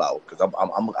 mother flower, because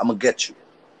I'm gonna get you.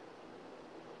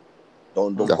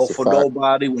 Don't call for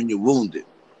nobody when you're wounded.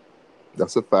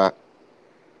 That's a fact.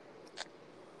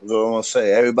 You know what I'm gonna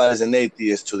say? Everybody's an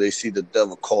atheist till they see the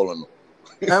devil calling them.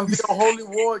 And be a holy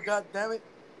war, goddammit.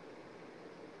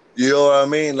 You know what I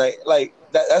mean? Like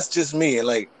that's just me.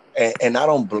 And I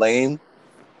don't blame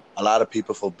a lot of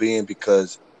people for being,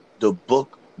 because the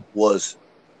book was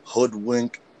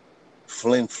hoodwink,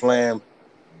 flim flam,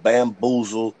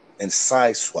 bamboozle, and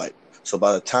sideswipe. So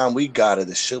by the time we got it,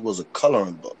 the shit was a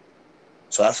coloring book.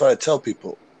 So that's why I tell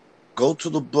people, go to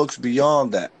the books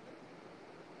beyond that.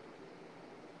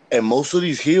 And most of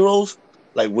these heroes,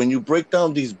 like when you break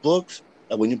down these books,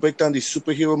 like when you break down these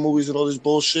superhero movies and all this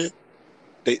bullshit,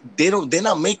 they're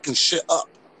not making shit up.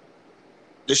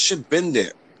 This shit been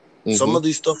there. Mm-hmm. Some of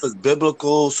these stuff is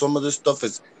biblical, some of this stuff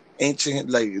is ancient,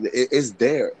 like it's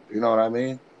there. You know what I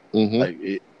mean? Mm-hmm. Like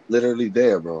it literally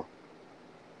there, bro.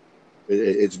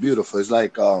 It's beautiful. It's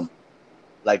like the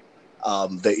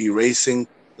erasing.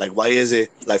 Like, why is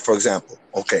it like, for example?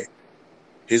 Okay,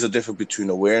 here's the difference between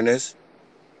awareness,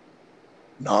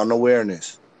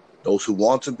 non-awareness. Those who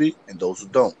want to be and those who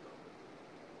don't.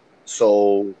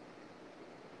 So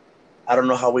I don't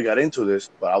know how we got into this,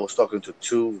 but I was talking to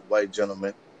two white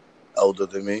gentlemen older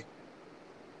than me,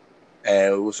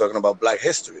 and we were talking about Black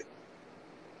history.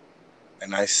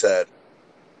 And I said,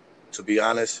 to be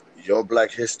honest, your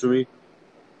Black history,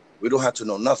 we don't have to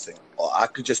know nothing. Or I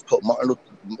could just put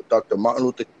Dr. Martin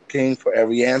Luther King for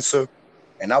every answer,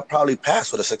 and I'll probably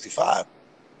pass with a 65.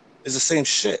 It's the same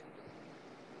shit.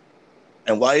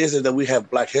 And why is it that we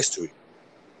have Black history?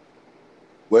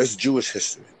 Where's Jewish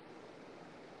history?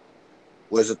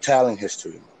 Where's Italian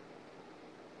history?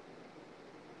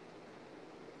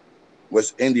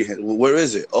 Where's Indian? Where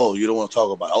is it? Oh, you don't want to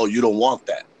talk about it. Oh, you don't want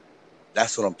that.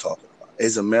 That's what I'm talking about.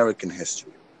 It's American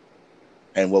history.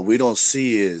 And what we don't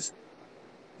see is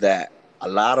that a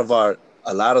lot of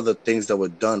the things that were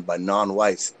done by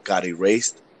non-whites got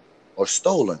erased or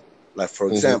stolen. Like, for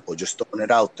example, just throwing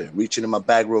it out there, reaching in my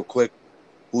bag real quick.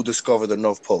 Who discovered the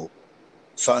North Pole?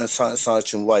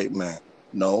 Something white man.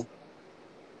 No.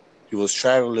 He was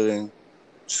traveling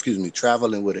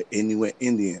with an Inuit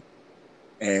Indian.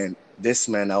 And this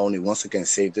man not only once again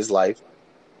saved his life,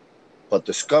 but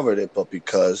discovered it, but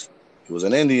because he was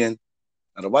an Indian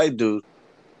and a white dude,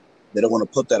 they don't want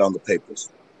to put that on the papers.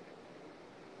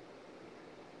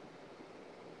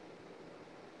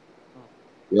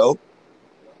 Yo?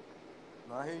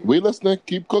 We listening.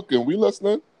 Keep cooking. We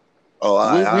listening. Oh,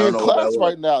 we in class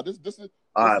right now. This is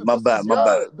all right. My bad.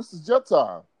 This is your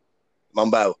time. My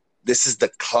bad. This is the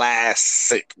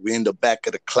classic. We in the back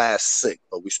of the classic,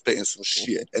 but we spitting some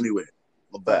shit. Anyway,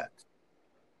 my bad.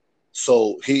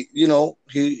 So he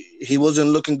wasn't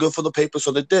looking good for the paper,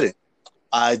 so they didn't.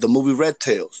 The movie Red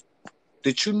Tails.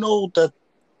 Did you know that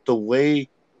the way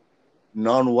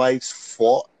non-whites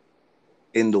fought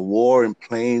in the war in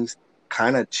planes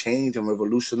kind of changed and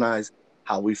revolutionized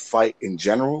how we fight in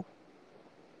general?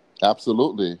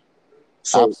 Absolutely.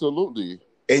 So, absolutely.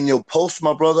 In your post,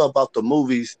 my brother, about the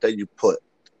movies that you put,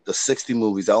 the 60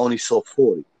 movies, I only saw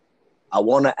 40. I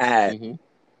want to add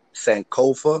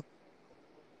Sankofa,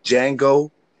 Django,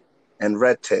 and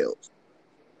Red Tails.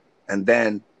 And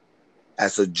then,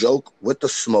 as a joke with the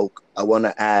smoke, I want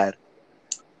to add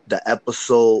the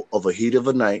episode of A Heat of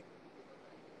a Night,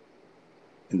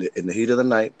 in the heat of the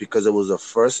night, because it was the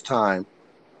first time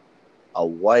a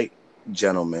white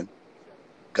gentleman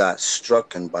got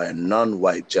struck by a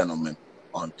non-white gentleman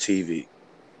on TV.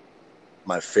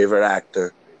 My favorite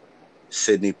actor,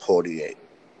 Sidney Poitier.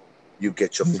 You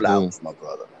get your flowers, my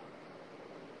brother.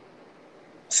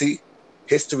 See,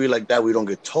 history like that we don't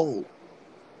get told,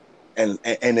 and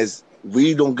as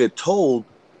we don't get told,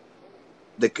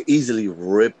 they could easily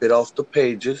rip it off the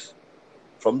pages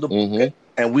from the book,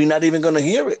 and we're not even gonna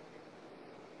hear it.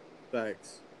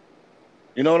 Thanks.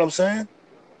 You know what I'm saying?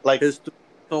 Like, history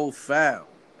so foul,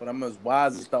 but I'm as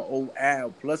wise as the old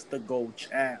owl, plus the gold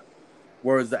child.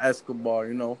 Words of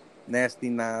Escobar, nasty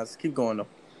Nas. Keep going though.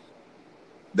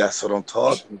 That's what I'm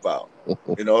talking about.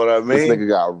 You know what I mean? This nigga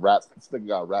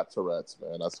got rap Tourette's,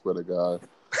 man. I swear to God.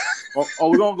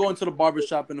 We're gonna go into the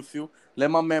barbershop in a few.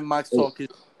 Let my man Max talk his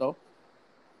though.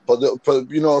 But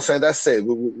you know what I'm saying? That's it.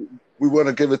 We want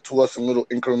to give it to us in little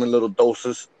increment, little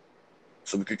doses,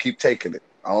 so we could keep taking it.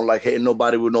 I don't like hitting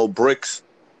nobody with no bricks.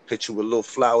 Hit you with little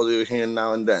flowers here and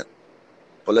now and then.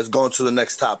 But let's go into the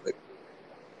next topic.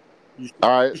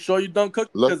 All right. You sure you done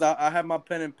cooking? Because I had my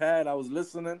pen and pad. I was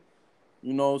listening.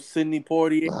 Sidney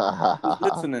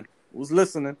Poitier was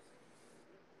listening.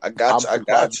 I got you. You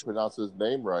pronounce his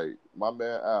name right. My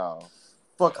man Al.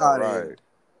 Fuck out of here.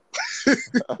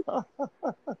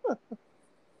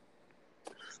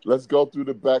 Let's go through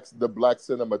the Black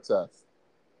Cinema test.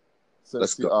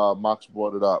 Since Max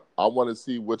brought it up, I want to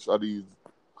see which of these,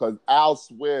 because Al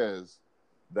swears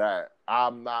that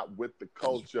I'm not with the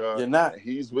culture. You're not.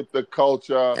 He's with the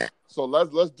culture. So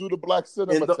let's do the Black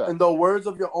Cinema test. In the words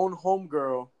of your own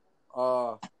homegirl,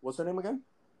 what's her name again?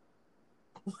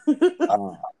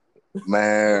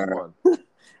 Man,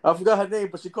 I forgot her name,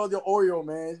 but she called you Oreo,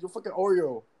 man. You're fucking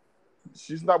Oreo.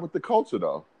 She's not with the culture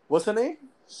though. What's her name?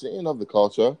 She ain't of the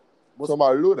culture. What's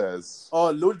about Lourdes?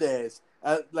 Oh, Lourdes.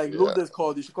 Lourdes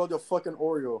called you. She called you a fucking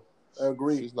Oreo. I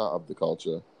agree. She's not of the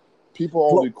culture. People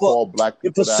only call black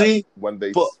people that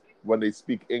when they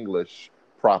speak English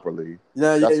properly.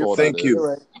 That's all thank that you.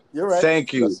 Is. You're right.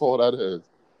 Thank you. That's all that is.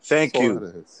 Thank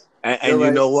you. And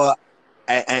you know what?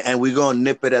 and we're gonna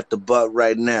nip it at the butt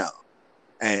right now.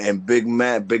 And Big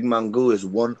Mangu is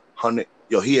 100.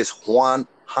 Yo, he is Juan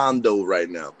Hondo right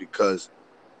now because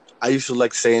I used to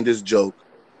like saying this joke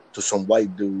to some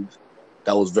white dudes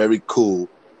that was very cool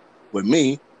with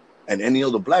me and any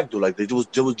other black dude. Like it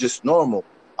was just normal.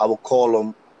 I would call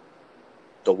him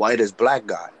the whitest black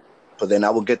guy, but then I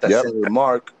would get that same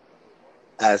remark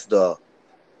as the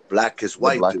blackest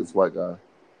white guy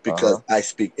because I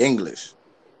speak English,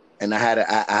 and I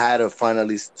had to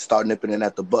finally start nipping it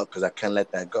at the butt because I can't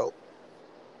let that go.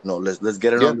 No, let's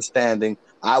get an understanding.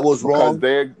 I was wrong,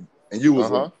 and you was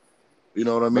wrong. You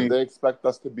know what I mean? But they expect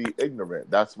us to be ignorant.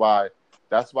 That's why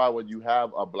when you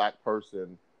have a black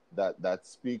person that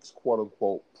speaks quote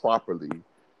unquote properly,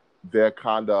 they're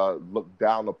kind of looked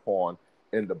down upon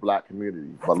in the black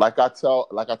community. But like I told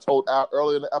Al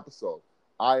earlier in the episode,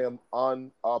 I am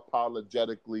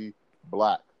unapologetically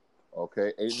black.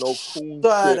 Okay, ain't no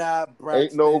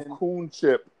coon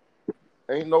chip.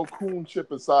 Ain't no coon chip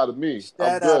inside of me.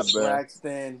 I'm good, man.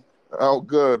 Braxton. I'm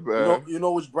good, man. You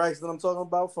know which Braxton I'm talking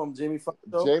about from Jamie Foxx?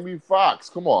 Jamie Foxx,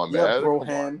 come on, man. Yeah,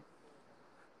 Broham.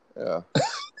 Yeah,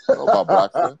 I know about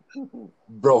Braxton.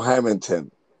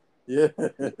 Brohamilton. Yeah.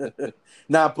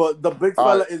 But the big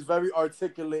fella is very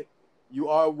articulate. You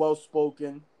are well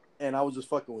spoken, and I was just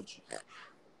fucking with you.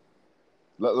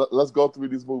 Let's go through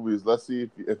these movies. Let's see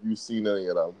if you've seen any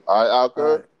of them. All right, Alker?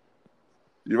 All right.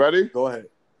 You ready? Go ahead.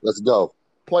 Let's go.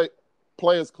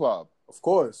 Players Club. Of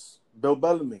course. Bill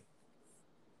Bellamy.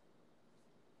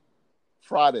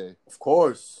 Friday. Of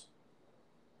course.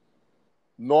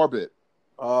 Norbit.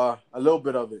 A little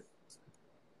bit of it.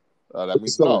 That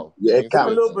means no. Yeah, it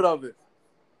counts. A little bit of it.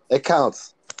 It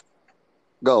counts.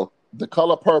 Go. The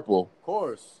Color Purple. Of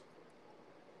course.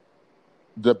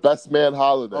 The Best Man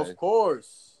Holiday. Of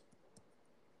course.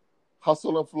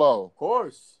 Hustle and Flow. Of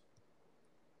course.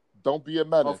 Don't Be a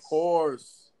Menace. Of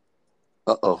course.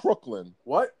 Crooklyn.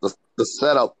 What? The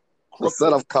setup. Crooklyn. The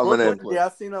setup coming in. Yeah, I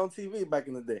seen it on TV back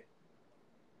in the day.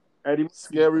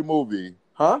 Scary Movie.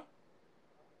 Huh?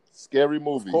 Scary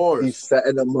Movie. Of course. He's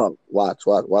setting them up. Watch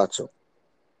him.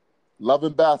 Love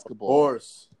and Basketball. Of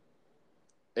course.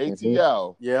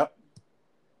 ATL. Yep.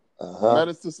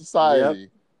 Menace to Society. Yep.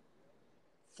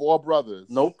 Four Brothers.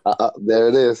 Nope. There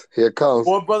it is. Here it comes.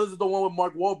 Four Brothers is the one with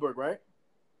Mark Wahlberg, right?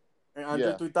 And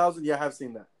Andre 3000? Yeah, I have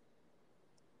seen that.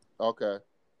 Okay.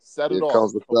 Set It Here Off.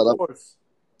 Comes the setup. Of course.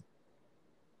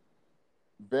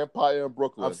 Vampire in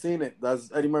Brooklyn. I've seen it.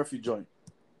 That's Eddie Murphy joint.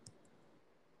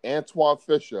 Antoine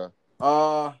Fisher.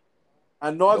 I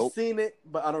know I've seen it,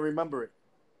 but I don't remember it.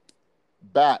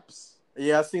 Baps.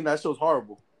 Yeah, I've seen that. Show's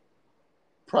horrible.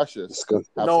 Precious.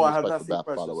 No, I have not seen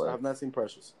Precious. I have not seen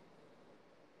Precious.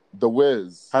 The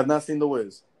Wiz. Have not seen The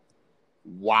Wiz.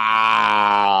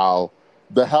 Wow.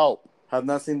 The Help. Have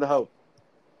not seen The Help.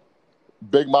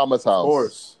 Big Mama's House. Of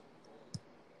course.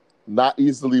 Not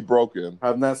Easily Broken.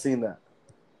 Have not seen that.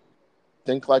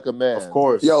 Think Like a Man. Of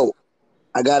course. Yo,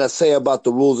 I gotta say about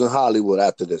the rules in Hollywood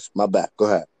after this. My bad. Go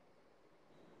ahead.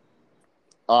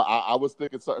 I was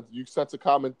thinking something. You sense a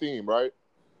common theme, right?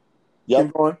 Yep.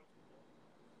 Keep going.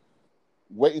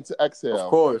 Waiting to Exhale. Of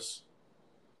course.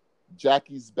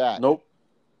 Jackie's Back. Nope.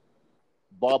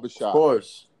 Barbershop. Of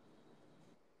course.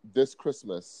 This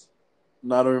Christmas.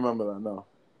 No, I don't remember that. No.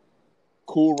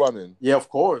 Cool Running. Yeah, of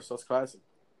course. That's classic.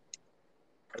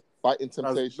 Fighting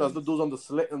Temptation. That's the dudes on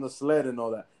the sled and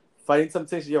all that. Fighting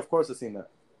Temptation. Yeah, of course I've seen that.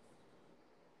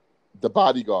 The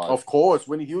Bodyguard. Of course.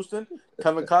 Whitney Houston.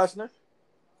 Kevin Costner.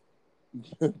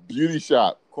 Beauty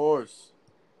Shop. Of course.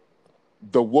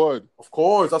 The Wood. Of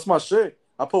course. That's my shit.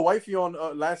 I put wifey on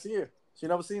last year. She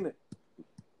never seen it.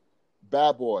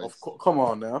 Bad Boys. Come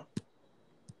on now.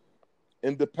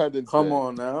 Independence Day. Come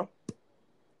on now.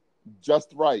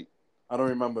 Just Right. I don't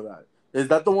remember that. Is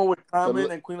that the one with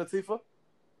Common and Queen Latifah?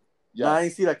 Yeah. Nah, I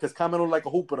ain't see that because Common looked like a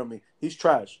hooper to me. He's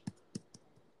trash.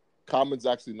 Common's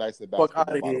actually nice in basketball,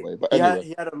 by the way. But anyway,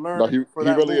 he had to learn. He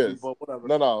that really movie, is. But whatever.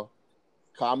 No.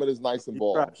 Common is nice in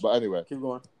ball. Trash. But anyway. Keep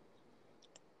going.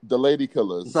 The Lady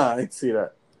Killers. Nah, I didn't see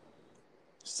that.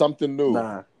 Something New.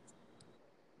 Nah.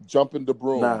 Jumping the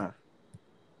Broom. Nah.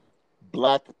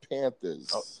 Black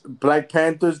Panthers. Black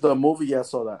Panthers, the movie, yeah, I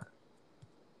saw that.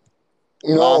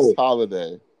 No. Last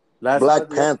Holiday. Black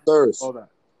Panthers. Saw that.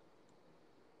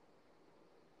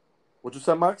 What you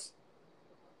said, Max?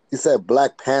 He said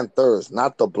Black Panthers,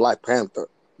 not the Black Panther.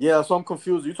 Yeah, so I'm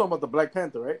confused. You talking about the Black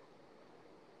Panther, right?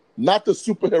 Not the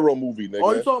superhero movie, nigga.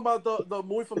 Oh, you talking about the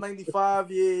movie from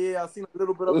 '95? Yeah. I seen a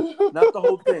little bit of it, not the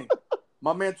whole thing.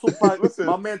 My man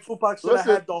Tupac should have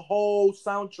had the whole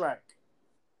soundtrack.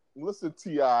 listen,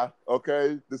 T.I.,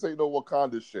 okay? This ain't no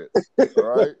Wakanda shit. All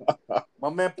right? My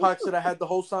man Pac should have had the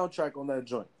whole soundtrack on that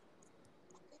joint.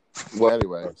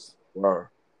 Anyways.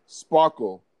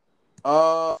 Sparkle.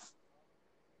 Yeah,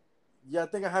 I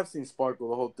think I have seen Sparkle,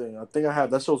 the whole thing. I think I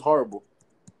have. That show's horrible.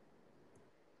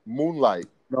 Moonlight.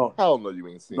 No. Hell no, you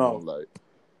ain't seen Moonlight.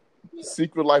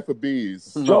 Secret Life of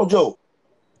Bees. No. JoJo.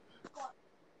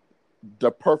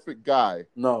 The Perfect Guy.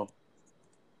 No.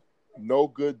 No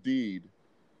Good Deed.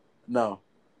 No.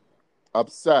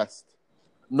 Obsessed.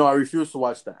 No, I refuse to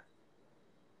watch that.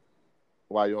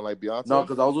 Why, you don't like Beyonce? No,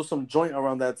 because I was with some joint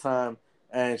around that time,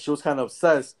 and she was kind of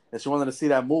obsessed, and she wanted to see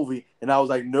that movie, and I was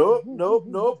like, nope,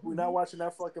 we're not watching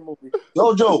that fucking movie.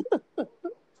 JoJo.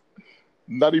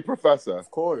 Nutty Professor.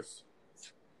 Of course.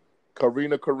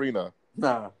 Karina.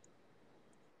 Nah.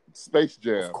 Space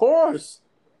Jam. Of course.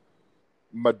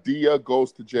 Medea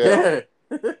Goes to Jail.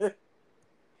 Yeah.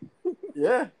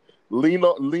 Yeah. Lean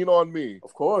on Me.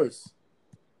 Of course.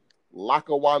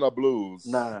 Lackawanna Blues.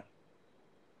 Nah.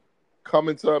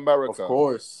 Coming to America. Of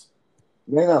course.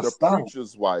 Yeah, The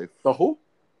Preacher's Wife. The who?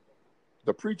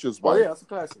 The Preacher's Wife. Oh, yeah, that's a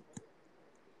classic.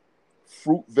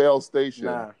 Fruitvale Station.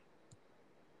 Nah.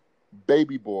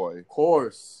 Baby Boy. Of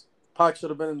course. Pac should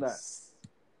have been in that.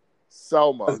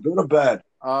 Selma. That's good or bad?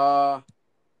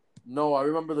 No, I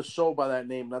remember the show by that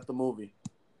name, not the movie.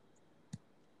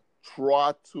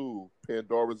 Troy 2,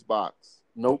 Pandora's Box.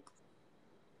 Nope.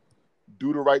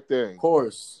 Do the Right Thing. Of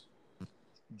course.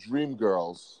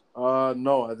 Dreamgirls.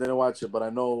 No, I didn't watch it, but I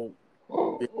know. And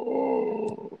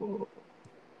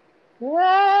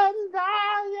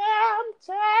I am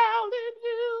telling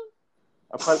you.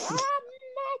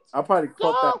 I probably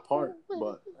caught that part,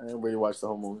 but I didn't really watch the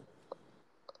whole movie.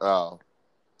 Oh.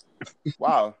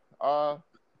 Wow.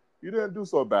 You didn't do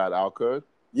so bad, Alcud.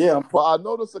 Yeah, but I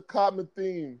noticed a common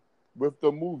theme with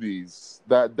the movies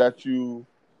that you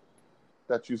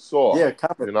saw. Yeah,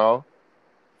 common. You know?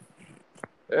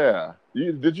 Yeah.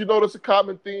 Did you notice a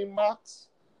common theme, Mox?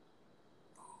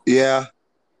 Yeah.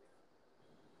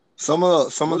 Some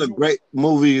of the great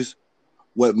movies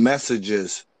with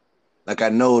messages, like I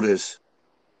noticed,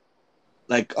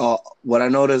 like what I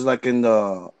noticed, like in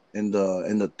the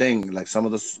thing, like some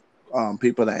of the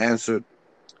people that answered,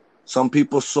 some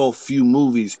people saw few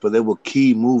movies, but they were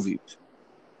key movies,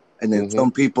 and then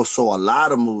some people saw a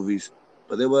lot of movies,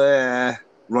 but they were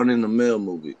run-in-the-mill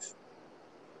movies,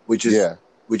 which is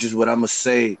what I'm gonna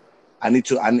say. I need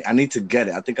to get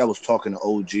it. I think I was talking to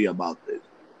OG about this.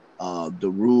 The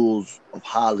rules of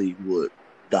Hollywood,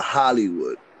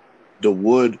 the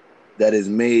wood that is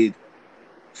made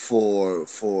for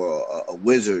a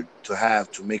wizard to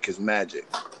have to make his magic,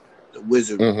 the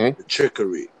wizardry, the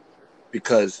trickery,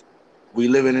 because we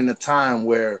living in a time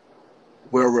where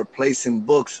we're replacing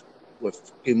books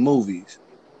with movies,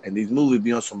 and these movies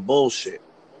be on some bullshit.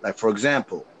 Like, for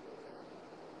example,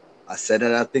 I said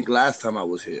it, I think last time I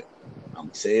was here. I'm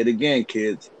gonna say it again,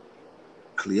 kids.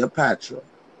 Cleopatra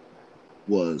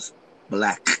was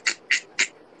black.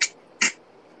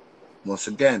 Once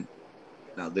again,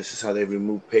 now this is how they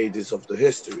remove pages of the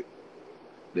history.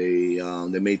 They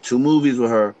made 2 movies with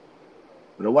her,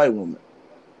 with a white woman.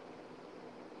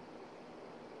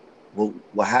 Well,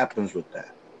 what happens with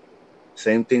that?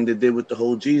 Same thing they did with the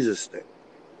whole Jesus thing.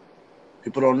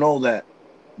 People don't know that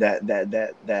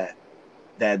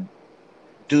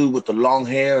dude with the long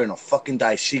hair and a fucking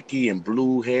dashiki and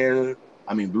blue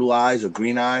eyes or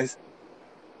green eyes.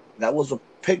 That was a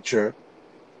picture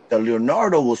that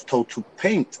Leonardo was told to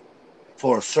paint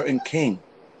for a certain king,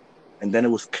 and then it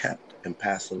was kept and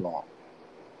passed along.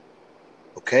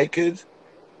 Okay, kids?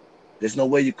 There's no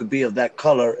way you could be of that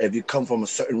color if you come from a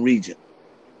certain region.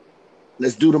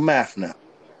 Let's do the math now.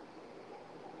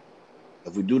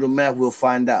 If we do the math, we'll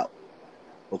find out.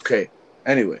 Okay.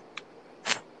 Anyway,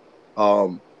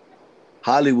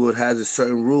 Hollywood has a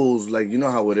certain rules, like, you know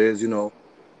how it is, you know,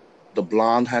 the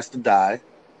blonde has to die,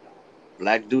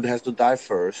 black dude has to die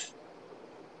first.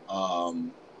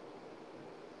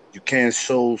 You can't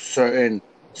show certain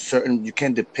you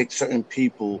can't depict certain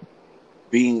people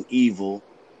being evil,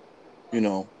 you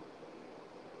know,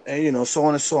 and you know, so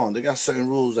on and so on. They got certain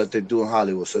rules that they do in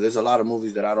Hollywood. So there's a lot of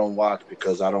movies that I don't watch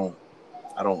because I don't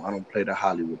play the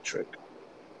Hollywood trick.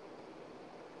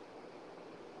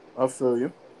 I feel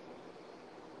you.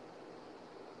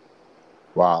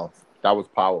 Wow, that was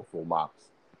powerful, Mox.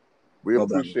 We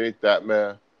appreciate that,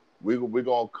 man. We're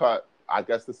gonna cut. I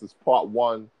guess this is part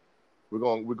 1.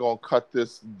 We're gonna cut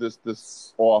this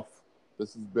off.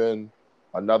 This has been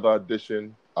another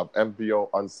edition of MVO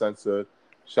Uncensored.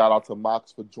 Shout out to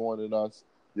Mox for joining us.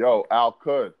 Yo, Al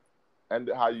Kud, end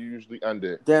it how you usually end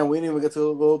it. Damn, we didn't even get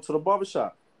to go to the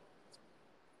barbershop.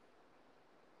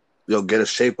 Yo, get a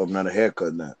shape up, not a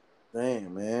haircut now.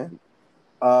 Damn, man.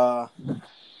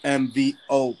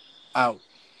 MVO out.